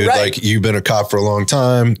with you, dude. Right. Like you've been a cop for a long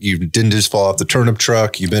time. You didn't just fall off the turnip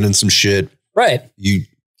truck. You've been in some shit. Right.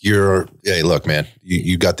 Hey, look, man,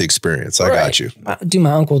 you got the experience. I got you. Dude,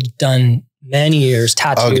 my uncle done many years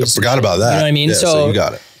tattoos. I forgot about that. You know what I mean? Yeah, so you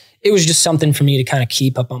got it. It was just something for me to kind of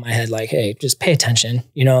keep up on my head. Like, hey, just pay attention.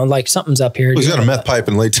 Like something's up here. Well, he's got a meth pipe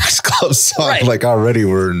and latex gloves on. Right. Like already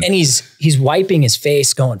and he's wiping his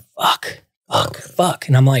face going, fuck.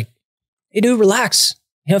 And I'm like, hey dude, relax.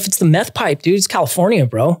 If it's the meth pipe, dude, it's California,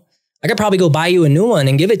 bro. I could probably go buy you a new one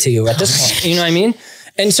and give it to you at this point. You know what I mean?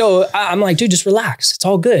 And so I'm like, dude, just relax. It's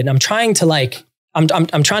all good. And I'm trying to I'm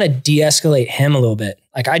trying to de-escalate him a little bit.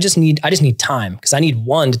 Like I just need time because I need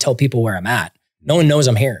to tell people where I'm at. No one knows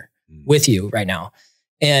I'm here with you right now.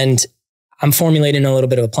 And I'm formulating a little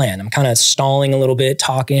bit of a plan. I'm kind of stalling a little bit,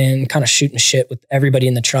 talking, kind of shooting shit with everybody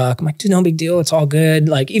in the truck. I'm like, dude, no big deal. It's all good.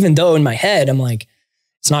 Like, even though in my head, I'm like,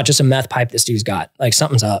 it's not just a meth pipe this dude's got. Like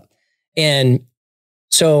something's up. And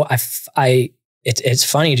so it's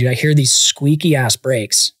funny, dude. I hear these squeaky ass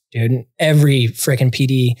brakes, dude. Every freaking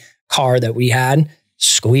PD car that we had,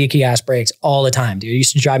 squeaky ass brakes all the time, dude. It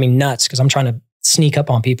used to drive me nuts because I'm trying to sneak up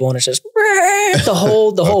on people and it's just the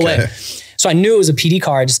whole way. So I knew it was a PD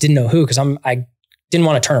car. I just didn't know who because I didn't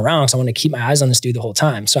want to turn around because I wanted to keep my eyes on this dude the whole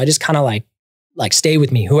time. So I just kind of like stay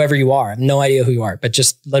with me, whoever you are. I have no idea who you are, but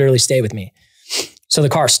just literally stay with me. So the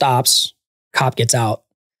car stops, cop gets out.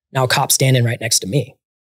 Now cop standing right next to me.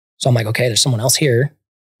 So I'm like, okay, there's someone else here.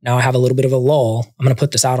 Now I have a little bit of a lull. I'm going to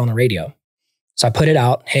put this out on the radio. So I put it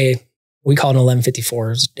out. Hey, we call it an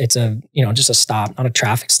 1154. It's a, just a stop, not a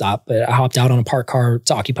traffic stop, but I hopped out on a parked car.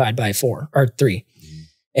 It's occupied by 4 or 3.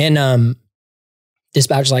 And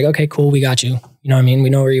dispatcher's like, okay, cool. We got you. You know what I mean? We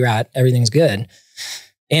know where you're at. Everything's good.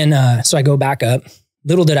 And so I go back up.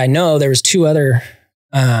 Little did I know there was 2 other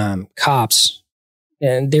cops,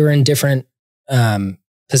 and they were in different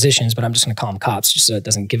positions, but I'm just going to call them cops just so it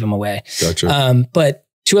doesn't give them away. Gotcha. But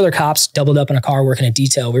 2 other cops doubled up in a car working a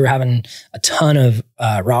detail. We were having a ton of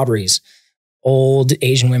robberies. Old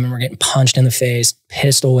Asian women were getting punched in the face,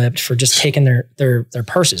 pistol whipped for just taking their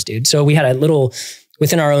purses, dude. So we had a little,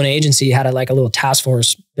 within our own agency, had a little task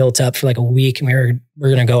force built up for like a week, and we were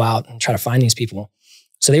going to go out and try to find these people.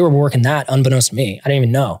 So they were working that unbeknownst to me. I didn't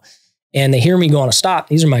even know. And they hear me go on a stop.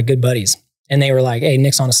 These are my good buddies. And they were like, hey,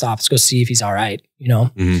 Nick's on a stop. Let's go see if he's all right,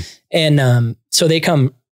 And so they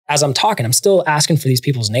come, as I'm talking, I'm still asking for these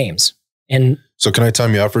people's names. And so can I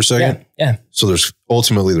time you out for a second? Yeah. So there's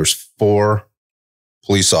 4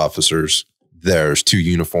 police officers. There's 2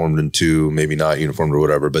 uniformed and 2 maybe not uniformed or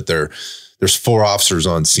whatever, but there's 4 officers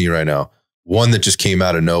on scene right now. 1 that just came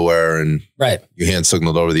out of nowhere and you hand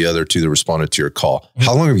signaled over, the other 2 that responded to your call.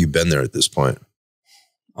 How long have you been there at this point?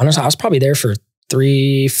 Honestly, I was probably there for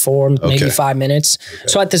 3, 4, maybe 5 minutes. Okay.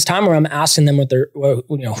 So at this time where I'm asking them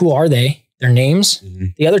who are they, their names,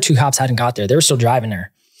 the other 2 cops hadn't got there. They were still driving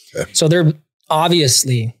there. Okay. So they're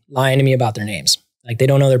obviously lying to me about their names. Like they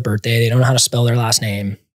don't know their birthday. They don't know how to spell their last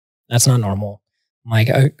name. That's not normal. I'm like,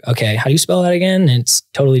 okay, how do you spell that again? And it's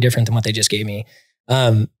totally different than what they just gave me.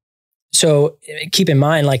 So keep in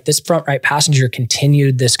mind, like this front right passenger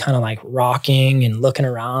continued this kind of like rocking and looking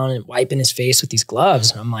around and wiping his face with these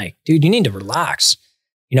gloves. And I'm like, dude, you need to relax,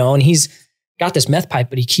 and he's got this meth pipe,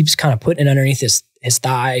 but he keeps kind of putting it underneath his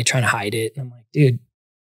thigh, trying to hide it. And I'm like, dude,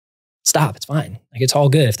 stop. It's fine. Like, it's all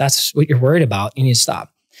good. If that's what you're worried about, you need to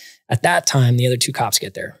stop. At that time, the other 2 cops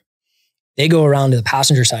get there. They go around to the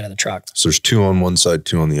passenger side of the truck. So there's 2 on one side,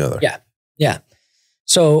 2 on the other. Yeah. Yeah.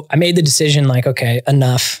 So I made the decision like, okay,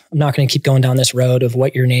 enough. I'm not going to keep going down this road of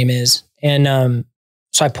what your name is. And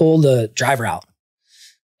so I pulled the driver out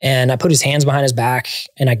and I put his hands behind his back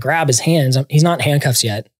and I grab his hands. He's not in handcuffs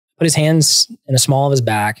yet. Put his hands in the small of his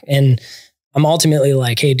back. And I'm ultimately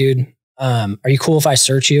like, hey, dude, are you cool if I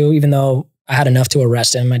search you? Even though I had enough to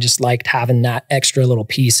arrest him, I just liked having that extra little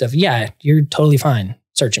piece of, yeah, you're totally fine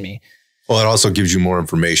searching me. Well, it also gives you more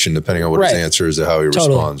information depending on what his answer is to how he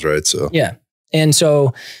responds, right? So yeah. And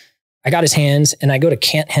so I got his hands and I go to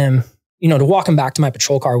cant him, to walk him back to my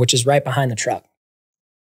patrol car, which is right behind the truck.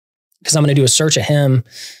 Because I'm going to do a search of him,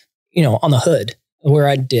 on the hood where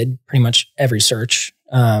I did pretty much every search,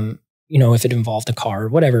 if it involved a car or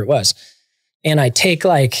whatever it was. And I take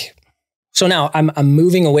so now I'm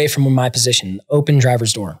moving away from my position, open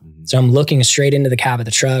driver's door. So I'm looking straight into the cab of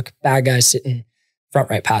the truck, bad guy sitting front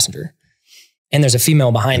right passenger. And there's a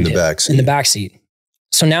female behind him in the back seat.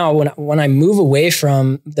 So now when I move away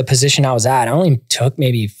from the position I was at, I only took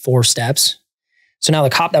maybe 4 steps. So now the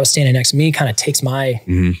cop that was standing next to me kind of takes my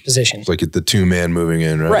position. It's like the 2-man moving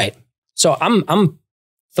in, right? Right. So I'm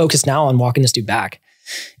focused now on walking this dude back.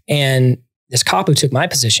 And this cop who took my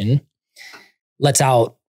position lets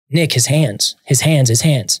out Nick, his hands.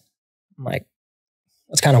 I'm like,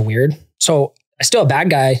 that's kind of weird. So I still have a bad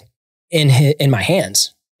guy in my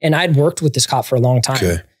hands. And I'd worked with this cop for a long time.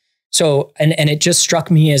 Okay. So, and it just struck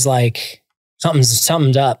me as like,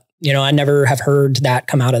 something's up. I never have heard that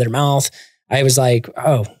come out of their mouth. I was like,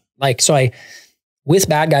 with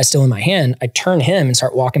bad guy still in my hand, I turn him and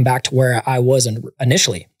start walking back to where I was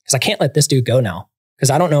initially. Cause I can't let this dude go now. Cause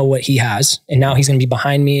I don't know what he has. And now he's going to be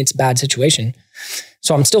behind me. It's a bad situation.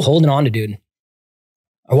 So I'm still holding on to dude.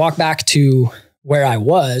 I walk back to where I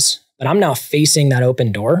was, but I'm now facing that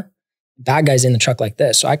open door. Bad guy's in the truck like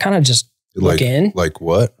this. So I kind of just look in. Like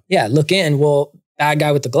what? Yeah, look in. Well, bad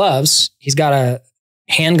guy with the gloves, he's got a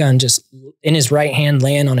handgun just in his right hand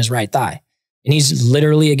laying on his right thigh. And he's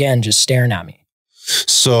literally, again, just staring at me.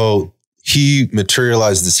 So he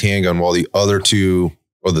materialized this handgun while the other 2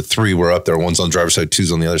 or the 3 were up there. One's on the driver's side,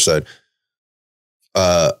 2's on the other side.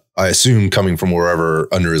 I assume coming from wherever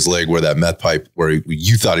under his leg where that meth pipe, where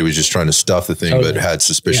you thought he was just trying to stuff the thing, but had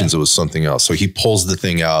suspicions it was something else. So he pulls the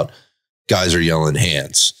thing out. Guys are yelling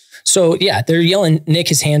hands. So yeah, they're yelling, Nick,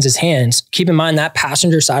 his hands. Keep in mind that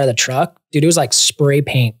passenger side of the truck, dude, it was like spray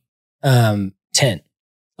paint tint.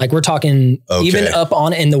 Like we're talking even up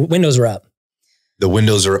on, and the windows were up. The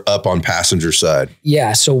windows are up on passenger side.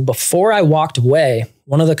 Yeah. So before I walked away,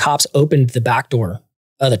 one of the cops opened the back door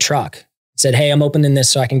of the truck, said, hey, I'm opening this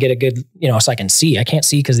so I can get a good, so I can see. I can't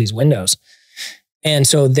see because these windows. And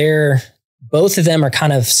so both of them are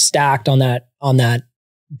kind of stacked on that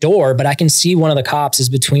door, but I can see one of the cops is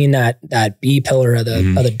between that B pillar of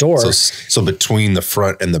the door. So between the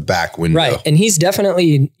front and the back window. Right. And he's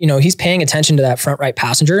definitely, he's paying attention to that front right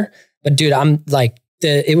passenger. But dude, I'm like,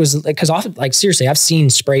 it was like, cause often, like, seriously, I've seen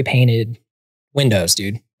spray painted windows,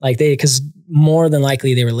 dude. Like cause more than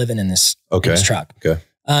likely they were living in this truck. Okay.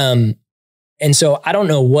 And so I don't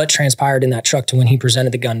know what transpired in that truck to when he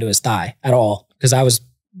presented the gun to his thigh at all. Cause I was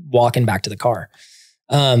walking back to the car.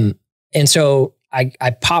 And so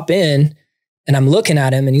I pop in and I'm looking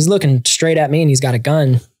at him and he's looking straight at me and he's got a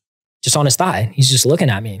gun just on his thigh. He's just looking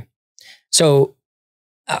at me. So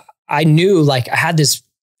I knew, like, I had this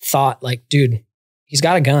thought, like, dude, he's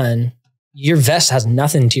got a gun. Your vest has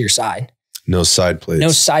nothing to your side. No side plates. No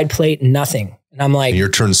side plate, nothing. And I'm like, and you're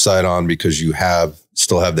turned side on because you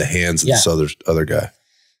still have the hands of this other guy.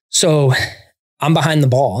 So I'm behind the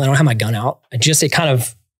ball. I don't have my gun out. It kind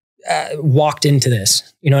of walked into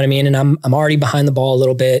this, you know what I mean? And I'm already behind the ball a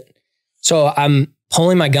little bit. So I'm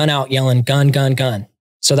pulling my gun out, yelling gun, gun, gun.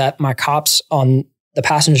 So that my cops on the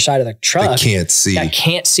passenger side of the truck that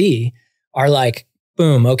can't see are like,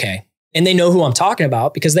 boom. Okay. And they know who I'm talking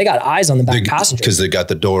about because they got eyes on the back passenger. Because they got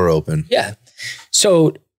the door open. Yeah.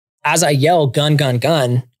 So as I yell gun, gun,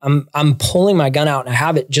 gun, I'm pulling my gun out and I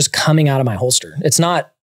have it just coming out of my holster. It's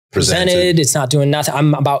not presented. It's not doing nothing.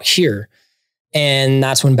 I'm about here. And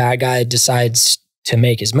that's when bad guy decides to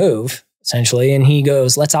make his move, essentially. And he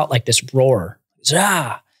goes, lets out like this roar. He goes,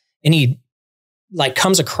 ah. And he like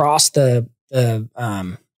comes across the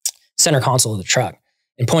center console of the truck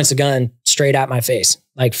and points the gun straight at my face,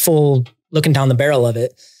 like full looking down the barrel of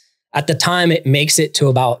it. At the time, it makes it to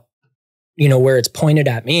about, where it's pointed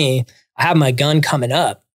at me. I have my gun coming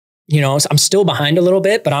up, so I'm still behind a little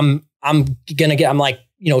bit, but I'm like,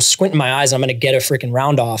 squinting my eyes. I'm going to get a freaking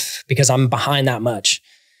round off because I'm behind that much.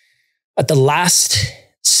 At the last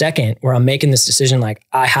second where I'm making this decision, like,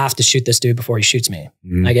 I have to shoot this dude before he shoots me.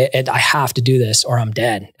 Like I have to do this or I'm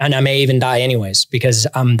dead. And I may even die anyways, because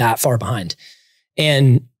I'm that far behind.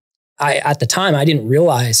 And at the time I didn't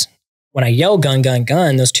realize when I yell gun, gun,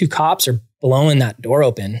 gun, those two cops are blowing that door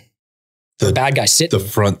open. The bad guy sitting. The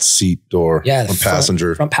front seat door. Yeah. The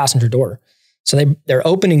front passenger door. So they're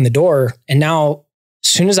opening the door. And now as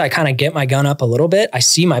soon as I kind of get my gun up a little bit, I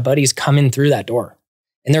see my buddies coming through that door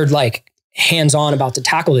and they're like hands on about to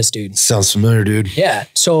tackle this dude. Sounds familiar, dude. Yeah.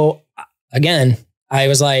 So again, I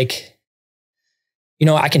was like,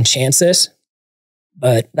 I can chance this,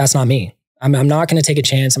 but that's not me. I'm not going to take a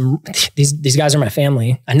chance. These guys are my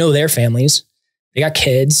family. I know their families. They got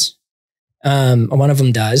kids. One of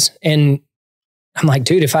them does. And I'm like,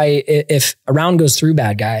 dude, if a round goes through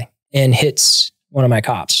bad guy and hits one of my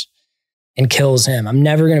cops and kills him, I'm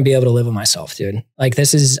never going to be able to live with myself, dude. Like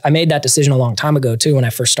I made that decision a long time ago too, when I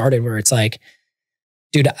first started, where it's like,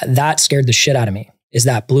 dude, that scared the shit out of me. Is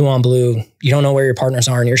that blue on blue? You don't know where your partners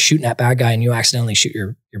are and you're shooting at bad guy and you accidentally shoot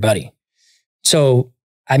your buddy. So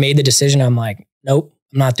I made the decision. I'm like, nope,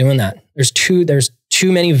 I'm not doing that. There's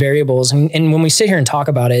too many variables. And when we sit here and talk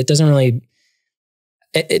about it,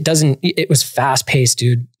 it was fast paced,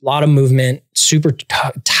 dude. A lot of movement, super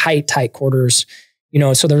tight quarters,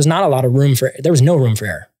 so there was not a lot of there was no room for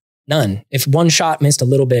error. None. If one shot missed a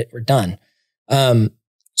little bit, we're done.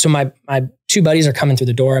 So my two buddies are coming through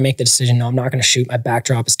the door. I make the decision, no, I'm not going to shoot. My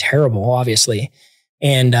backdrop is terrible, obviously.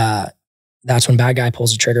 And that's when bad guy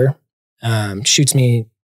pulls the trigger, shoots me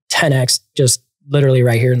 10X, just literally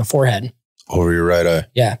right here in the forehead. Over your right eye.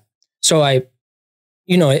 Yeah. So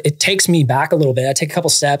it takes me back a little bit. I take a couple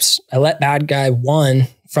steps. I let bad guy one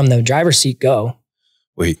from the driver's seat go.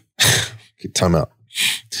 Wait, time out.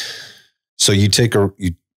 So you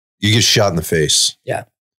get shot in the face. Yeah.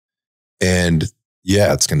 And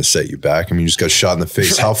yeah, it's going to set you back. I mean, you just got shot in the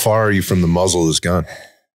face. How far are you from the muzzle of this gun?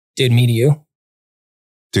 Dude, me to you.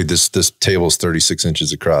 Dude, this table's 36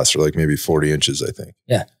 inches across, or like maybe 40 inches, I think.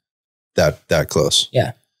 Yeah. That close.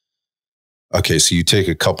 Yeah. Okay. So you take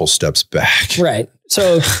a couple steps back. Right.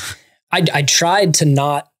 So I tried to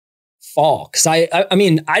not fall. Cause I don't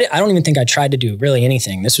even think I tried to do really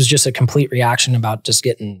anything. This was just a complete reaction about just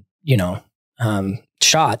getting,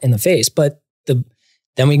 shot in the face. But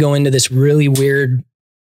then we go into this really weird,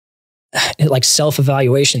 like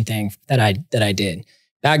self-evaluation thing that I did.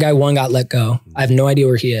 Bad guy one got let go. I have no idea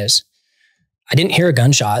where he is. I didn't hear a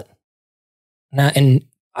gunshot. And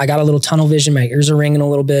I got a little tunnel vision. My ears are ringing a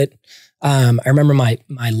little bit. I remember my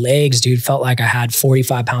legs, dude, felt like I had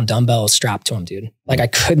 45-pound dumbbells strapped to them, dude. Like I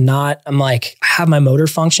could not, I'm like, I have my motor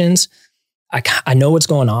functions. I know what's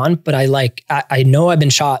going on, but I know I've been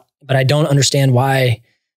shot but I don't understand why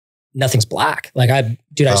nothing's black. Like how am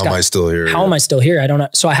I still here? How am I still here? I don't know.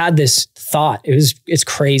 So I had this thought. It's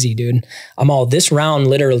crazy, dude. I'm all this round,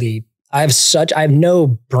 literally. I have no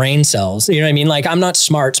brain cells. You know what I mean? Like I'm not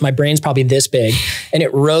smart. So my brain's probably this big and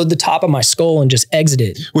it rode the top of my skull and just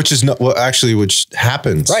exited. Which is not, well, actually, which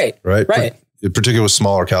happens. Right. In particular with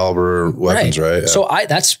smaller caliber weapons, right? Yeah. So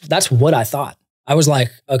that's what I thought. I was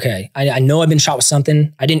like, okay, I know I've been shot with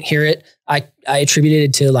something. I didn't hear it. I attributed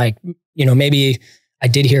it to like, maybe I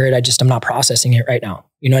did hear it. I'm not processing it right now.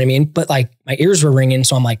 You know what I mean? But like my ears were ringing.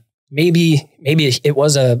 So I'm like, maybe it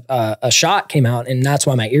was a shot came out and that's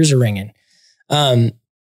why my ears are ringing.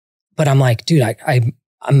 But I'm like, dude,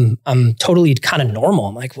 I'm totally kind of normal.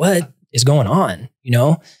 I'm like, what is going on?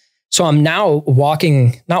 So I'm now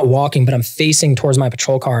not walking, but I'm facing towards my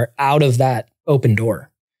patrol car out of that open door.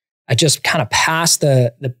 I just kind of passed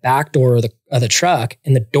the back door of the truck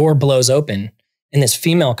and the door blows open and this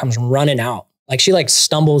female comes running out. Like she like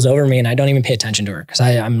stumbles over me and I don't even pay attention to her because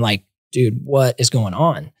I'm like, dude, what is going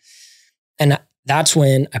on? And that's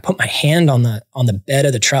when I put my hand on the bed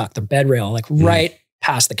of the truck, the bed rail, like right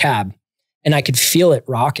past the cab, and I could feel it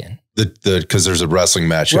rocking. Because there's a wrestling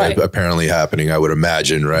match apparently happening, I would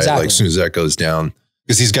imagine, right? Exactly. Like as soon as that goes down,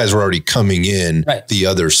 because these guys were already coming in the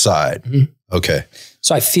other side. Mm-hmm. Okay.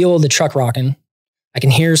 So I feel the truck rocking. I can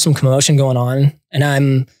hear some commotion going on, and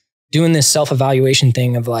I'm doing this self-evaluation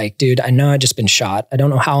thing of like, dude, I know I just been shot. I don't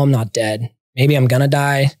know how I'm not dead. Maybe I'm gonna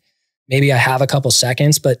die. Maybe I have a couple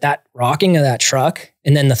seconds, but that rocking of that truck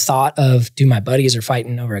and then the thought of, dude, my buddies are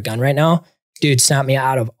fighting over a gun right now, dude, snapped me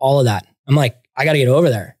out of all of that. I'm like, I got to get over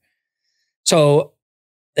there. So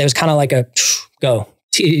it was kind of like a go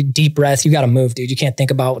deep breath. You got to move, dude. You can't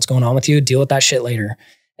think about what's going on with you. Deal with that shit later.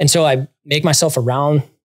 And so I make myself around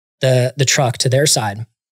the truck to their side.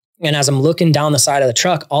 And as I'm looking down the side of the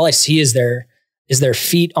truck, all I see is their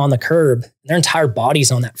feet on the curb. Their entire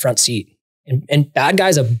body's on that front seat. And bad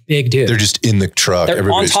guy's a big dude. They're just in the truck.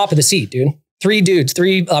 They're on top of the seat, dude. Three dudes,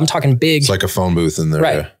 I'm talking big. It's like a phone booth in there.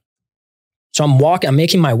 Right. Yeah. So I'm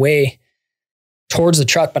making my way towards the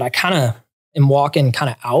truck, but I kind of am walking kind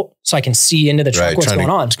of out so I can see into the truck what's going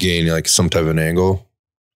on. To gain like some type of an angle.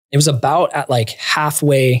 It was about at like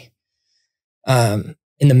halfway in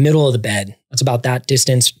the middle of the bed. It's about that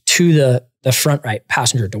distance to the front right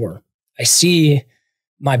passenger door. I see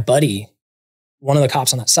my buddy, one of the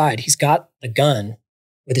cops on that side. He's got the gun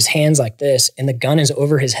with his hands like this, and the gun is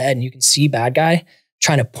over his head, and you can see bad guy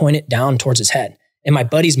trying to point it down towards his head. And my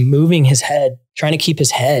buddy's moving his head, trying to keep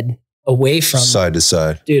his head away from side to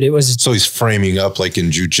side. Dude, it was so he's framing up like in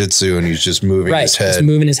jujitsu, and he's just moving his head, just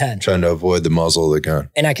moving his head, trying to avoid the muzzle of the gun.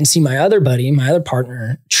 And I can see my other buddy, my other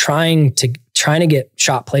partner, trying to get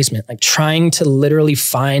shot placement, like trying to literally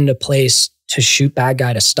find a place to shoot bad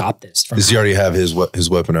guy to stop this. Does he already have his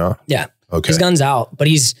weapon out? Yeah. Okay. His gun's out, but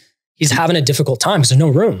he's having a difficult time because there's no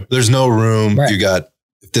room. There's no room. Right. You got,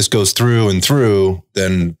 if this goes through and through,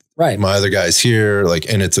 then my other guy's here.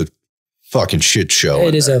 Like, and it's a fucking shit show.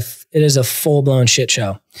 It is a full blown shit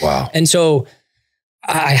show. Wow. And so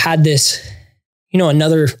I had this,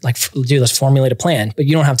 another like, dude, let's formulate a plan, but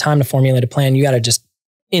you don't have time to formulate a plan. You got to just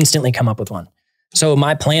instantly come up with one. So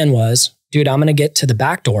my plan was, dude, I'm going to get to the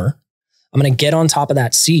back door. I'm going to get on top of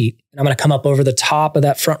that seat and I'm going to come up over the top of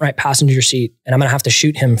that front right passenger seat. And I'm going to have to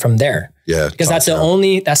shoot him from there. Yeah. Because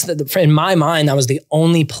in my mind, that was the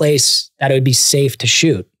only place that it would be safe to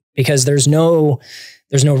shoot because there's no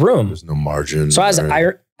room. There's no margin. So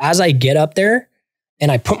as I get up there and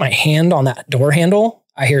I put my hand on that door handle,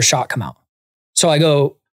 I hear a shot come out. So I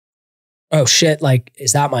go, oh shit. Like,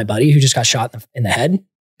 is that my buddy who just got shot in the head?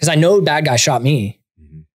 Because I know bad guy shot me,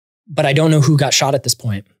 but I don't know who got shot at this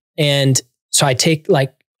point. And so I take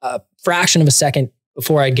like a fraction of a second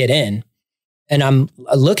before I get in and I'm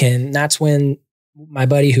looking. That's when my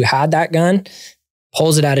buddy who had that gun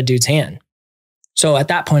pulls it out of dude's hand. So at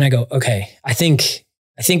that point I go, okay, I think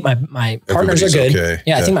my partners are good. Okay.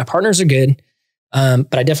 Yeah, I think my partners are good.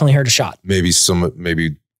 But I definitely heard a shot. Maybe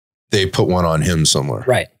they put one on him somewhere.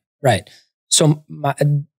 Right. So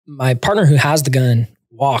my partner who has the gun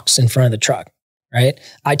walks in front of the truck, right?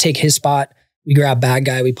 I take his spot. We grab bad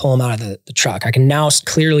guy. We pull him out of the truck. I can now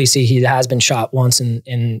clearly see he has been shot once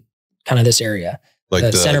in kind of this area. Like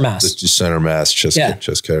the center mass. The center mass, chest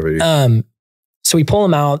cavity. So we pull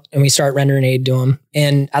him out and we start rendering aid to him.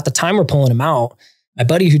 And at the time we're pulling him out, my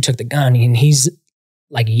buddy who took the gun, and he's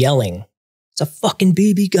like yelling, "It's a fucking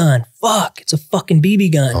BB gun. Fuck, it's a fucking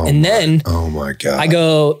BB gun." Oh my God. I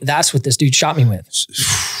go, that's what this dude shot me with.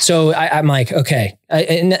 So I'm like, okay.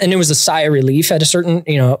 And it was a sigh of relief at a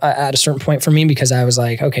certain point for me because I was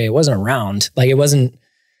like, okay, it wasn't around. Like it wasn't,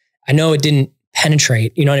 I know it didn't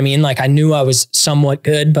penetrate. You know what I mean? Like I knew I was somewhat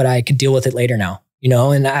good, but I could deal with it later now, you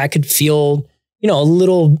know, and I could feel, you know, a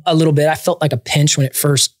little bit. I felt like a pinch when it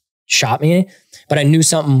first shot me, but I knew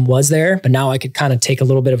something was there, but now I could kind of take a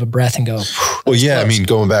little bit of a breath and go, well, yeah, close. I mean,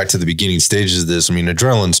 going back to the beginning stages of this, I mean,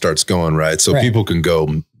 adrenaline starts going, right? So people can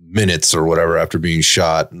go minutes or whatever after being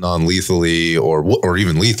shot non-lethally or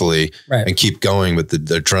even lethally and keep going, but the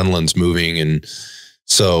adrenaline's moving. And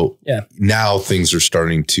so now things are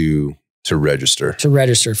starting to register. To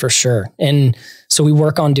register for sure. And so we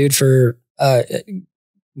work on dude for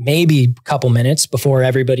maybe a couple minutes before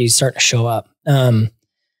everybody's starting to show up.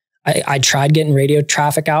 I tried getting radio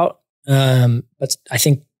traffic out, but I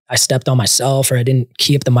think I stepped on myself or I didn't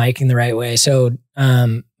keep the mic in the right way. So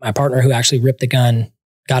my partner who actually ripped the gun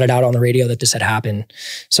got it out on the radio that this had happened.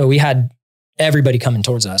 So we had everybody coming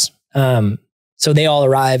towards us. So they all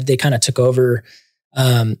arrived. They kind of took over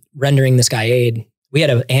rendering this guy aid. We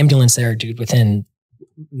had an ambulance there, dude, within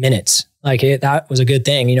minutes. Like that was a good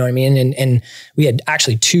thing. You know what I mean? And we had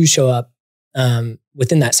actually 2 show up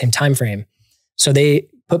within that same time frame. So they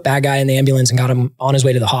put bad guy in the ambulance and got him on his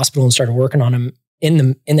way to the hospital and started working on him in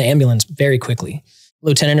the ambulance very quickly.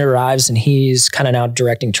 Lieutenant arrives and he's kind of now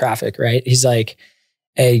directing traffic, right? He's like,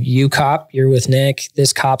 hey, you cop, you're with Nick.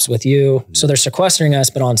 This cop's with you. So they're sequestering us,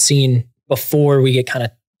 but on scene before we get kind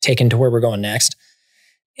of taken to where we're going next.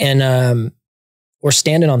 And we're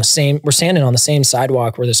standing on the same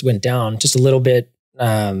sidewalk where this went down, just a little bit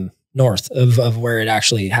north of where it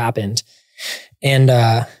actually happened. And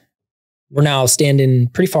we're now standing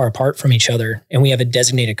pretty far apart from each other, and we have a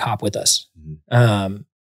designated cop with us. And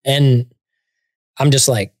I'm just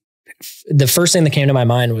like, the first thing that came to my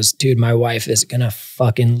mind was, dude, my wife is going to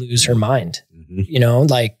fucking lose her mind. You know,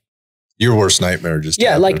 like your worst nightmare. Just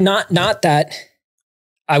like not that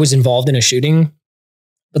I was involved in a shooting,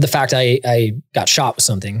 but the fact I got shot with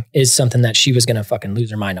something is something that she was going to fucking lose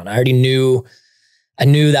her mind on. I already knew,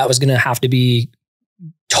 that was going to have to be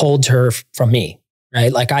told to her from me.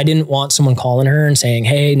 Right. Like I didn't want someone calling her and saying,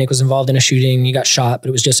 hey, Nick was involved in a shooting. You got shot, but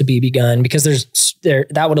it was just a BB gun, because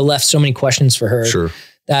that would have left so many questions for her. Sure.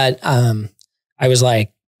 That I was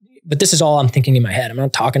like, but this is all I'm thinking in my head. I'm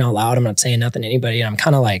not talking out loud. I'm not saying nothing to anybody. And I'm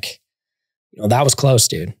kind of like, you know, that was close,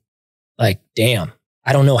 dude. Like, damn,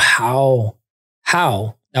 I don't know how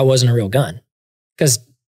that wasn't a real gun. Because,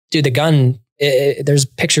 dude, the gun, there's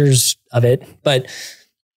pictures of it, but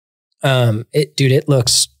it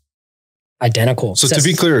looks identical. So to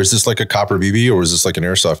be clear, is this like a copper BB or is this like an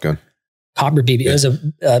airsoft gun? Copper BB. It was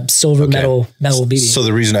a silver metal BB. So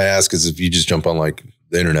the reason I ask is if you just jump on like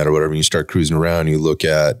the internet or whatever, and you start cruising around, you look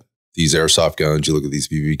at these airsoft guns, you look at these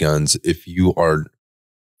BB guns. If you are,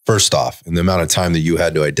 first off, in the amount of time that you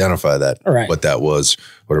had to identify that, what that was,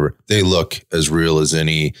 whatever, they look as real as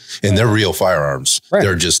any, and they're real firearms. Right.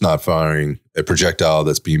 They're just not firing a projectile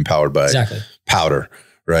that's being powered by powder.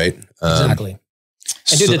 Right. Exactly.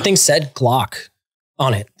 And dude, the thing said Glock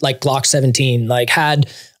on it, like Glock 17, like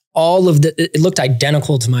had all of it looked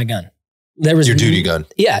identical to my gun. There was your duty gun.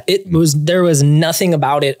 Yeah, there was nothing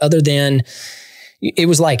about it other than it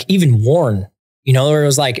was like even worn, you know, or it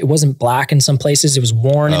was like, it wasn't black in some places. It was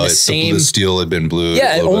worn in the same. The steel had been blue.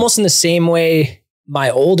 Yeah, almost in the same way my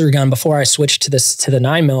older gun before I switched to the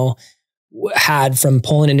 9mm had, from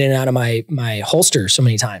pulling it in and out of my holster so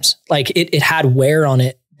many times. Like it had wear on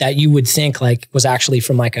it that you would think like was actually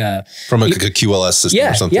from a QLS system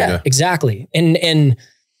or something. Yeah, exactly. And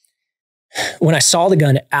when I saw the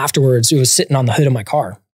gun afterwards, it was sitting on the hood of my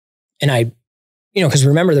car. And I, you know, because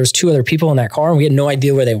remember there was 2 other people in that car and we had no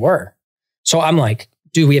idea where they were. So I'm like,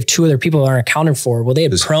 dude, we have 2 other people that aren't accounted for. Well, they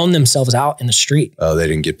had prone themselves out in the street. Oh, they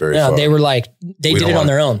didn't get very far. They were like, they did it on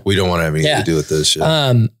their own. We don't want to have anything to do with this shit.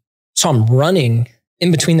 So I'm running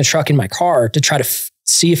in between the truck and my car to try to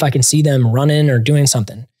see if I can see them running or doing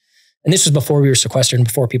something. And this was before we were sequestered and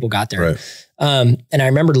before people got there. Right. And I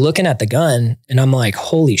remember looking at the gun and I'm like,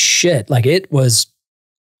 holy shit. Like it was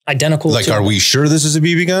identical. Like, are we sure this is a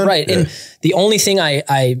BB gun? Right. Yeah. And the only thing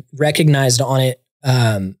I recognized on it,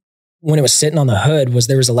 when it was sitting on the hood, was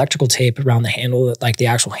there was electrical tape around the handle, like the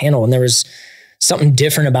actual handle. And there was something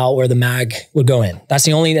different about where the mag would go in. That's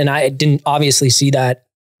the only, and I didn't obviously see that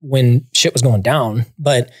when shit was going down,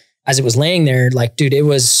 but as it was laying there, like, dude, it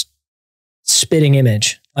was spitting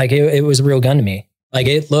image. Like it was a real gun to me. Like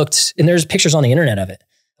it looked, and there's pictures on the internet of it,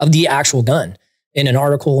 of the actual gun in an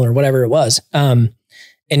article or whatever it was. And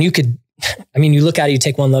you could, I mean, you look at it, you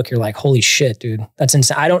take one look, you're like, holy shit, dude, that's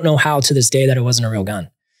insane. I don't know how to this day that it wasn't a real gun.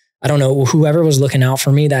 I don't know whoever was looking out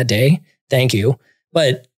for me that day. Thank you.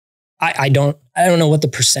 But I don't know what the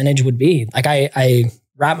percentage would be. Like I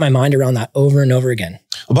wrap my mind around that over and over again.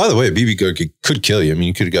 By the way, a BB gun could kill you. I mean,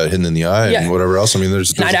 you could have got hit in the eye and whatever else. I mean,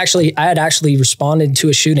 I had actually responded to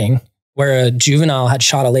a shooting where a juvenile had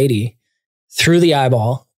shot a lady through the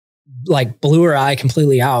eyeball, like blew her eye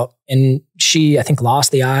completely out. And she, I think,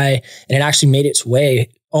 lost the eye, and it actually made its way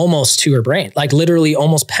almost to her brain, like literally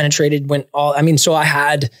almost penetrated, so I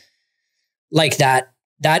had like that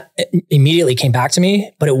immediately came back to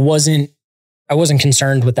me, but I wasn't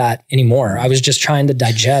concerned with that anymore. I was just trying to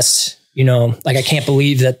digest, like I can't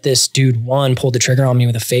believe that this dude pulled the trigger on me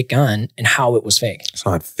with a fake gun and how it was fake. It's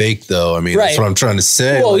not fake though. I mean, that's what I'm trying to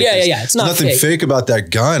say. Well, like, yeah. It's not nothing fake about that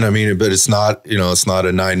gun. I mean, but it's not, it's not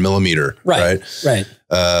a 9mm. Right.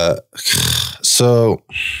 So,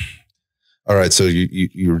 all right. So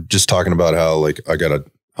you were just talking about how like,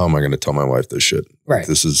 how am I going to tell my wife this shit? Right.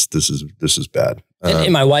 This is bad.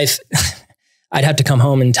 And my wife, I'd have to come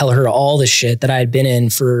home and tell her all the shit that I had been in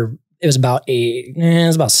for, it was about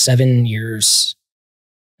 7 years.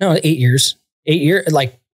 No, 8 years. 8 years.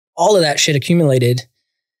 Like all of that shit accumulated.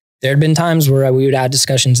 There had been times where we would have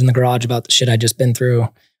discussions in the garage about the shit I'd just been through,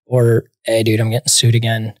 or, hey dude, I'm getting sued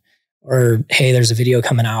again. Or, hey, there's a video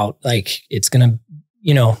coming out. Like it's going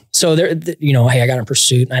to, so there, hey, I got in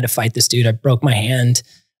pursuit and I had to fight this dude. I broke my hand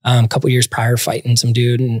a couple years prior fighting some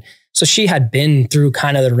dude. And so she had been through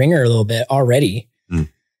kind of the ringer a little bit already. Mm.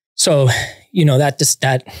 So,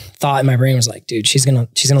 that thought in my brain was like, dude, she's going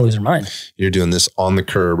to lose her mind. You're doing this on the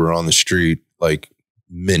curb or on the street, like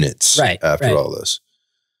minutes after all this.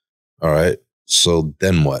 All right. So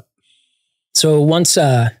then what? So once,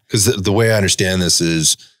 cause the way I understand this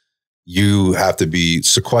is you have to be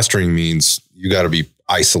sequestering means you got to be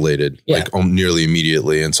isolated like nearly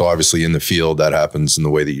immediately. And so obviously in the field that happens in the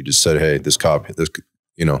way that you just said, hey, this cop,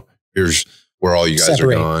 here's where all you guys are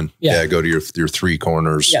going. Yeah. Go to your 3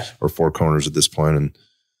 corners or 4 corners at this point.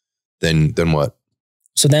 And then what?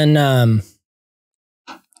 So then,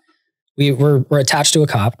 we're attached to a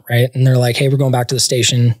cop, right? And they're like, hey, we're going back to the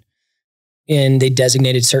station. And they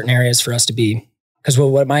designated certain areas for us to be. Because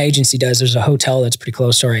what my agency does, there's a hotel that's pretty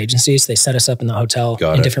close to our agency. So they set us up in the hotel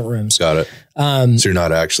in different rooms. Got it. So you're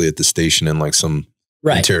not actually at the station in like some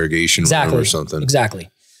interrogation room or something.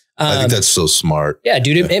 Exactly. I think that's so smart. Yeah,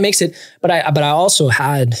 dude, it makes it, but I also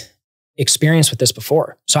had experience with this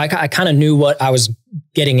before. So I kind of knew what I was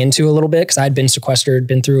getting into a little bit because I'd been sequestered,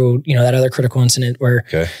 been through, that other critical incident where,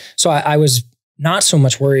 so I was not so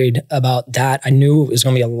much worried about that. I knew it was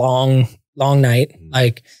going to be a long night.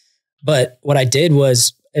 But what I did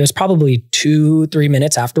was, it was probably 2-3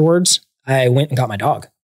 minutes afterwards, I went and got my dog.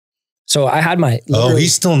 So I had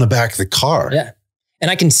he's still in the back of the car. Yeah. And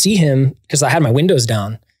I can see him because I had my windows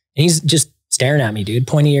down and he's just staring at me, dude,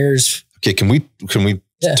 pointy ears. Okay. Can we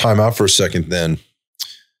time out for a second then?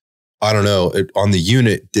 I don't know. On the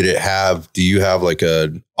unit, do you have like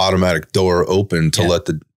an automatic door open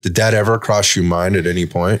to did that ever cross your mind at any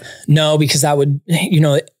point? No, because that would,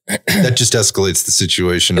 that just escalates the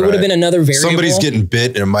situation. It would have been another variable. Somebody's getting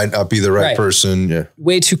bit and it might not be the right person. Yeah.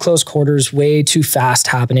 Way too close quarters, way too fast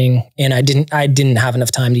happening. And I didn't have enough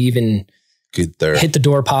time to even get there, hit the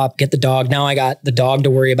door pop, get the dog. Now I got the dog to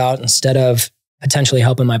worry about instead of potentially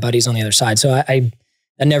helping my buddies on the other side. So I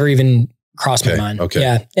never even crossed my mind.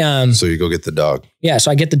 Okay. Yeah. So you go get the dog. Yeah. So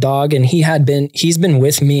I get the dog and he's been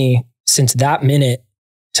with me since that minute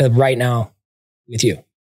to right now with you.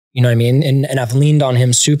 You know what I mean? And I've leaned on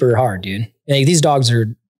him super hard, dude. Like, these dogs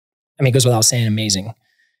are, it goes without saying, amazing.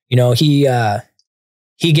 He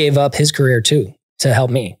gave up his career too, to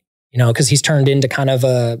help me, cause he's turned into kind of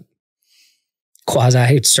a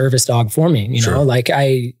quasi service dog for me,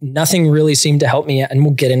 nothing really seemed to help me. And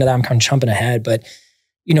we'll get into that. I'm kind of jumping ahead, but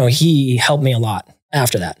he helped me a lot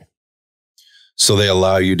after that. So they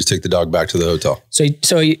allow you to take the dog back to the hotel.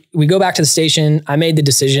 So we go back to the station. I made the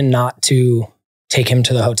decision not to take him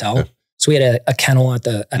to the hotel. Okay. So we had a kennel at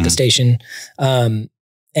the station.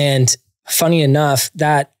 And funny enough,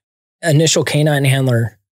 that initial canine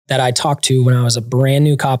handler that I talked to when I was a brand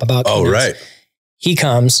new cop about canines, he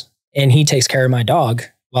comes and he takes care of my dog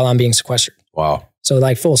while I'm being sequestered. Wow. So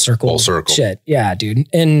like full circle shit. Yeah, dude.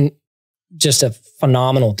 And just a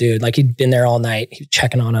phenomenal dude. Like, he'd been there all night. He was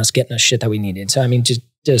checking on us, getting us shit that we needed. So,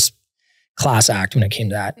 just class act when it came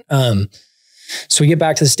to that. So we get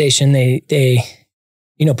back to the station. They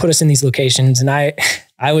put us in these locations, and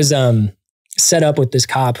I was set up with this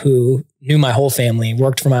cop who knew my whole family,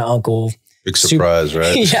 worked for my uncle. Big surprise,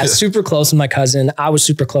 right? Yeah, super close with my cousin. I was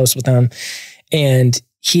super close with him. And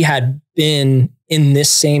he had been in this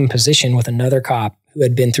same position with another cop who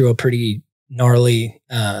had been through a pretty gnarly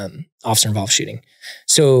officer involved shooting.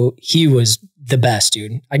 So he was the best,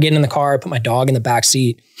 dude. I get in the car, I put my dog in the back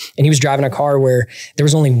seat, and he was driving a car where there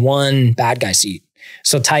was only one bad guy seat.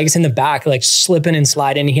 So Tyke's in the back, like slipping and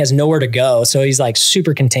sliding. He has nowhere to go. So he's like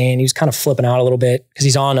super contained. He was kind of flipping out a little bit because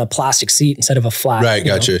he's on a plastic seat instead of a flat. Right.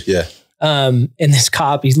 Gotcha. Yeah. And this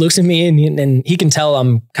cop, he looks at me and he can tell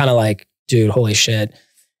I'm kind of like, dude, holy shit.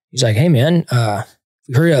 He's like, hey man, if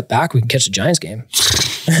we hurry up back, we can catch the Giants game.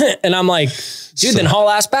 And I'm like, dude, then haul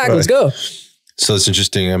ass back. Right. Let's go. So it's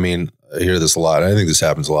interesting. I mean, I hear this a lot. I think this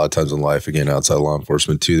happens a lot of times in life, again, outside law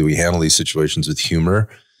enforcement too, that we handle these situations with humor.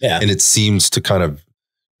 Yeah. And it seems to kind of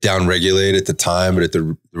down-regulate at the time, but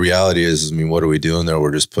the reality is, I mean, what are we doing there?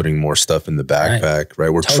 We're just putting more stuff in the backpack, right?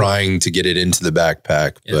 We're trying to get it into the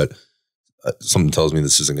backpack, but something tells me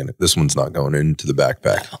this one's not going into the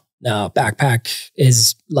backpack. No, backpack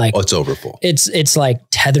is like, it's overfull. It's like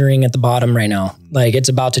tethering at the bottom right now. Like it's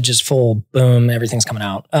about to just full boom, everything's coming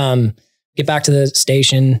out. Get back to the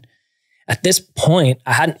station. At this point,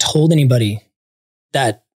 I hadn't told anybody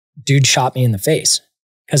that dude shot me in the face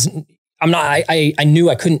because I knew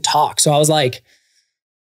I couldn't talk. So I was like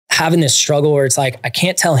having this struggle where it's like, I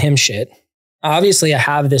can't tell him shit. Obviously I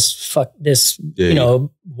have this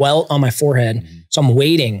welt on my forehead. Mm-hmm. So I'm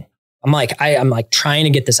waiting. I'm like trying to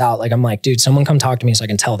get this out. Like, I'm like, dude, someone come talk to me so I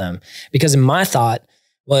can tell them. Because in my thought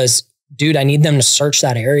was, dude, I need them to search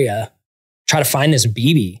that area, try to find this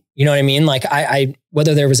BB. You know what I mean? Like I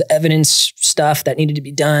whether there was evidence stuff that needed to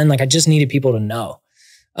be done, like I just needed people to know.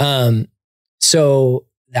 So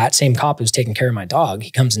that same cop who's taking care of my dog,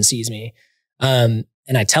 he comes and sees me. And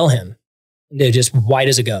I tell him, they're just white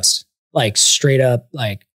as a ghost, like straight up,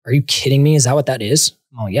 like, are you kidding me? Is that what that is?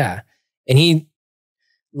 Oh yeah. And he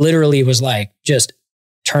literally was like, just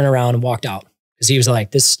turn around and walked out. Cause he was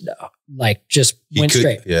like, this, like just went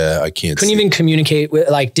straight. Yeah. I can't. Couldn't even communicate with,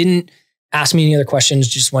 like, didn't ask me any other questions.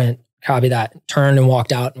 Just went, copy that, turned and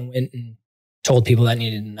walked out and went and told people that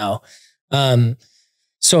needed to know.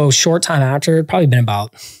 So short time after, it'd probably been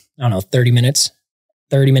about, I don't know, 30 minutes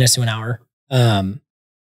to an hour.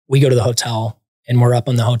 We go to the hotel and we're up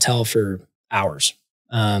on the hotel for hours.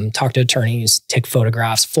 Talk to attorneys, take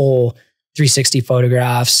photographs, full 360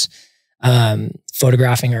 photographs,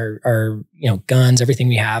 photographing our guns, everything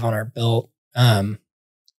we have on our belt.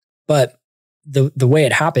 But the way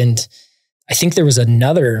it happened, I think there was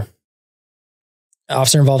another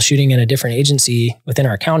officer involved shooting in a different agency within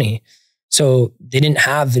our county. So they didn't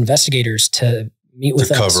have investigators to meet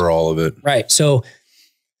with us. Cover all of it. Right. So it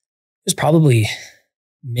was probably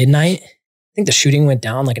midnight. I think the shooting went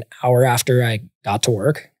down like an hour after I got to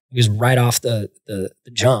work. It was right off the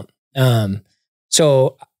jump.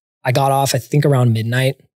 So I got off, I think around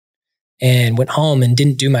midnight and went home and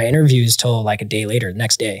didn't do my interviews till like a day later,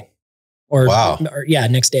 next day.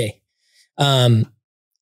 Next day.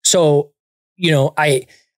 So, I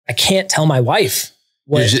can't tell my wife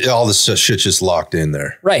all this shit just locked in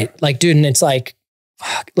there. Right. Like, dude, and it's like,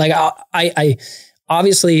 I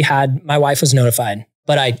obviously had, my wife was notified,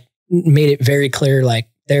 but I made it very clear, like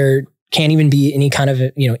there can't even be any kind of,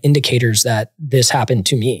 indicators that this happened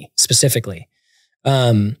to me specifically.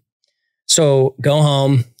 So go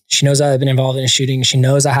home. She knows I've been involved in a shooting. She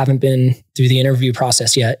knows I haven't been through the interview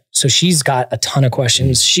process yet. So she's got a ton of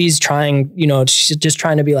questions. She's trying, she's just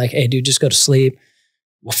trying to be like, hey dude, just go to sleep.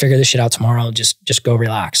 We'll figure this shit out tomorrow. Just go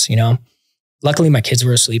relax, Luckily my kids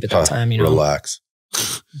were asleep at that time, Relax.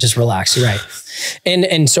 Just relax. You're right.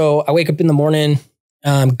 And so I wake up in the morning,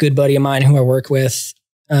 good buddy of mine who I work with,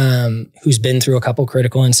 who's been through a couple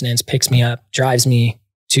critical incidents, picks me up, drives me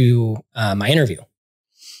to my interview.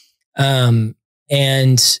 And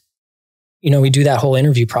we do that whole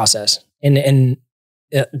interview process. And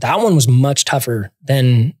that one was much tougher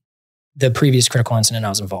than the previous critical incident I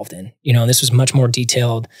was involved in. This was much more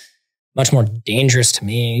detailed, much more dangerous to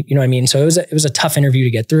me. You know what I mean? So it was a tough interview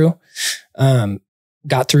to get through.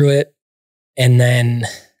 Got through it. And then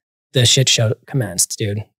the shit show commenced,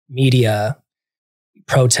 dude. Media,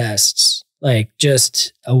 protests, like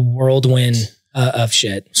just a whirlwind of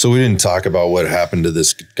shit. So we didn't talk about what happened to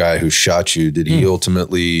this guy who shot you. Did he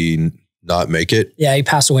ultimately not make it? Yeah, he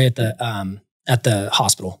passed away at the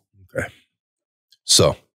hospital. Okay.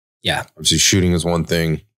 So yeah, obviously shooting is one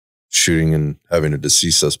thing. Shooting and having a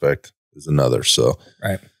deceased suspect is another. So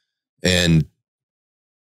right. And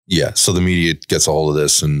yeah, so the media gets a hold of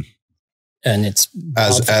this and it's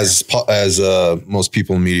as most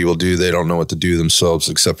people in media will do. They don't know what to do themselves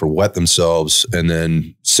except for wet themselves and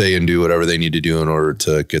then say and do whatever they need to do in order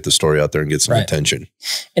to get the story out there and get some attention.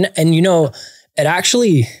 And it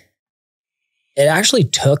actually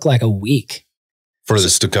took like a week for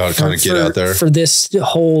this to kind of get out there, for this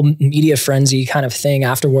whole media frenzy kind of thing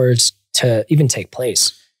afterwards to even take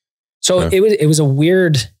place. So it was a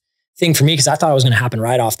weird thing for me, because I thought it was going to happen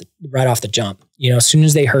right off the jump. You know, as soon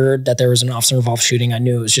as they heard that there was an officer involved shooting, I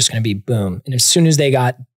knew it was just going to be boom. And as soon as they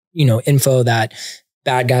got, you know, info that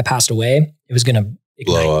bad guy passed away, it was going to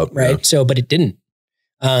blow up, right? Yeah. So, but it didn't.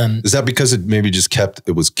 Is that because it maybe just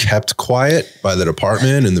was kept quiet by the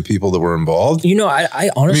department and the people that were involved? You know, I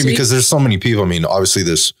honestly, I mean, because there's so many people. I mean, obviously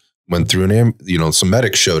this went through some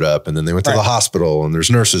medics showed up, and then they went to the hospital, and there's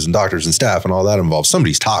nurses and doctors and staff and all that involved.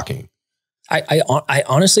 Somebody's talking. I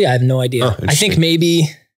honestly, I have no idea. I think maybe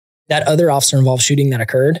that other officer involved shooting that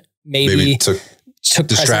occurred, maybe took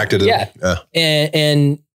distracted. Yeah.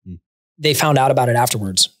 And they found out about it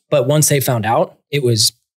afterwards. But once they found out, it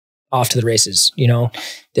was off to the races. You know,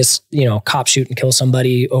 this, you know, cop shoot and kill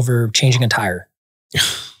somebody over changing a tire. You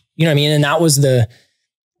know what I mean? And that was the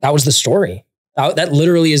story. That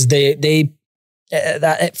literally is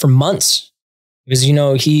that for months. Because, you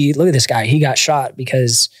know, look at this guy. He got shot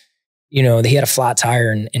because, you know, he had a flat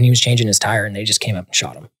tire and he was changing his tire and they just came up and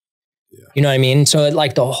shot him. Yeah. You know what I mean? So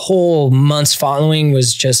like the whole months following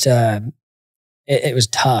was just, it was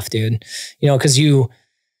tough, dude. You know, cause you're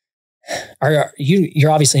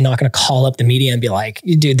obviously not going to call up the media and be like,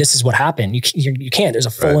 dude, this is what happened. You can't, there's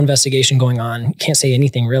a full investigation going on. You can't say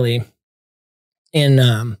anything really.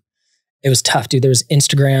 And, it was tough, dude. There was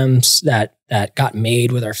Instagrams that got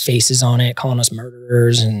made with our faces on it, calling us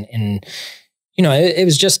murderers. And you know, it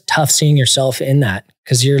was just tough seeing yourself in that.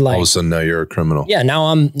 Cause you're like, all of a sudden now you're a criminal. Yeah. Now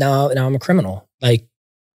I'm a criminal. Like,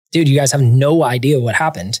 dude, you guys have no idea what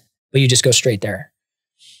happened, but you just go straight there.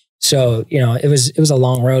 So, you know, it was a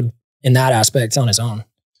long road in that aspect on its own.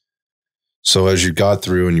 So as you got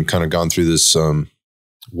through and you've kind of gone through this,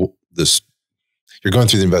 you're going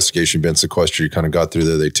through the investigation, you've been sequestered, you kind of got through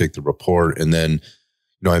there, they take the report. And then, you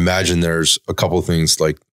know, I imagine there's a couple of things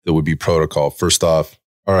like that would be protocol. First off,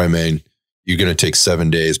 all right, man, you're going to take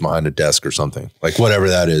 7 days behind a desk or something, like whatever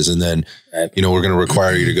that is. And then, you know, we're going to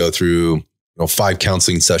require you to go through, you know, 5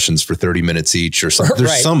 counseling sessions for 30 minutes each or something.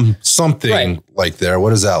 There's something like there.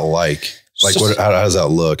 What is that like? Like how does that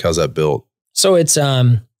look? How's that built? So it's,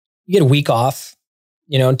 you get a week off,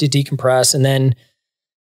 you know, to decompress. And then,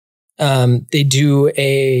 they do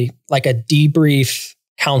a debrief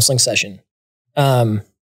counseling session. They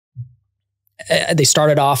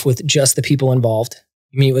started off with just the people involved.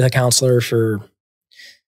 You meet with a counselor for,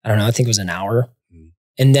 I don't know, I think it was an hour.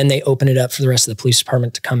 And then they open it up for the rest of the police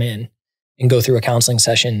department to come in and go through a counseling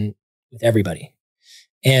session with everybody.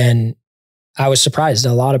 And I was surprised.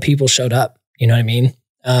 A lot of people showed up, you know what I mean?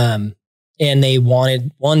 And they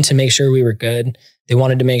wanted to make sure we were good. They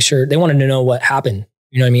wanted to know what happened.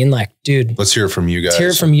 You know what I mean? Like, dude, let's hear it from you guys. Let's hear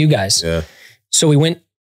it from you guys. Yeah. So we went,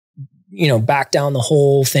 you know, back down the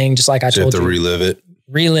whole thing, just like I told you.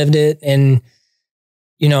 Relived it. And,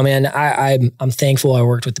 you know, man, I'm thankful I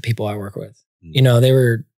worked with the people I work with. You know, they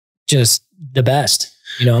were just the best,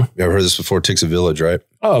 you know. You ever heard this before? It takes a village, right?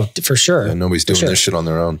 Oh, for sure. Yeah, nobody's doing this shit on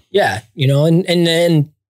their own. Yeah. You know, and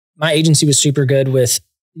then my agency was super good with,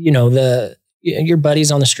 you know, your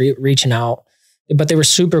buddies on the street reaching out, but they were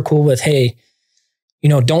super cool with, hey, you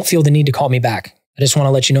know, don't feel the need to call me back. I just want to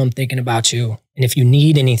let you know I'm thinking about you. And if you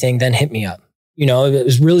need anything, then hit me up. You know, it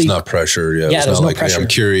was really... It's not pressure. Yeah. It's not like, hey, I'm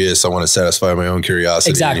curious. I want to satisfy my own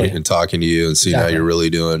curiosity in talking to you and seeing how you're really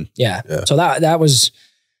doing. Yeah. So that was,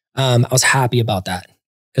 I was happy about that.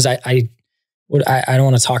 Because I don't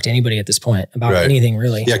want to talk to anybody at this point about anything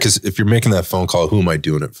really. Yeah. Because if you're making that phone call, who am I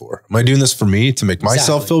doing it for? Am I doing this for me to make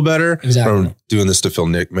myself feel better? Exactly. Or am I doing this to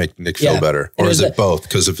make Nick feel better? Or is it both?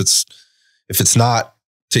 Because if it's not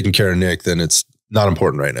taking care of Nick, then it's not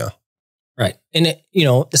important right now. Right. And you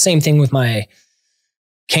know, the same thing with my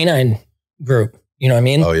canine group, you know what I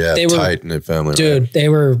mean? Oh yeah. They were tight-knit family. Dude, they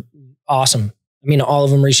were awesome. I mean, all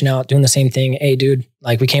of them reaching out, doing the same thing. Hey dude,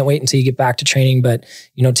 like we can't wait until you get back to training, but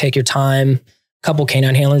you know, take your time. A couple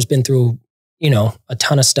canine handlers been through, you know, a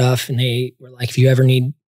ton of stuff. And they were like, if you ever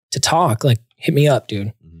need to talk, like hit me up,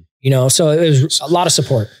 dude. You know, so it was a lot of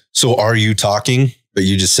support. So are you talking? But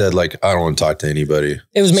you just said like, I don't want to talk to anybody.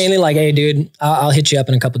 It was mainly like, hey dude, I'll hit you up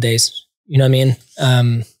in a couple of days. You know what I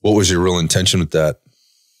mean? What was your real intention with that?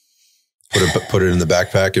 Put it in the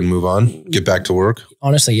backpack and move on, get back to work?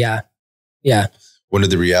 Honestly, yeah. Yeah. When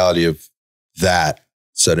did the reality of that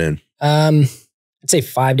set in? I'd say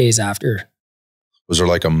 5 days after. Was there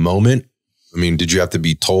like a moment? I mean, did you have to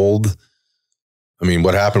be told? I mean,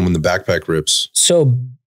 what happened when the backpack rips?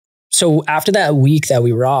 So after that week that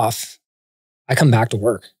we were off, I come back to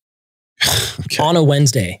work on a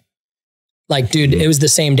Wednesday. Like, dude, it was the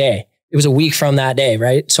same day. It was a week from that day,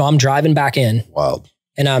 right? So I'm driving back in. Wild.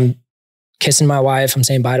 And I'm kissing my wife. I'm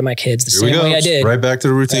saying bye to my kids the same way I did. Right back to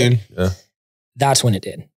the routine. Right? Yeah. That's when it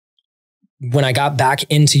did. when I got back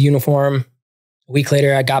into uniform, a week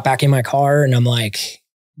later, I got back in my car and I'm like,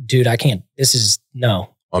 dude, I can't,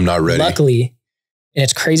 no. I'm not ready. Luckily, and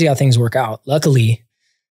it's crazy how things work out. Luckily,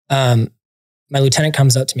 my lieutenant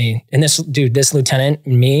comes up to me, and this lieutenant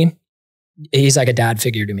and me, he's like a dad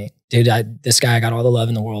figure to me. Dude, this guy I got all the love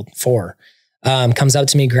in the world for. Comes up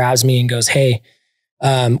to me, grabs me and goes, hey,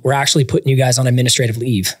 we're actually putting you guys on administrative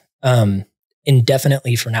leave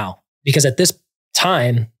indefinitely for now. Because at this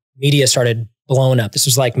time, media started blowing up. This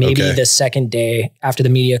was like maybe the second day after the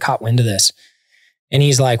media caught wind of this. And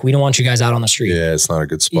he's like, we don't want you guys out on the street. Yeah, it's not a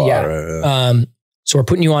good spot. Yeah. Right? Yeah. So we're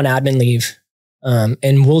putting you on admin leave.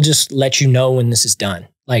 And we'll just let you know when this is done.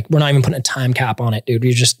 Like, we're not even putting a time cap on it, dude.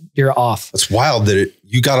 You're off. That's wild that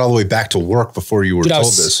you got all the way back to work before you were told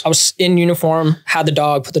this. I was in uniform, had the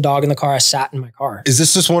dog, put the dog in the car. I sat in my car. Is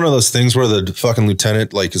this just one of those things where the fucking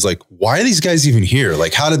lieutenant is like, why are these guys even here?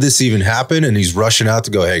 Like, how did this even happen? And he's rushing out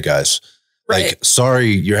to go, hey guys, like, sorry,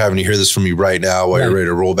 you're having to hear this from me right now while you're ready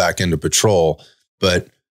to roll back into patrol, but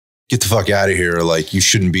get the fuck out of here. Like, you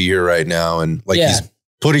shouldn't be here right now. And like,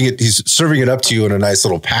 he's serving it up to you in a nice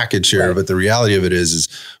little package here. Right. But the reality of it is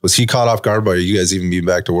was he caught off guard by you guys even being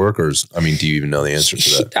back to work? Or do you even know the answer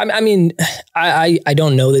to that? I mean, I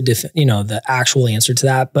don't know the actual answer to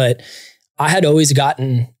that, but I had always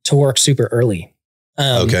gotten to work super early.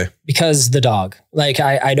 Because the dog, like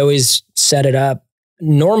I'd always set it up.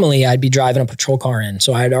 Normally I'd be driving a patrol car in.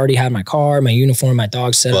 So I'd already had my car, my uniform, my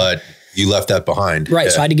dog set up. But you left that behind. Right. Yeah.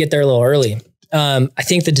 So I had to get there a little early. I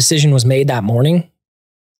think the decision was made that morning.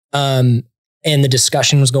 And the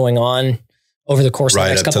discussion was going on over the course of the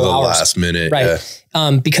next couple of hours. Right up to the last minute. Right.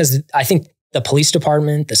 Yeah. Because I think the police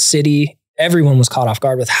department, the city, everyone was caught off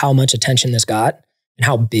guard with how much attention this got and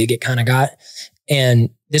how big it kind of got. And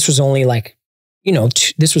this was only like,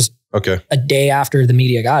 this was a day after the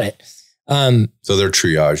media got it. So they're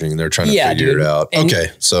triaging and they're trying to figure it out. And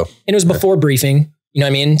so. And it was before briefing, you know what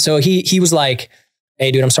I mean? So he was like,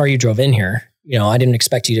 hey dude, I'm sorry you drove in here. I didn't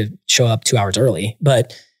expect you to show up 2 hours early,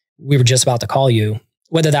 but we were just about to call you.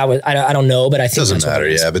 Whether that was, I don't know, but I think it doesn't matter.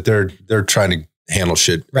 Yeah. But they're trying to handle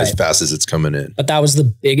shit as fast as it's coming in. But that was the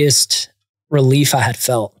biggest relief I had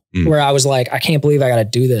felt where I was like, I can't believe I got to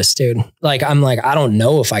do this, dude. Like, I'm like, I don't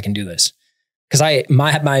know if I can do this. Cause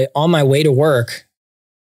on my way to work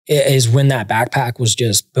is when that backpack was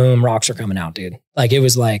just boom, rocks are coming out, dude. Like, it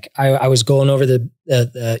was like, I was going over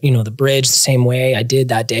the bridge the same way I did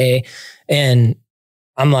that day. And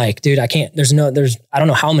I'm like, dude, I can't, I don't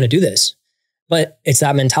know how I'm going to do this, but it's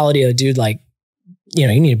that mentality of, dude, like, you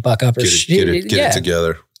need to buck up or get it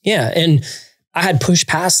together. Yeah. And I had pushed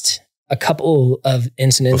past a couple of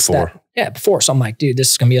incidents before. So I'm like, dude,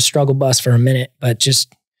 this is going to be a struggle bus for a minute, but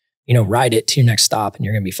just, ride it to your next stop and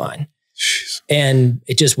you're going to be fine. Jeez. And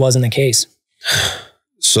it just wasn't the case.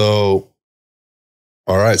 So,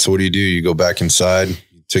 all right. So what do? You go back inside,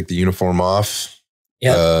 you take the uniform off.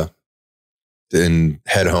 Yeah. And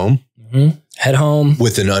head home. Mm-hmm. Head home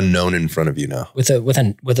with an unknown in front of you now. With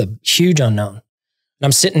a huge unknown. And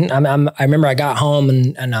I'm sitting. I remember I got home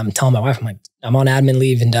and I'm telling my wife, I'm like, I'm on admin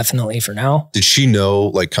leave indefinitely for now. Did she know,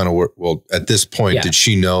 like, kind of work? Well, at this point, did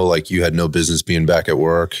she know, like, you had no business being back at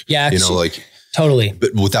work? Yeah, totally.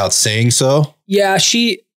 But without saying so. Yeah,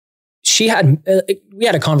 she had. We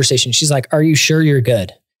had a conversation. She's like, "Are you sure you're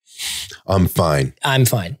good?" I'm fine.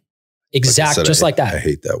 Just like that. I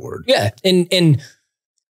hate that word. Yeah. And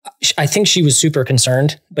I think she was super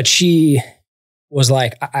concerned, but she was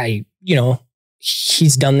like,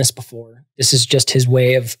 he's done this before. This is just his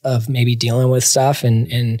way of maybe dealing with stuff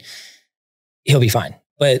and he'll be fine.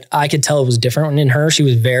 But I could tell it was different in her. She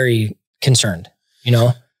was very concerned,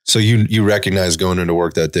 So you recognize going into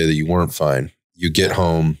work that day that you weren't fine. You get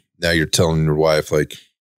home. Now you're telling your wife, like,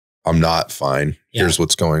 I'm not fine. Yeah. Here's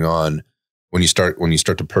what's going on. When you start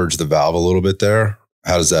to purge the valve a little bit there,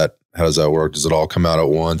 how does that work? Does it all come out at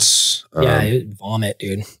once? Yeah, it would vomit,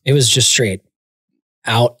 dude. It was just straight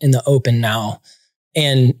out in the open now.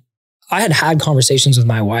 And I had conversations with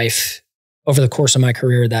my wife over the course of my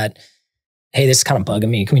career that, hey, this is kind of bugging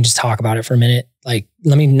me. Can we just talk about it for a minute? Like,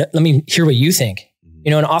 let me hear what you think.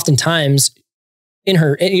 And oftentimes in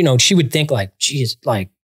her, she would think like, geez, like,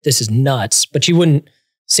 this is nuts, but she wouldn't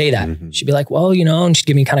say that. Mm-hmm. She'd be like, well, and she'd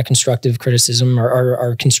give me kind of constructive criticism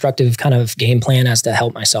or constructive kind of game plan as to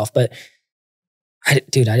help myself. But I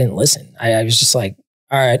didn't listen. I was just like,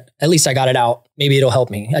 all right, at least I got it out. Maybe it'll help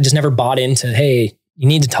me. I just never bought into, hey, you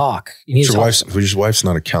need to talk. Your wife's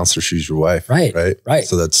not a counselor. She's your wife. Right.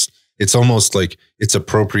 So it's almost like it's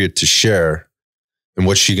appropriate to share. And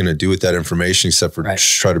what's she going to do with that information except for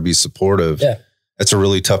try to be supportive? Yeah. That's a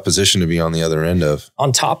really tough position to be on the other end of.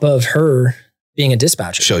 On top of her being a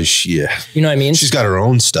dispatcher. Yeah. You know what I mean? She's got her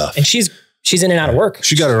own stuff. And she's in and out of work.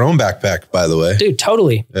 She got her own backpack, by the way. Dude,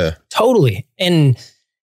 totally. Yeah. Totally. And,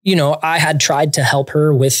 you know, I had tried to help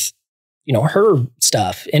her with, you know, her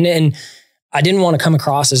stuff. And I didn't want to come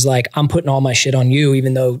across as like, I'm putting all my shit on you,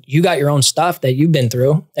 even though you got your own stuff that you've been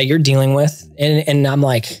through, that you're dealing with. And I'm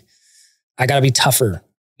like, I got to be tougher.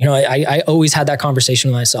 You know, I always had that conversation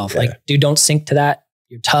with myself. Yeah. Like, dude, don't sink to that.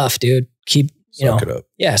 You're tough, dude. Keep, suck it up.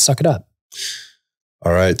 Yeah, suck it up.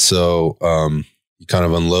 All right. So you kind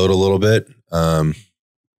of unload a little bit.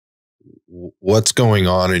 What's going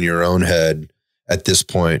on in your own head at this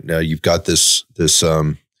point? Now you've got this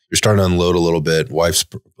you're starting to unload a little bit. Wife's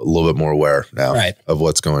a little bit more aware now of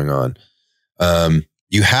what's going on.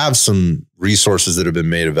 You have some resources that have been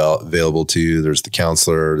made available to you. There's the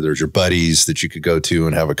counselor, there's your buddies that you could go to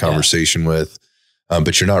and have a conversation with.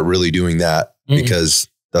 But you're not really doing that because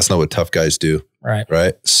that's not what tough guys do.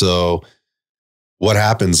 Right. So what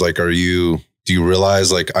happens? Like, do you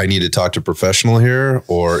realize like I need to talk to a professional here,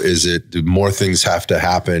 or do more things have to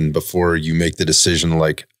happen before you make the decision?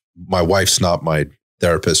 Like, my wife's not my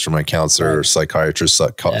therapist or my counselor or psychiatrist,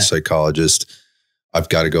 psychologist. I've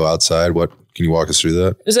got to go outside. What can you walk us through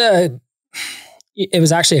that? It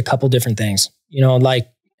was actually a couple different things, you know, like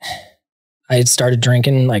I had started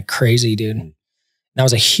drinking like crazy, dude. That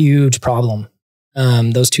was a huge problem.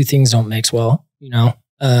 Those two things don't mix well, you know?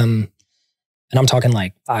 And I'm talking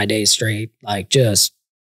like 5 days straight, like just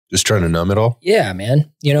trying to numb it all. Yeah,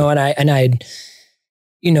 man. You know,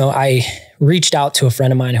 I reached out to a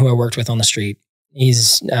friend of mine who I worked with on the street.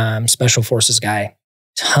 He's special forces guy,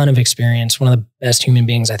 ton of experience, one of the best human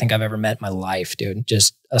beings I think I've ever met in my life, dude.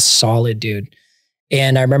 Just a solid dude.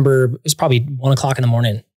 And I remember it was probably 1 o'clock in the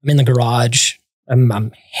morning. I'm in the garage.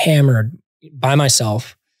 I'm hammered by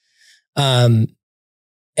myself. And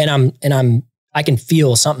I can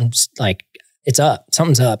feel something's like, it's up.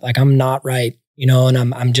 Something's up. Like I'm not right, you know, and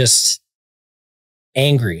I'm just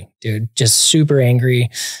angry, dude. Just super angry.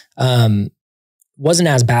 Wasn't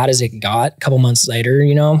as bad as it got a couple months later,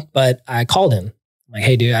 you know, but I called him. I'm like,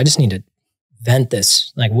 hey, dude, I just need to vent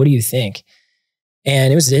this. Like, what do you think?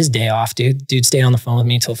 And it was his day off, dude. Dude stayed on the phone with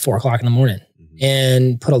me until 4 o'clock in the morning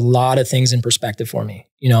and put a lot of things in perspective for me,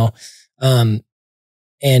 you know? And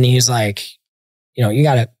he's like, you know, you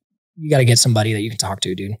gotta get somebody that you can talk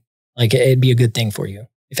to, dude. Like it'd be a good thing for you.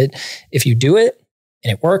 If you do it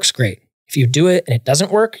and it works, great. If you do it and it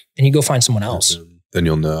doesn't work, then you go find someone else. Then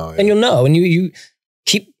you'll know. Then you'll know. And you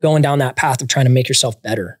keep going down that path of trying to make yourself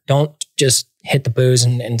better. Don't just hit the booze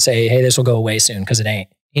and say, hey, this will go away soon, because it ain't.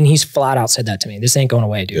 And he's flat out said that to me. This ain't going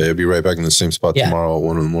away, dude. Yeah, you'll be right back in the same spot tomorrow at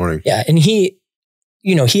 1 a.m. Yeah. And he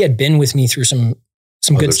had been with me through some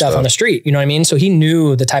good stuff on the street. You know what I mean? So he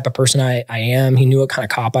knew the type of person I am. He knew what kind of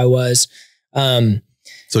cop I was. So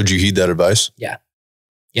did you heed that advice? Yeah.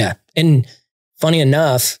 Yeah. And funny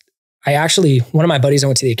enough, one of my buddies I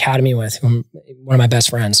went to the academy with, one of my best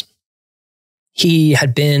friends, he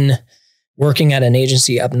had been working at an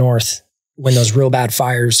agency up north when those real bad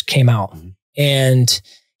fires came out. And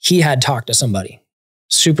he had talked to somebody,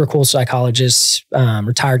 super cool psychologist,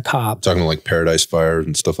 retired cop. Talking like Paradise fires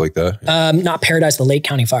and stuff like that? Not Paradise, the Lake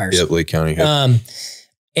County fires. Yep, Lake County. Yep.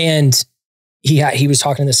 And he was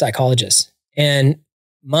talking to the psychologist. And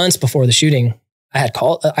months before the shooting, I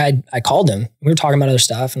called him. We were talking about other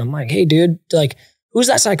stuff. And I'm like, hey, dude, like, who's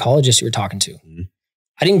that psychologist you were talking to?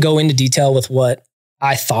 I didn't go into detail with what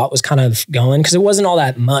I thought was kind of going, because it wasn't all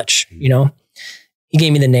that much, you know? He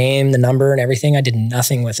gave me the name, the number and everything. I did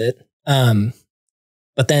nothing with it.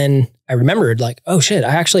 But then I remembered like, oh shit, I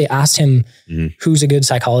actually asked him who's a good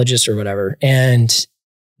psychologist or whatever. And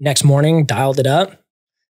next morning dialed it up.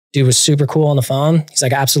 Dude was super cool on the phone. He's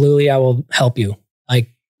like, absolutely, I will help you.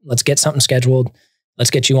 Like, let's get something scheduled. Let's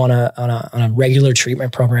get you on a regular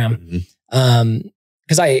treatment program.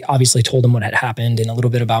 Cause I obviously told him what had happened and a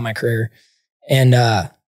little bit about my career. And,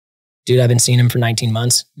 dude, I've been seeing him for 19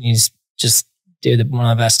 months. He's just, dude, one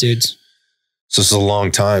of the best dudes. So it's a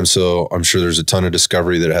long time. So I'm sure there's a ton of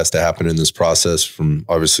discovery that has to happen in this process from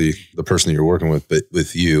obviously the person that you're working with, but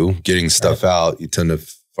with you getting stuff out, you tend to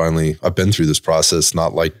finally, I've been through this process,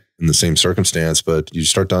 not like in the same circumstance, but you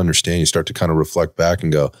start to understand, you start to kind of reflect back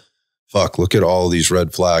and go, fuck, look at all these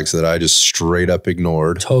red flags that I just straight up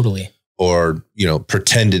ignored. Totally. Or, you know,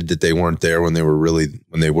 pretended that they weren't there when they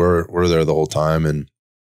were there the whole time.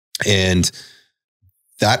 And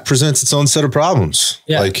that presents its own set of problems.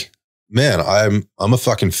 Yeah. Like, man, I'm a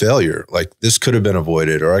fucking failure. Like, this could have been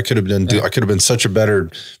avoided, or I could have been such a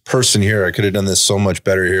better person here. I could have done this so much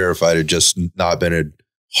better here if I had just not been a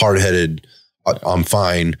hard-headed I'm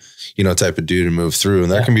fine, type of dude and move through.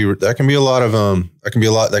 And that can be a lot of,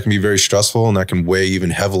 that can be very stressful, and that can weigh even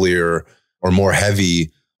heavier or more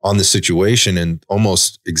heavy on the situation and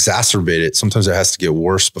almost exacerbate it. Sometimes it has to get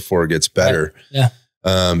worse before it gets better. Right.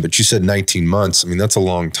 Yeah. But you said 19 months. I mean, that's a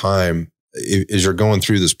long time. As you're going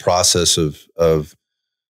through this process of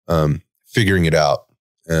figuring it out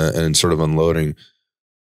and sort of unloading,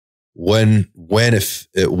 if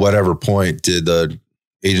at whatever point did the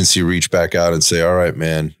agency reach back out and say, all right,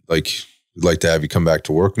 man, like, we'd like to have you come back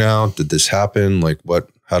to work now. Did this happen? Like what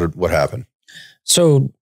happened?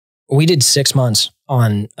 So we did 6 months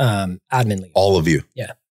on admin leave. All of you.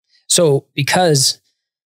 Yeah. So because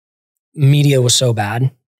media was so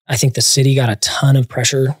bad, I think the city got a ton of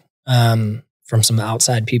pressure from some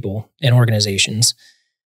outside people and organizations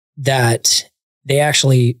that they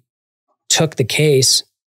actually took the case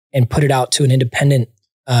and put it out to an independent.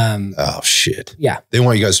 Oh shit. Yeah. They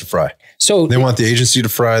want you guys to fry. So they want the agency to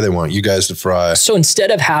fry. They want you guys to fry. So instead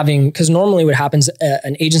of having, because normally what happens,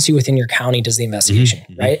 an agency within your county does the investigation,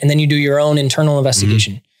 Mm-hmm. right? And then you do your own internal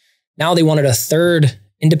investigation. Mm-hmm. Now they wanted a third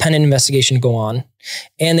independent investigation to go on,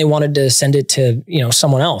 and they wanted to send it to,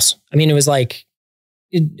 someone else. I mean, it was like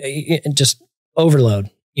it just overload,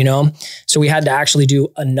 So we had to actually do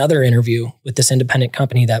another interview with this independent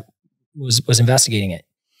company that was investigating it.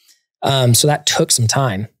 So that took some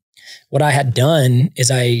time. What I had done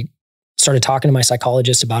is I started talking to my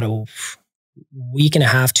psychologist about a week and a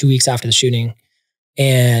half, 2 weeks after the shooting,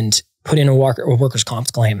 and put in a workers'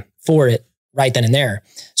 comp claim for it right then and there.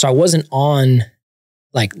 So I wasn't on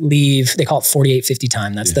like leave. They call it 4850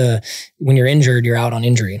 time. That's when you're injured, you're out on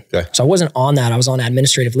injury. Okay. So I wasn't on that. I was on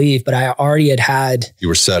administrative leave, but I already had you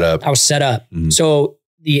were set up. I was set up. Mm-hmm. So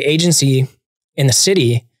the agency in the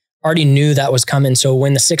city already knew that was coming. So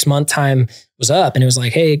when the 6 month time was up and it was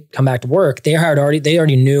like, hey, come back to work, they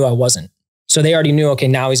already knew I wasn't. So they already knew, okay,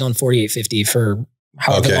 now he's on 4850 for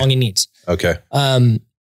however long he needs. Okay.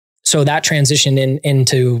 So that transitioned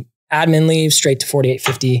into admin leave straight to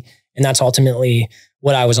 4850. And that's ultimately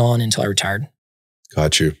what I was on until I retired.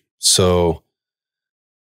 Got you. So,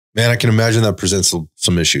 man, I can imagine that presents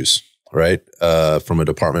some issues, right? From a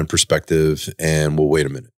department perspective. And well, wait a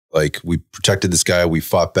minute. Like, we protected this guy. We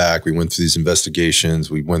fought back. We went through these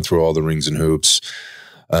investigations. We went through all the rings and hoops.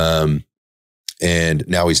 And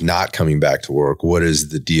now he's not coming back to work. What is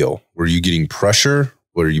the deal? Were you getting pressure?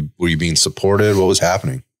 Were you being supported? What was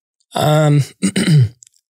happening?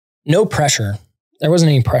 No pressure. There wasn't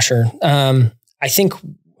any pressure. I think,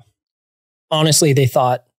 honestly, they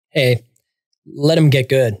thought, hey, let him get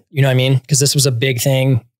good. You know what I mean? Because this was a big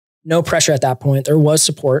thing. No pressure at that point. There was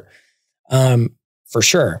support, for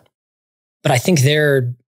sure. But I think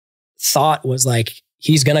their thought was like,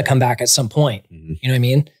 he's going to come back at some point. Mm-hmm. You know what I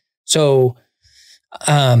mean? So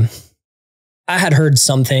I had heard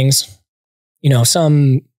some things,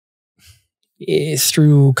 some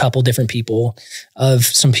through a couple different people, of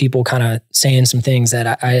some people kind of saying some things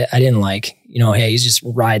that I didn't like, hey, he's just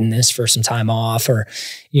riding this for some time off, or,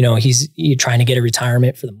 he's trying to get a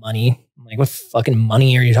retirement for the money. I'm like, what fucking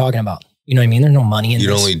money are you talking about? You know what I mean? There's no money in this.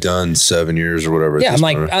 You'd only done 7 years or whatever. Yeah. I'm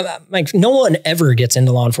like, no one ever gets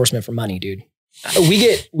into law enforcement for money, dude.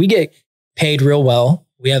 We get paid real well.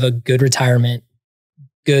 We have a good retirement,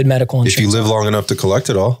 good medical insurance. If you live long enough to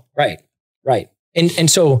collect it all. Right. Right. And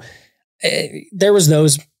so there was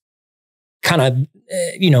those kind of,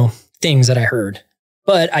 things that I heard,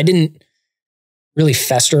 but I didn't really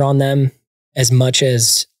fester on them as much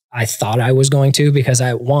as I thought I was going to, because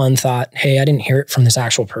I thought, hey, I didn't hear it from this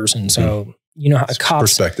actual person. So, how cops,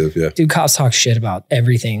 perspective, yeah. Dude, cops talk shit about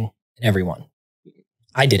everything and everyone.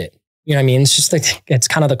 I did it. You know what I mean? It's just like, it's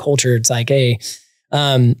kind of the culture. It's like, hey,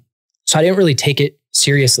 so I didn't really take it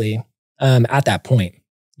seriously at that point,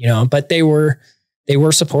 but they were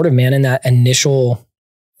supportive, man. In that initial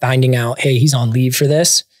finding out, hey, he's on leave for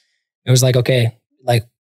this, it was like, okay, like,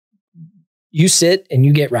 you sit and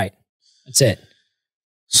you get right. That's it.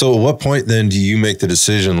 So at what point then do you make the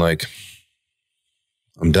decision, like,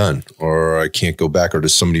 I'm done, or I can't go back, or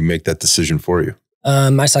does somebody make that decision for you?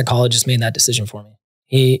 My psychologist made that decision for me.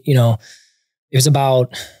 He, it was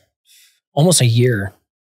about almost a year.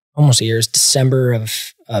 It's December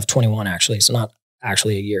of 21, actually. So not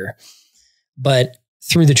actually a year, but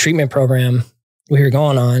through the treatment program we were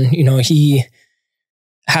going on, he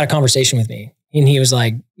had a conversation with me, and he was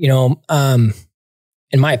like, in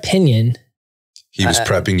my opinion, he was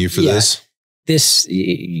prepping you for this.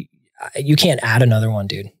 You can't add another one,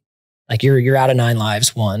 dude. Like, you're out of 9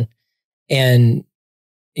 lives, one. And,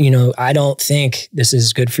 I don't think this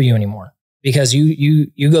is good for you anymore, because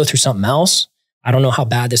you go through something else. I don't know how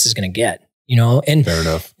bad this is going to get, and fair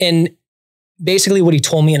enough. And basically what he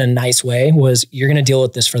told me in a nice way was, you're going to deal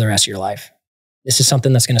with this for the rest of your life. This is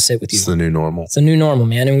something that's going to sit with you. It's the new normal. It's the new normal,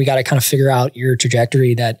 man. And we got to kind of figure out your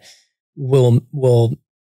trajectory that will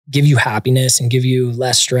give you happiness and give you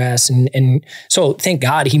less stress. And so thank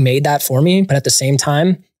God he made that for me. But at the same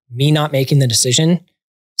time, me not making the decision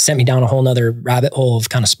sent me down a whole nother rabbit hole of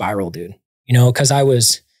kind of spiral, dude. You know, cause I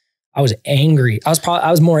was angry. I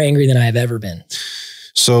was more angry than I have ever been.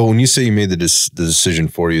 So when you say you made the decision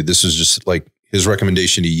for you, this was just like his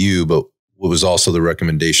recommendation to you, but what was also the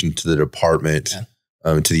recommendation to the department,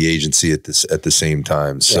 to the agency at the same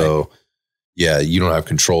time. So yeah, you don't have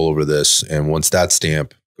control over this. And once that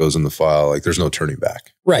stamp goes in the file, like there's no turning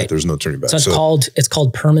back. Right. Like, there's no turning back. So it's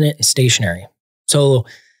called permanent and stationary. So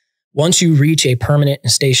once you reach a permanent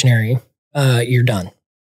and stationary, you're done.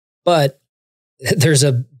 But there's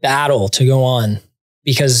a battle to go on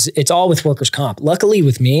because it's all with workers' comp. Luckily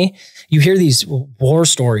with me, you hear these war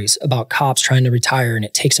stories about cops trying to retire, and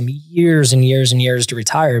it takes them years and years and years to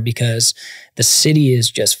retire because the city is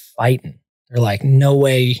just fighting. They're like, no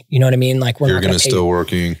way. You know what I mean? Like you're going to still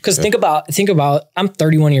working. Because think about, I'm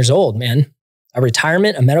 31 years old, man.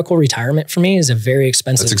 A medical retirement for me is a very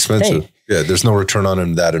expensive That's expensive. thing. Yeah. There's no return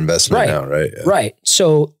on that investment now, right? Yeah. Right.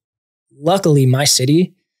 So luckily my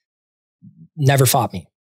city never fought me.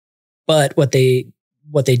 But what they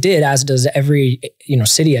did, as does every,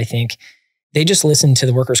 city, I think, they just listened to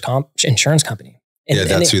the workers' comp insurance company. And,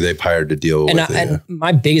 that's who they've hired to deal with it. And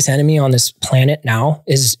my biggest enemy on this planet now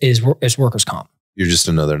is workers' comp. You're just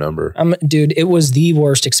another number. Dude, it was the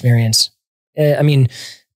worst experience. I mean,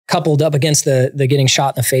 coupled up against the getting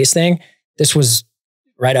shot in the face thing, this was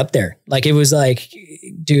right up there. Like, it was like,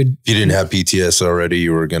 dude. If you didn't have PTS already,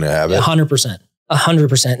 you were going to have it? 100%.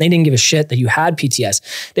 100%. They didn't give a shit that you had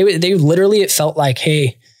PTS. They literally, it felt like,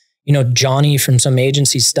 hey, Johnny from some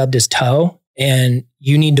agency stubbed his toe and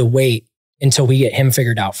you need to wait until we get him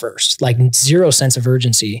figured out first. Like, zero sense of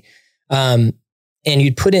urgency. And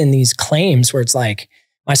you'd put in these claims where it's like,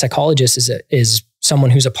 my psychologist is someone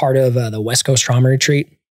who's a part of the West Coast Trauma Retreat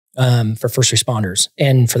for first responders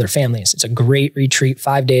and for their families. It's a great retreat,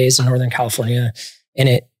 5 days in Northern California.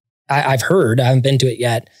 And I've heard, I haven't been to it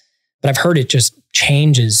yet, but I've heard it just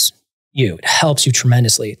changes you. It helps you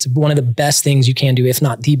tremendously. It's one of the best things you can do, if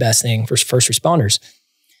not the best thing for first responders.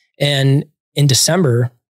 And in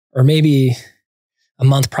December, or maybe a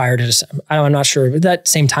month prior to December, I'm not sure, but that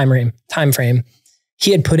same time frame,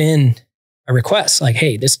 he had put in a request like,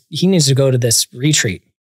 hey, he needs to go to this retreat.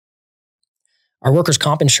 Our workers'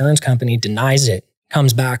 comp insurance company denies it,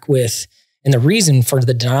 comes back with, and the reason for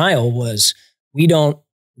the denial was, we don't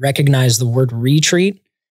recognize the word retreat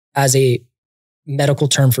as a medical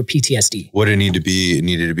term for PTSD. What did it need to be? It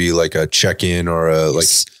needed to be like a check-in or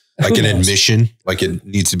like an admission, like it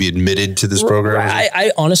needs to be admitted to this program.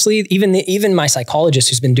 I honestly, even my psychologist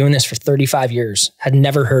who's been doing this for 35 years had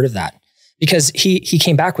never heard of that, because he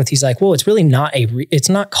came back with, he's like, well, it's really not it's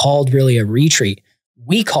not called really a retreat.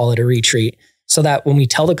 We call it a retreat so that when we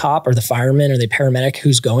tell the cop or the fireman or the paramedic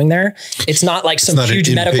who's going there, it's not like some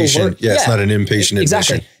huge medical work. Yeah, it's not an inpatient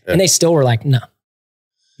exactly. admission. Yeah. And they still were like, no.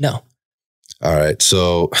 All right.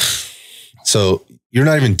 So you're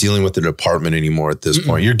not even dealing with the department anymore at this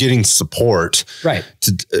point. You're getting support. Right.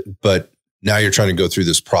 But now you're trying to go through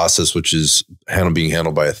this process, which is being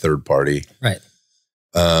handled by a third party. Right.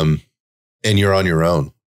 And you're on your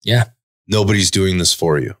own. Yeah. Nobody's doing this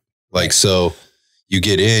for you. Like, so you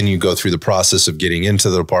get in, you go through the process of getting into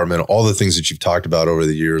the department, all the things that you've talked about over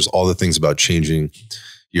the years, all the things about changing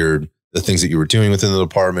the things that you were doing within the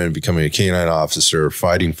department, becoming a canine officer,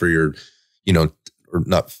 fighting for your, or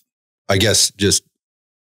not, I guess, just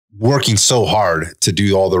working so hard to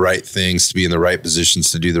do all the right things, to be in the right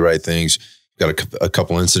positions, to do the right things. You've got a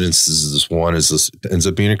couple incidences. This one ends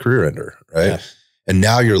up being a career ender, right? Yeah. And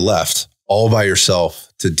now you're left all by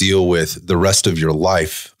yourself to deal with the rest of your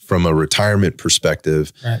life from a retirement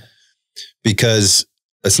perspective. Right. Because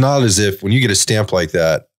it's not as if when you get a stamp like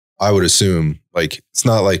that, I would assume, like, it's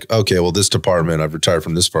not like, okay, well, this department, I've retired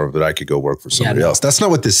from this department, but I could go work for somebody else. That's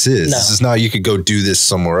not what this is. No. This is not, you could go do this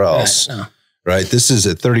somewhere else. Right. No. Right. This is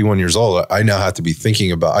at 31 years old. I now have to be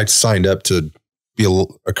thinking about, I signed up to be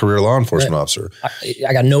a career law enforcement officer.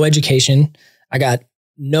 I got no education. I got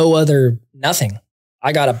nothing.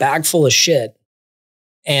 I got a bag full of shit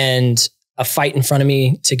and a fight in front of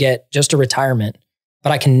me to get just a retirement,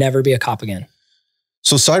 but I can never be a cop again.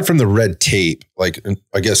 So aside from the red tape, like,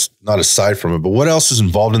 I guess not aside from it, but what else is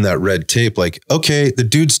involved in that red tape? Like, okay, the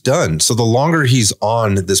dude's done. So the longer he's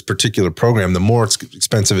on this particular program, the more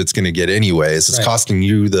expensive it's going to get anyways. It's costing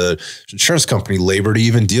you, the insurance company, labor to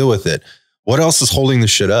even deal with it. What else is holding this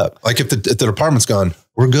shit up? Like, if the department's gone,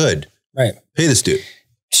 we're good. Right. Pay this dude.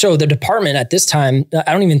 So the department at this time,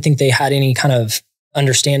 I don't even think they had any kind of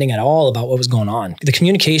understanding at all about what was going on. The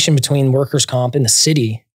communication between workers' comp and the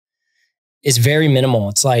city is very minimal.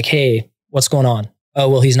 It's like, hey, what's going on? Oh,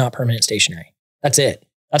 well, he's not permanent stationary. That's it.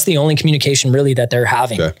 That's the only communication really that they're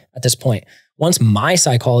having at this point. Once my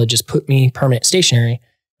psychologist put me permanent stationary,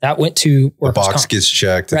 that went to workers' comp. The box gets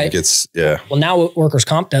checked and it gets, Well, now what workers'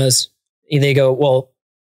 comp does, they go, well,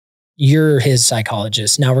 you're his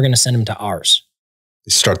psychologist. Now we're going to send him to ours.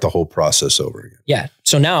 They start the whole process over again. Yeah.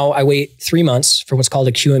 So now I wait 3 months for what's called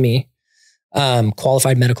a QME,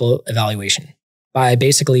 qualified medical evaluation. By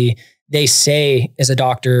basically, they say as a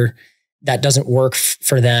doctor, that doesn't work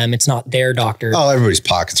for them. It's not their doctor. Oh, everybody's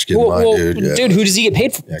pockets are getting mine, dude. Yeah. Dude, who does he get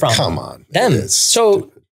paid from? Come on. Them. It's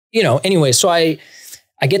so, stupid. Anyway, so I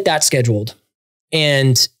get that scheduled.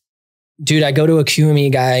 And dude, I go to a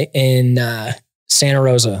QME guy in Santa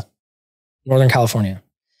Rosa, Northern California.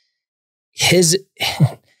 His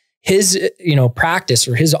practice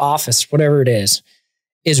or his office, whatever it is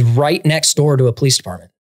right next door to a police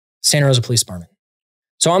department, Santa Rosa Police Department.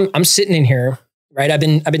 So I'm sitting in here, right? I've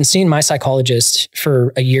been seeing my psychologist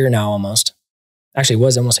for a year now, almost. Actually, it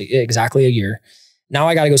was almost exactly a year. Now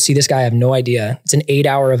I got to go see this guy. I have no idea. It's an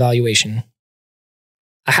 8-hour evaluation.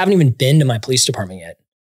 I haven't even been to my police department yet.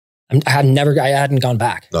 I hadn't gone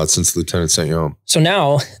back. Not since Lieutenant sent you home. So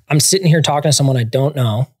now I'm sitting here talking to someone I don't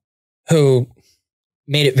know who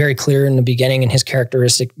made it very clear in the beginning and his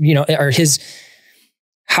characteristic, or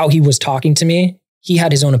how he was talking to me. He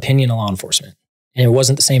had his own opinion of law enforcement and it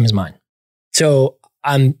wasn't the same as mine. So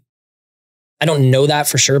I don't know that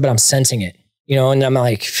for sure, but I'm sensing it, and I'm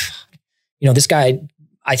like, this guy,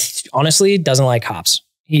 honestly doesn't like cops.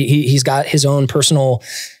 He's got his own personal,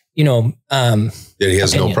 he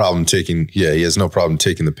has no problem taking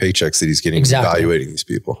the paychecks that he's getting evaluating these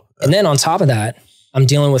people. And then on top of that, I'm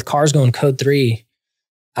dealing with cars going code 3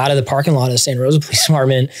 out of the parking lot of the Santa Rosa Police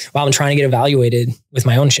Department while I'm trying to get evaluated with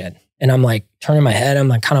my own shed. And I'm like turning my head. I'm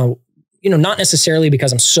like kind of, not necessarily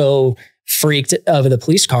because I'm so freaked of the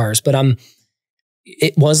police cars, but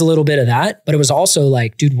it was a little bit of that, but it was also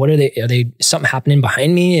like, dude, what are they something happening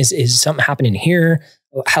behind me? Is something happening here?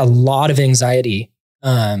 I had a lot of anxiety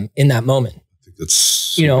in that moment. I think that's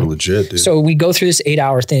super legit, dude. So we go through this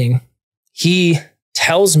 8-hour thing. He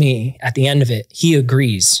tells me at the end of it, he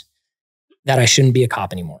agrees that I shouldn't be a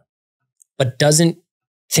cop anymore, but doesn't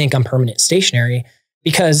think I'm permanent stationary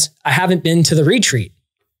because I haven't been to the retreat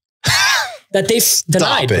that they've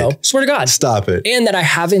denied, bro. Swear to God. Stop it. And that I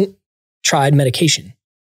haven't tried medication.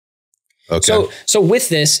 Okay. So with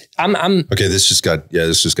this, I'm okay. This just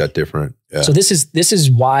got different. Yeah. So this is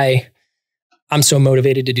why I'm so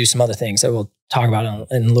motivated to do some other things that we'll talk about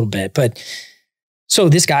in a little bit. But so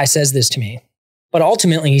this guy says this to me, but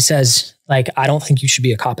ultimately he says, like, I don't think you should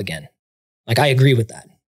be a cop again. Like, I agree with that.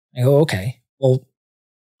 I go, okay, well,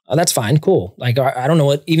 that's fine. Cool. Like, I don't know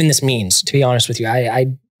what even this means, to be honest with you.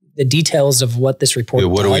 The details of what this report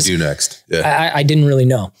what do we do next? Yeah. I didn't really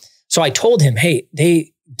know. So I told him, hey,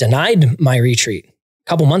 they denied my retreat a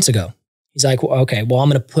couple months ago. He's like, well, okay, well, I'm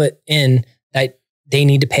going to put in that they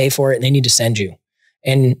need to pay for it and they need to send you.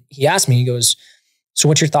 And he asked me, he goes, so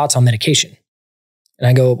what's your thoughts on medication? And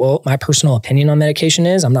I go, well, my personal opinion on medication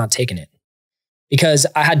is I'm not taking it, because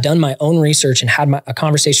I had done my own research and had a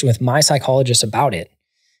conversation with my psychologist about it.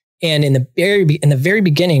 And in the very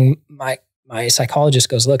beginning, my psychologist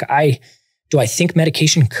goes, look, do I think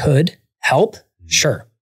medication could help? Sure.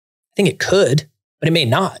 I think it could, but it may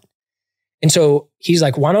not. And so he's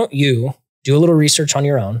like, why don't you do a little research on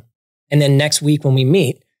your own? And then next week when we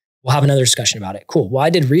meet, we'll have another discussion about it. Cool. Well, I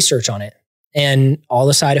did research on it and all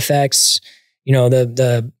the side effects,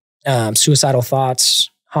 the suicidal thoughts,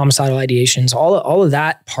 homicidal ideations, all of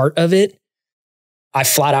that part of it. I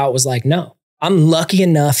flat out was like, no, I'm lucky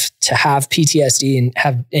enough to have PTSD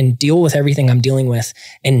and deal with everything I'm dealing with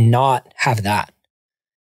and not have that.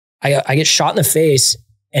 I get shot in the face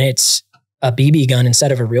and it's a BB gun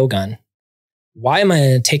instead of a real gun. Why am I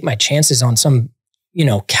going to take my chances on some,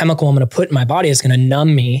 chemical I'm going to put in my body that's going to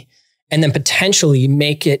numb me and then potentially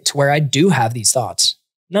make it to where I do have these thoughts?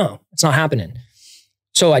 No, it's not happening.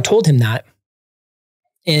 So I told him that.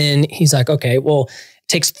 And he's like, okay, well, it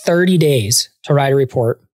takes 30 days to write a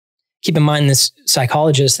report. Keep in mind, this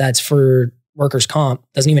psychologist that's for workers' comp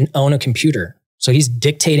doesn't even own a computer. So he's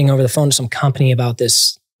dictating over the phone to some company about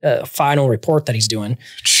this final report that he's doing.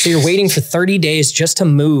 So you're waiting for 30 days just to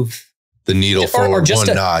move the needle forward one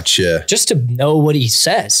notch. Yeah. Just to know what he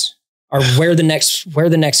says or where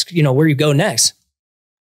you go next.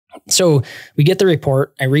 So we get the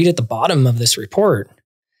report. I read at the bottom of this report,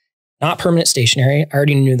 not permanent stationary. I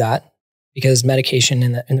already knew that. because medication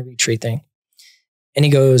in the retreat thing. And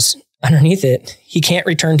he goes, underneath it, he can't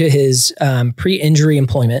return to his pre-injury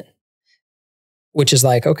employment, which is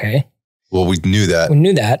like, okay. Well, we knew that. We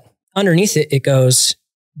knew that. Underneath it, it goes,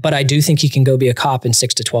 but I do think he can go be a cop in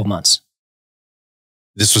 6 to 12 months.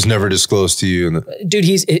 This was never disclosed to you. Dude,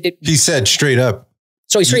 he said straight up.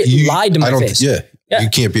 So he straight lied to my face. Yeah, you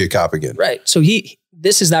can't be a cop again. Right. So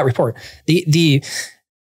this is that report. The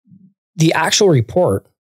actual report,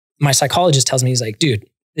 my psychologist tells me, he's like, dude,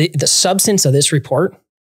 the substance of this report,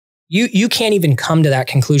 you can't even come to that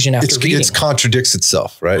conclusion after reading. It contradicts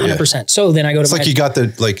itself, right? 100%. Yeah. So then I go to like you got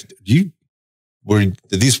the, like,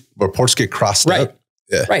 did these reports get crossed out?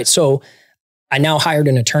 Yeah. Right. So I now hired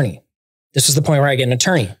an attorney. This is the point where I get an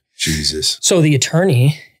attorney. Jesus. So the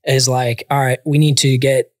attorney is like, all right, we need to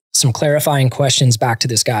get some clarifying questions back to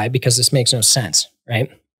this guy because this makes no sense, right?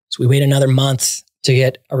 So we wait another month to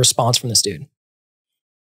get a response from this dude.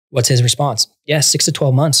 What's his response? Yeah, 6 to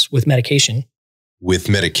 12 months with medication. With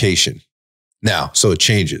medication. Now, so it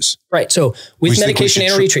changes. Right. So with medication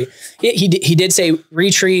and a retreat. He did say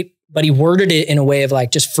retreat, but he worded it in a way of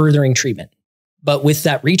like just furthering treatment. But with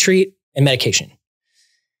that retreat and medication.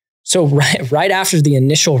 So right after the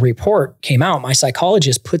initial report came out, my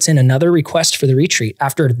psychologist puts in another request for the retreat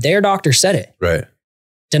after their doctor said it. Right.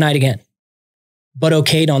 Denied again, but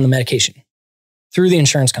okayed on the medication through the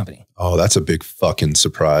insurance company. Oh, that's a big fucking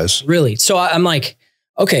surprise. Really? So I'm like,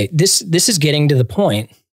 okay, this is getting to the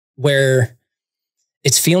point where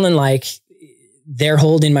it's feeling like they're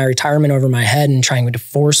holding my retirement over my head and trying to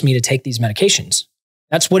force me to take these medications.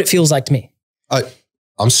 That's what it feels like to me.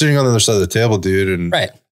 I'm sitting on the other side of the table, dude, and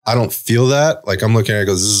right. I don't feel that. Like I'm looking at it,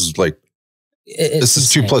 goes, this is like, this is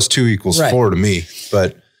 2 + 2 = 4 to me.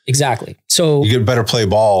 But exactly. So you get better play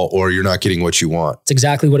ball or you're not getting what you want. It's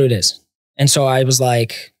exactly what it is. And so I was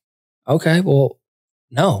like, okay, well,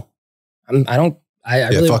 no, I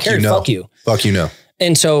really don't care. Fuck you. Fuck you, no.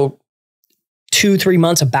 And so 2-3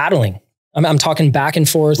 months of battling. I'm talking back and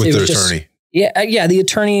forth. With the attorney. Yeah, the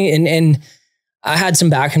attorney. And I had some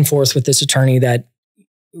back and forth with this attorney that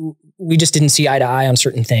we just didn't see eye to eye on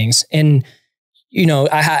certain things. And, you know,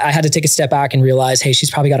 I had to take a step back and realize, hey, she's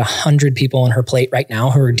probably got 100 people on her plate right now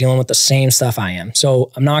who are dealing with the same stuff I am. So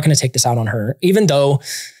I'm not going to take this out on her, even though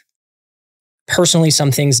personally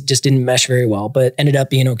some things just didn't mesh very well, but ended up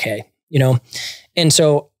being okay, you know? And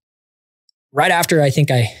so right after I think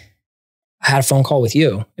I had a phone call with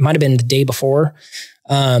you, it might've been the day before,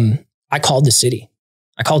 I called the city.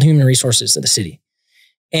 I called human resources to the city.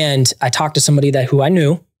 And I talked to somebody who I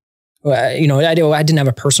knew. You know, I didn't have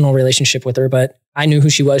a personal relationship with her, but I knew who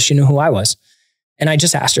she was. She knew who I was. And I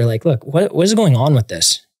just asked her, like, look, what is going on with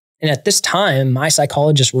this? And at this time, my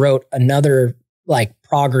psychologist wrote another like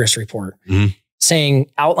progress report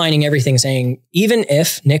outlining everything, saying, even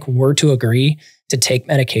if Nick were to agree to take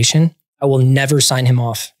medication, I will never sign him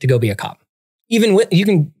off to go be a cop. Even you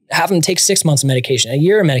can have him take 6 months of medication, a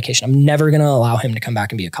year of medication. I'm never going to allow him to come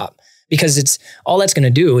back and be a cop because all that's going to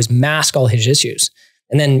do is mask all his issues.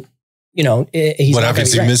 And then, you know, what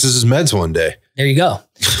happens if he misses his meds one day? There you go.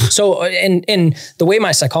 So, and the way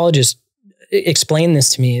my psychologist explained this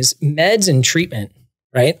to me is meds and treatment,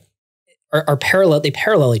 right, are parallel. They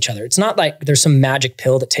parallel each other. It's not like there's some magic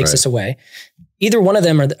pill that takes this away. Either one of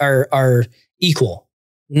them are equal.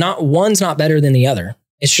 Not one's not better than the other.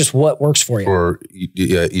 It's just what works for you. For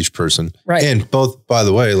each person. Right. And both, by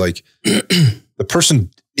the way, like the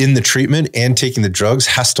person in the treatment and taking the drugs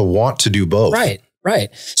has to want to do both. Right. Right.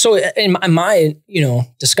 So in my, you know,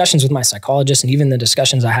 discussions with my psychologist and even the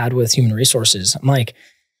discussions I had with human resources, I'm like,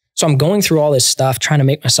 so I'm going through all this stuff, trying to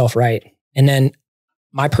make myself right. And then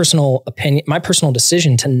my personal opinion, my personal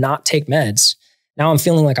decision to not take meds. Now I'm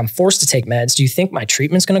feeling like I'm forced to take meds. Do you think my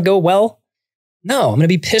treatment's going to go well? No, I'm going to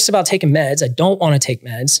be pissed about taking meds. I don't want to take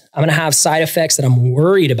meds. I'm going to have side effects that I'm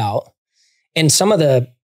worried about. And some of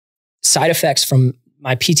the side effects from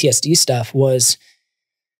my PTSD stuff was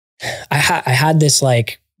I had this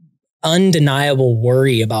like undeniable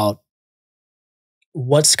worry about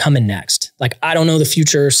what's coming next. Like, I don't know the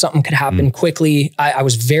future. Something could happen quickly. I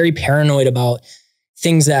was very paranoid about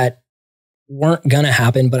things that weren't going to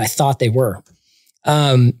happen, but I thought they were.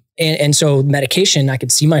 And so medication, I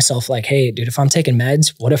could see myself like, hey, dude, if I'm taking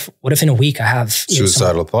meds, what if in a week I have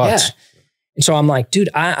suicidal thoughts? Yeah. And so I'm like, dude,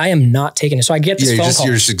 I am not taking it. So I get this phone call.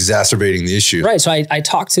 You're just exacerbating the issue. Right. So I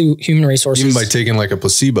talked to human resources. Even by taking like a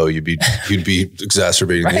placebo, you'd be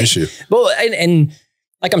exacerbating the issue. Well, and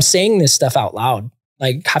like I'm saying this stuff out loud,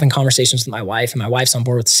 like having conversations with my wife, and my wife's on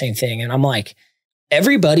board with the same thing. And I'm like,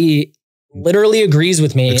 everybody literally agrees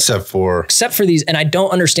with me. Except for these. And I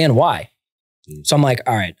don't understand why. So I'm like,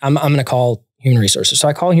 all right, I'm going to call human resources. So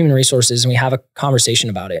I call human resources and we have a conversation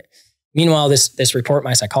about it. Meanwhile, this report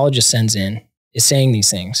my psychologist sends in is saying these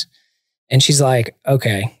things. And she's like,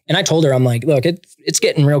 okay. And I told her, I'm like, look, it's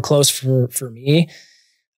getting real close for me.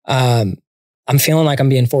 I'm feeling like I'm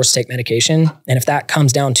being forced to take medication. And if that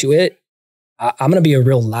comes down to it, I'm going to be a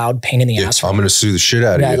real loud pain in the ass. I'm going to sue the shit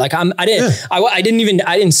out of you. Like I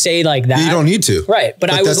didn't say like that. You don't need to. Right.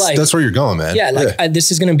 But I was like, that's where you're going, man. Yeah. Like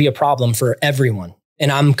this is going to be a problem for everyone.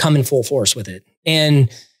 And I'm coming full force with it. And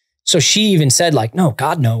so she even said like, no,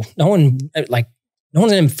 God, no one's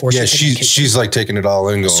going to force you. She's like taking it all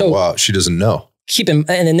in going, wow, she doesn't know. And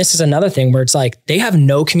then this is another thing where it's like, they have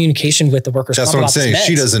no communication with the workers. That's what I'm saying.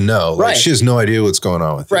 She doesn't know. Like, she has no idea what's going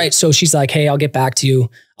on with it. Right. So she's like, hey, I'll get back to you.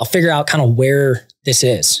 I'll figure out kind of where this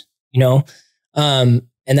is, and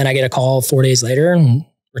then I get a call 4 days later and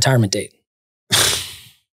retirement date.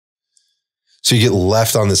 So you get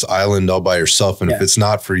left on this island all by yourself. And if it's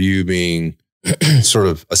not for you being sort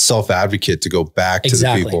of a self-advocate to go back to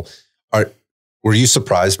the people, were you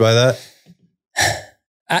surprised by that?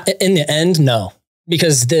 In the end, no,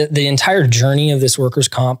 because the entire journey of this workers'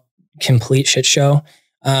 comp complete shit show.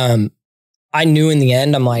 I knew in the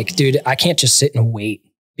end, I'm like, dude, I can't just sit and wait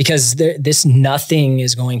because nothing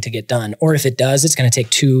is going to get done. Or if it does, it's going to take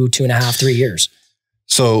 2.5, 3 years.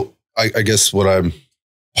 So I guess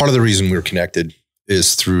part of the reason we're connected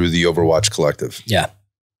is through the Overwatch Collective. Yeah.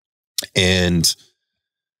 And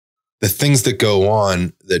the things that go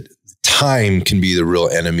on, that time can be the real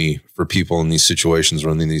enemy for people in these situations,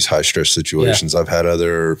 running these high stress situations. Yeah. I've had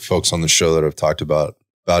other folks on the show that have talked about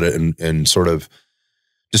it and sort of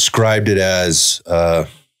described it as,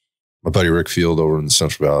 my buddy Rick Field over in the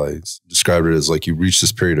Central Valley described it as like you reach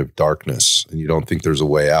this period of darkness and you don't think there's a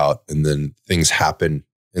way out. And then things happen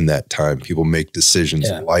in that time. People make decisions,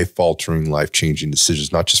 life-altering, life-changing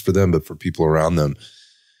decisions, not just for them, but for people around them.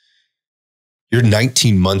 You're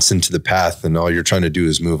 19 months into the path and all you're trying to do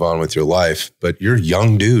is move on with your life, but you're a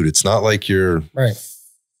young dude. It's not like you're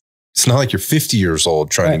 50 years old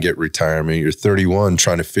trying to get retirement. You're 31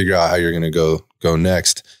 trying to figure out how you're going to go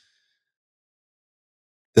next.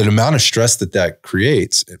 The amount of stress that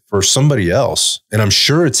creates for somebody else, and I'm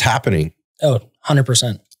sure it's happening. Oh,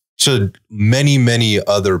 100%. To many, many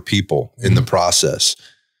other people in the process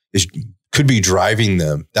could be driving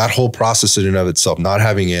them. That whole process in and of itself, not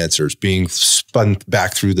having answers, being spun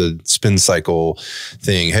back through the spin cycle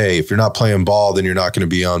thing. Hey, if you're not playing ball, then we're not going to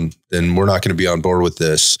be on board with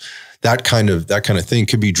this. That kind of thing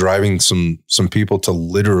could be driving some people to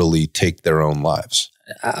literally take their own lives.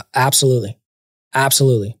 Absolutely.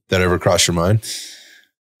 Absolutely. That ever crossed your mind?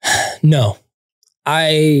 No,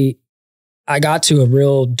 I got to a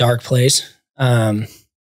real dark place. And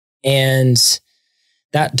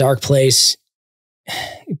that dark place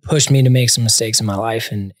pushed me to make some mistakes in my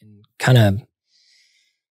life and kind of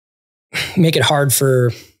make it hard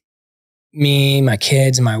for me, my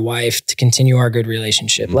kids, and my wife to continue our good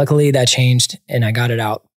relationship. Mm-hmm. Luckily that changed and I got it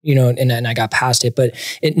out, and I got past it, but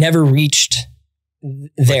it never reached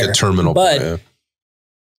there. Like a terminal point, yeah.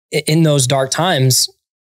 In those dark times,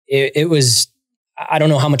 it was, I don't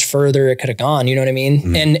know how much further it could have gone. You know what I mean?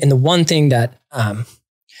 Mm-hmm. And the one thing that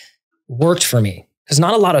worked for me, because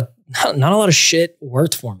not a lot of shit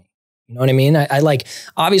worked for me. You know what I mean? I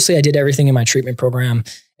obviously I did everything in my treatment program.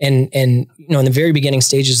 And in the very beginning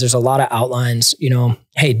stages, there's a lot of outlines,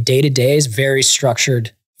 hey, day to day is very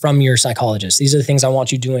structured from your psychologist. These are the things I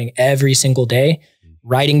want you doing every single day,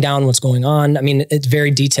 writing down what's going on. I mean, it's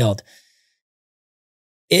very detailed.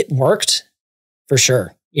 It worked for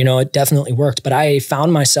sure. It definitely worked, but I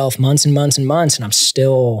found myself months and months and months and I'm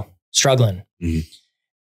still struggling. Mm-hmm.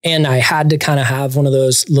 And I had to kind of have one of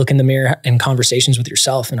those look in the mirror and conversations with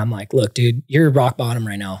yourself. And I'm like, look, dude, you're rock bottom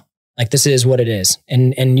right now. Like this is what it is.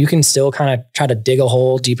 And you can still kind of try to dig a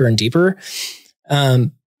hole deeper and deeper.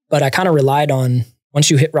 But I kind of relied on once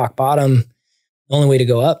you hit rock bottom, the only way to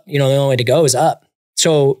go up, the only way to go is up.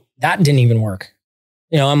 So that didn't even work.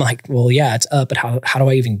 I'm like, well, yeah, it's up, but how do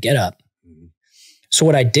I even get up? Mm-hmm. So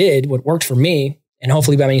what I did, what worked for me, and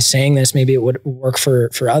hopefully by me saying this, maybe it would work for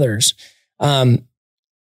others.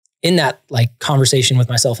 In that like conversation with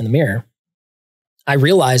myself in the mirror, I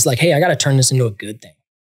realized like, hey, I got to turn this into a good thing.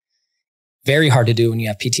 Very hard to do when you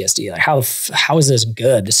have PTSD. Like how is this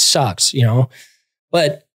good? This sucks,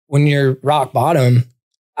 But when you're rock bottom,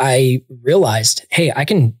 I realized, hey, I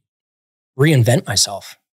can reinvent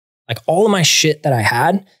myself. Like all of my shit that I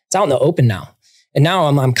had, it's out in the open now. And now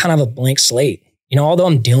I'm kind of a blank slate. Although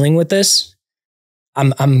I'm dealing with this,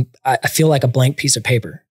 I feel like a blank piece of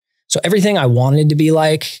paper. So everything I wanted to be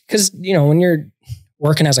like, because, when you're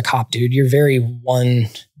working as a cop, dude, you're very one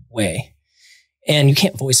way. and you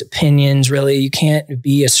can't voice opinions really. You can't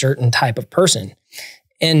be a certain type of person.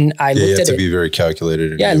 And I looked at it. You have to be very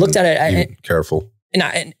calculated. And I looked at it. Careful. And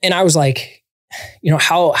I was like, you know,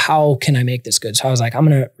 how can I make this good? So I was like, I'm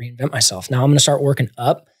going to reinvent myself. Now I'm going to start working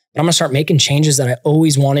up, but I'm going to start making changes that I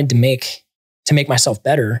always wanted to make myself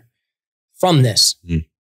better from this. Mm.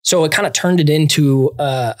 So it kind of turned it into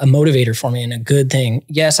a motivator for me and a good thing.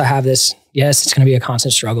 Yes, I have this. Yes, it's going to be a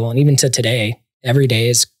constant struggle. And even to today, every day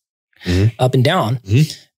is up and down.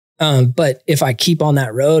 But if I keep on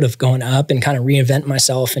that road of going up and kind of reinvent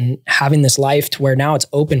myself and having this life to where now it's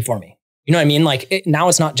open for me, you know what I mean? Like now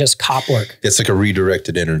it's not just cop work. It's like a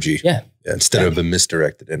redirected energy. Yeah. Instead of a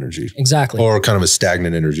misdirected energy. Exactly. Or kind of a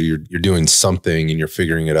stagnant energy. You're doing something and you're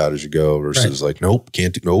figuring it out as you go versus like, nope,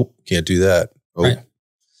 can't do that. Oh. Right.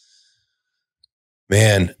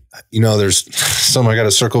 Man, you know, there's something I got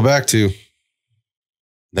to circle back to.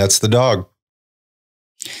 That's the dog.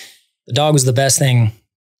 The dog was the best thing.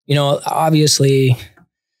 You know, obviously,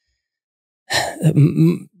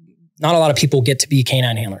 not a lot of people get to be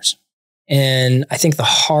canine handlers. And I think the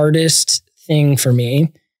hardest thing for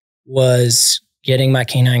me was getting my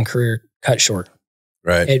canine career cut short.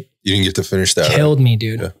 Right. You didn't get to finish that. Killed me,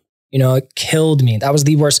 dude. Yeah. You know, it killed me. That was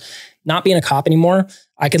the worst. Not being a cop anymore,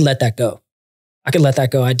 I could let that go. I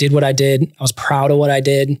did what I did. I was proud of what I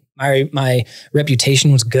did. My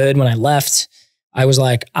reputation was good when I left. I was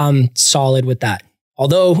like, I'm solid with that.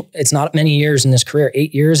 Although it's not many years in this career,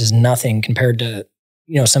 8 years is nothing compared to,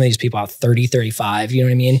 you know, some of these people out 30, 35, you know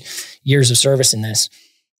what I mean? Years of service in this.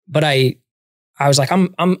 But I was like,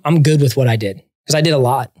 I'm good with what I did because I did a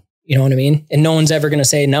lot, you know what I mean? And no one's ever going to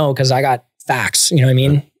say no because I got facts, you know what I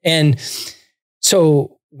mean? And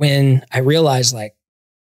so when I realized like,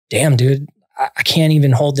 damn, dude, I can't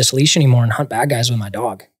even hold this leash anymore and hunt bad guys with my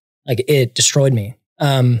dog. Like it destroyed me.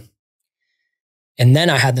 And then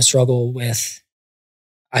I had the struggle with,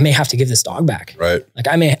 I may have to give this dog back. Right. Like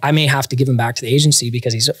I may have to give him back to the agency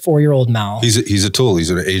because he's a 4-year-old Mal. He's a tool.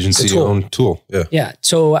 He's an agency-owned tool. Yeah. Yeah.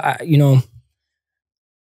 So, you know,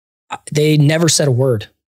 they never said a word.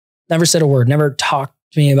 Never talked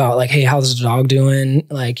to me about like, hey, how's the dog doing?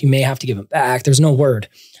 Like you may have to give him back. There's no word.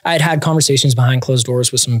 I had conversations behind closed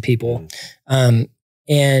doors with some people.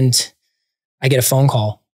 And I get a phone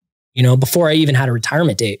call, you know, before I even had a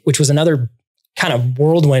retirement date, which was another kind of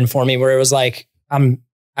whirlwind for me where it was like, I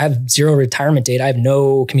have zero retirement date. I have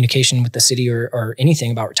no communication with the city or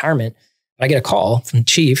anything about retirement. But I get a call from the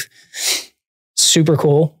chief. Super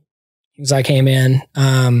cool. He was like, hey man,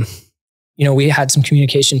 you know, we had some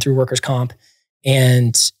communication through workers' comp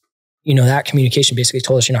and, you know, that communication basically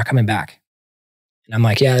told us you're not coming back. And I'm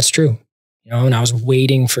like, yeah, that's true. You know, and I was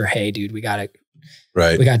waiting for, hey dude, we got to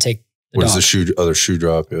take the Where's dog. The other shoe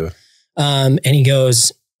drop? Yeah. And he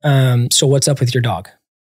goes, so what's up with your dog?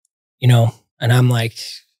 You know? And I'm like,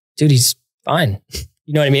 dude, he's fine.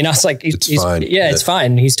 You know what I mean? I was like, he's fine. Yeah, it's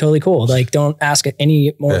fine. He's totally cool. Like, don't ask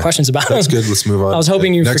any more questions about him. That's good. Let's move on. I was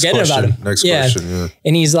hoping you forget about him. Next question. Yeah.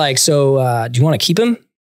 And he's like, so do you want to keep him?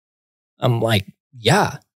 I'm like,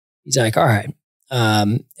 yeah. He's like, all right.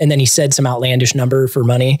 And then he said some outlandish number for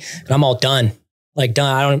money and I'm all done. Like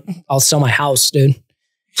done. I'll sell my house, dude.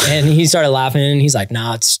 And he started laughing and he's like,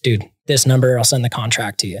 nah, dude, this number, I'll send the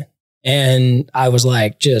contract to you. And I was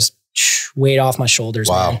like, just weight off my shoulders.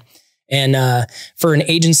 Wow. Man. And for an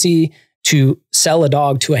agency to sell a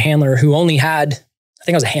dog to a handler who only had, I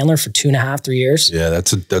think I was a handler for 2.5, 3 years. Yeah,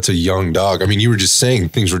 that's a young dog. I mean, you were just saying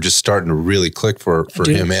things were just starting to really click for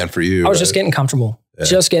dude, him and for you. I was just getting comfortable.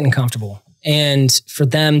 And for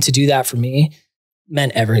them to do that for me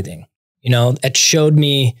meant everything. You know, it showed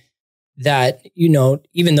me that, you know,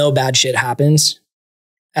 even though bad shit happens,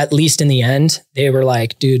 at least in the end, they were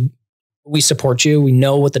like, dude, we support you. We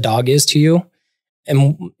know what the dog is to you.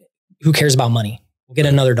 And who cares about money? We'll get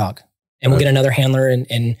another dog and we'll get another handler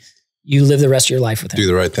and you live the rest of your life with him. Do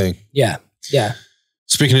the right thing. Yeah. Yeah.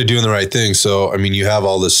 Speaking of doing the right thing. So, I mean, you have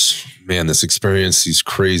all this, man, this experience, these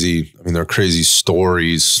crazy, I mean, they're crazy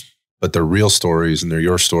stories, but they're real stories and they're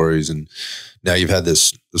your stories. And now you've had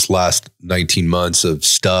this last 19 months of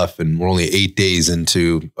stuff and we're only 8 days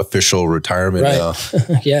into official retirement now.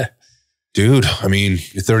 Yeah. Dude, I mean,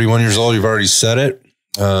 you're 31 years old. You've already said it.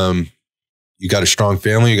 You got a strong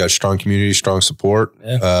family. You got a strong community, strong support.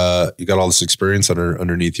 Yeah. You got all this experience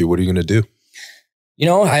underneath you. What are you going to do? You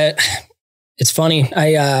know, it's funny.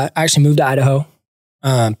 I actually moved to Idaho.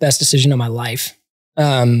 Best decision of my life.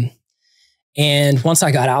 And once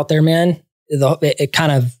I got out there, man, it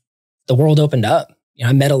kind of, the world opened up. You know,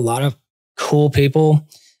 I met a lot of cool people.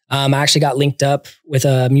 I actually got linked up with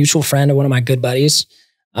a mutual friend of one of my good buddies.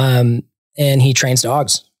 And he trains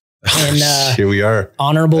dogs. And here we are.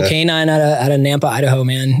 Honorable canine out of Nampa, Idaho,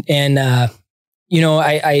 man. And, I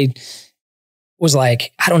was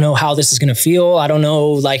like, I don't know how this is going to feel. I don't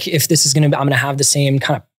know, like, if this is I'm going to have the same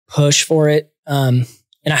kind of push for it. And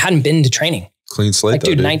I hadn't been to training. Clean slate, like,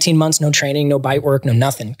 dude, 19 months, no training, no bite work, no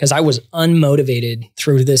nothing. Cause I was unmotivated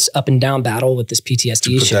through this up and down battle with this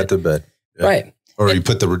PTSD put shit. that to bed. Yeah. Right. Or you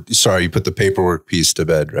put the paperwork piece to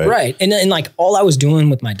bed, right? Right. And like all I was doing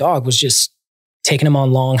with my dog was just taking him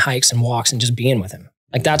on long hikes and walks and just being with him.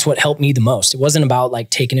 Like that's what helped me the most. It wasn't about like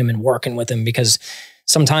taking him and working with him, because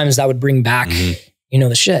sometimes that would bring back,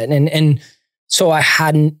 the shit. And so I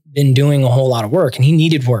hadn't been doing a whole lot of work, and he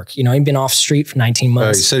needed work. He'd been off street for 19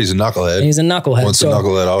 months. He said he's a knucklehead. And he's a knucklehead. Once a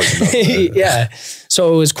knucklehead, always a knucklehead. Yeah.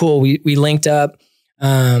 So it was cool. We linked up.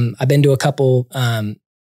 I've been to a couple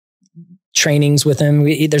trainings with him.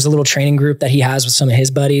 There's a little training group that he has with some of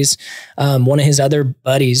his buddies. One of his other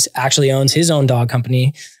buddies actually owns his own dog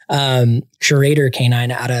company, Curator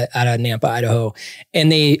Canine out of Nampa, Idaho.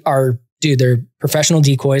 And they're professional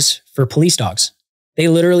decoys for police dogs. They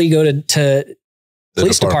literally go to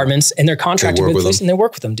police departments, and they're contracted with police, and they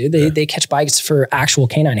work with them, dude. They catch bikes for actual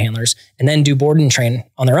canine handlers and then do board and train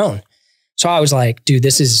on their own. So I was like, dude,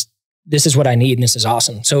 this is what I need, and this is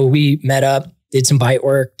awesome. So we met up, did some bite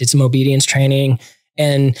work, did some obedience training,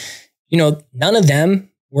 and none of them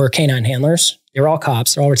were canine handlers. They were all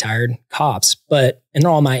cops. They're all retired cops, and they're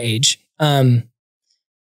all my age.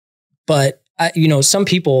 But some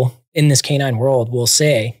people in this canine world will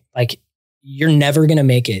say, like, you're never going to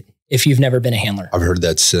make it if you've never been a handler. I've heard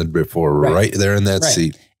that said before, right there in that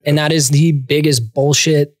seat. And that is the biggest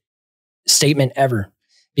bullshit statement ever,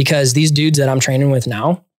 because these dudes that I'm training with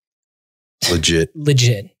now, legit.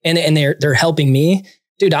 And they're helping me.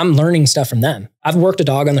 Dude, I'm learning stuff from them. I've worked a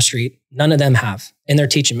dog on the street. None of them have. And they're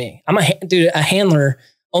teaching me. A handler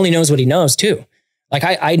only knows what he knows too. Like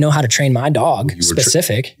I know how to train my dog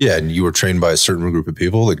specific. And you were trained by a certain group of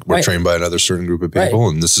people. Like we're trained by another certain group of people,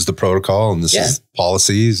 and this is the protocol, and this is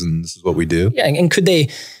policies, and this is what we do. Yeah. And could they,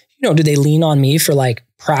 do they lean on me for like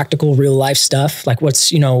practical real life stuff? Like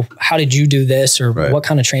what's, how did you do this, or what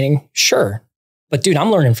kind of training? Sure. But dude,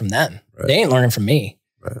 I'm learning from them. Right. They ain't learning from me.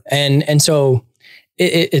 Right. And so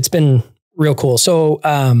it's been real cool. So,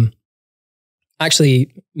 I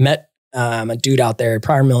actually met, a dude out there,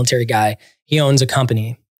 prior military guy. He owns a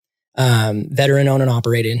company, veteran owned and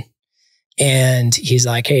operated. And he's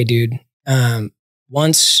like, hey dude,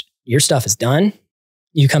 once your stuff is done,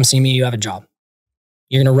 you come see me, you have a job.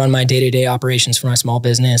 You're going to run my day-to-day operations for my small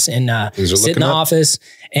business and sit in the office.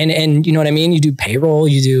 And you know what I mean? You do payroll,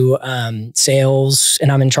 you do sales,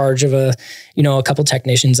 and I'm in charge of a couple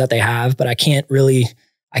technicians that they have, but I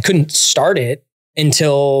couldn't start it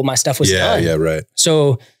until my stuff was done. Yeah, right.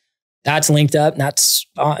 So that's linked up, and that's,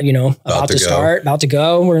 about to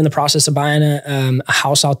go. We're in the process of buying a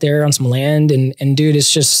house out there on some land. And dude,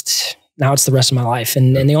 it's just, now it's the rest of my life.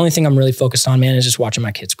 And the only thing I'm really focused on, man, is just watching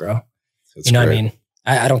my kids grow. That's what I mean?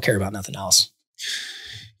 I don't care about nothing else.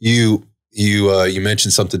 You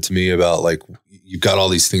mentioned something to me about like, you've got all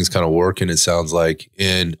these things kind of working, it sounds like,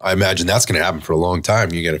 and I imagine that's going to happen for a long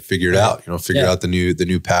time. You got to figure it out, figure out the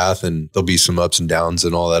new path, and there'll be some ups and downs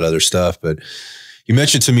and all that other stuff. But you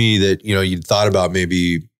mentioned to me that, you'd thought about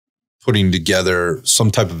maybe putting together some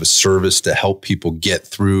type of a service to help people get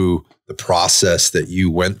through the process that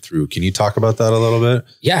you went through. Can you talk about that a little bit?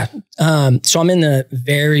 Yeah. So I'm in the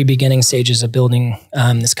very beginning stages of building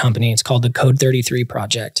this company. It's called the Code 33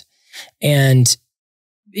 Project. And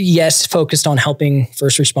yes, focused on helping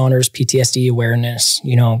first responders, PTSD awareness,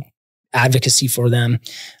 advocacy for them.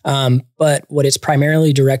 But what it's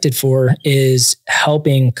primarily directed for is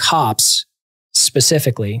helping cops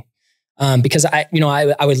specifically, because I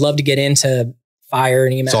would love to get into fire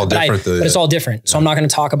and EMS. It's all different, but it's all different. So I'm not going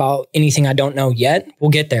to talk about anything I don't know yet.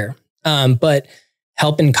 We'll get there. But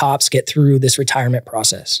helping cops get through this retirement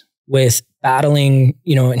process with battling,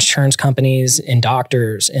 insurance companies and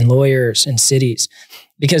doctors and lawyers and cities,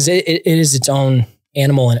 because it is its own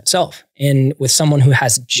animal in itself. And with someone who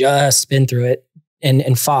has just been through it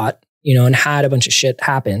and fought, and had a bunch of shit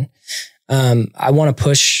happen, I want to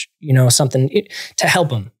push, something to help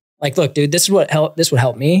them. Like, look, dude, this would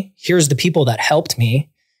help me. Here's the people that helped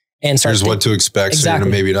me, and here's what to expect. Exactly. So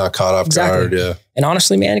you're maybe not caught off guard. Yeah. And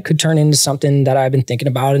honestly, man, it could turn into something that I've been thinking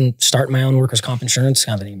about and start my own workers' comp insurance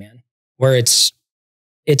company, man, where it's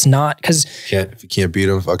not, because if you can't beat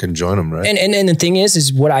them, fucking join them, right? And the thing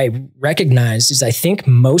is what I recognize is I think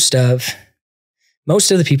most of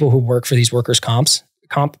the people who work for these workers'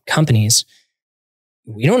 comp companies,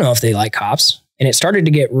 we don't know if they like cops. And it started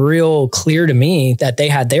to get real clear to me that they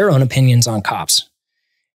had their own opinions on cops.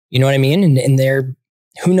 You know what I mean? And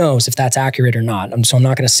who knows if that's accurate or not. So I'm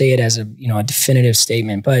not going to say it as a, you know, a definitive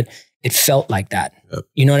statement, but it felt like that. Yep.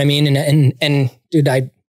 You know what I mean? And dude, I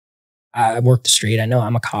work the street. I know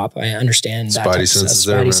I'm a cop. I understand that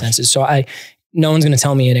Spidey senses. So no one's going to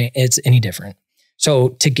tell me it's any different. So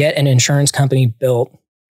to get an insurance company built,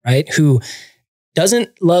 right, who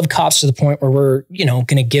doesn't love cops to the point where we're, you know,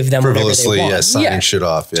 going to give them frivolously, signing shit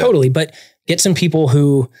off. Yeah. Totally. But get some people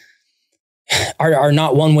who are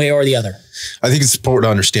not one way or the other. I think it's important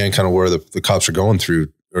to understand kind of where the cops are going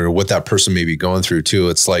through, or what that person may be going through too.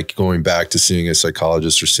 It's like going back to seeing a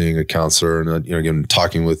psychologist or seeing a counselor, and you know, again,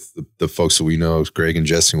 talking with the folks that we know, Greg and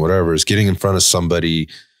Jesse, whatever, is getting in front of somebody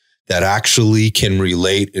that actually can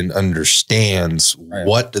relate and understands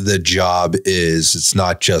what the job is. It's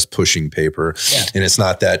not just pushing paper, and it's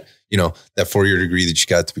not that, you know, that 4-year degree that you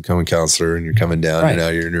got to become a counselor and you're coming down, you know,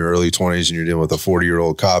 you're in your early 20s and you're dealing with a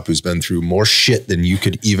 40-year-old cop who's been through more shit than you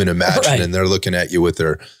could even imagine. And they're looking at you with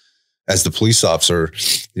their, as the police officer,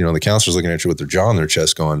 you know, the counselor's looking at you with their jaw on their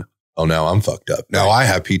chest going, oh, now I'm fucked up. Now I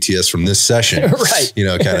have PTS from this session, you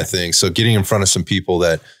know, kind of thing. So getting in front of some people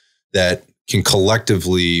that can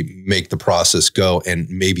collectively make the process go and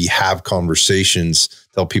maybe have conversations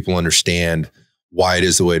to help people understand why it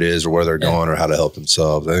is the way it is, or where they're going, or how to help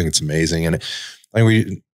themselves. I think it's amazing. And I think we,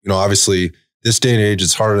 you know, obviously this day and age,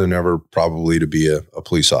 it's harder than ever probably to be a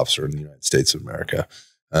police officer in the United States of America.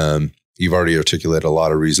 You've already articulated a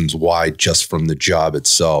lot of reasons why, just from the job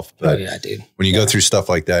itself. But dude. When you go through stuff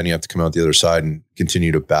like that and you have to come out the other side and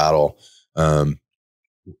continue to battle,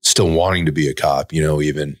 still wanting to be a cop, you know,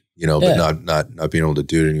 even, you know, but not being able to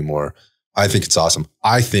do it anymore. I think it's awesome.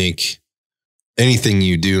 I think anything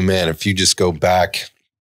you do, man, if you just go back,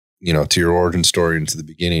 you know, to your origin story and to the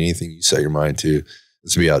beginning, anything you set your mind to,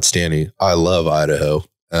 it's gonna be outstanding. I love Idaho.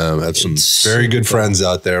 Have some very good friends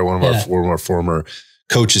out there. One of our former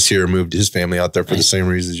coaches here moved his family out there for the same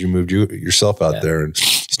reasons you moved yourself out there, and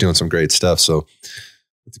he's doing some great stuff. So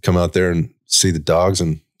to come out there and see the dogs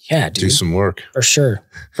and do some work. For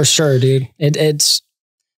sure, dude. It's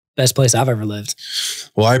best place I've ever lived.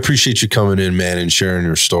 Well, I appreciate you coming in, man, and sharing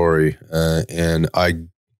your story. And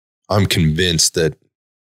I'm convinced that,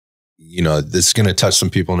 you know, this is going to touch some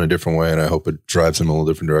people in a different way. And I hope it drives them in a little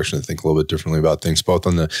different direction to think a little bit differently about things, both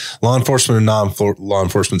on the law enforcement and non-law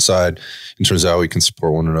enforcement side, in terms of how we can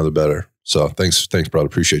support one another better. So thanks, brother.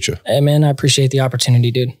 Appreciate you. Hey, man, I appreciate the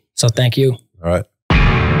opportunity, dude. So thank you. All right.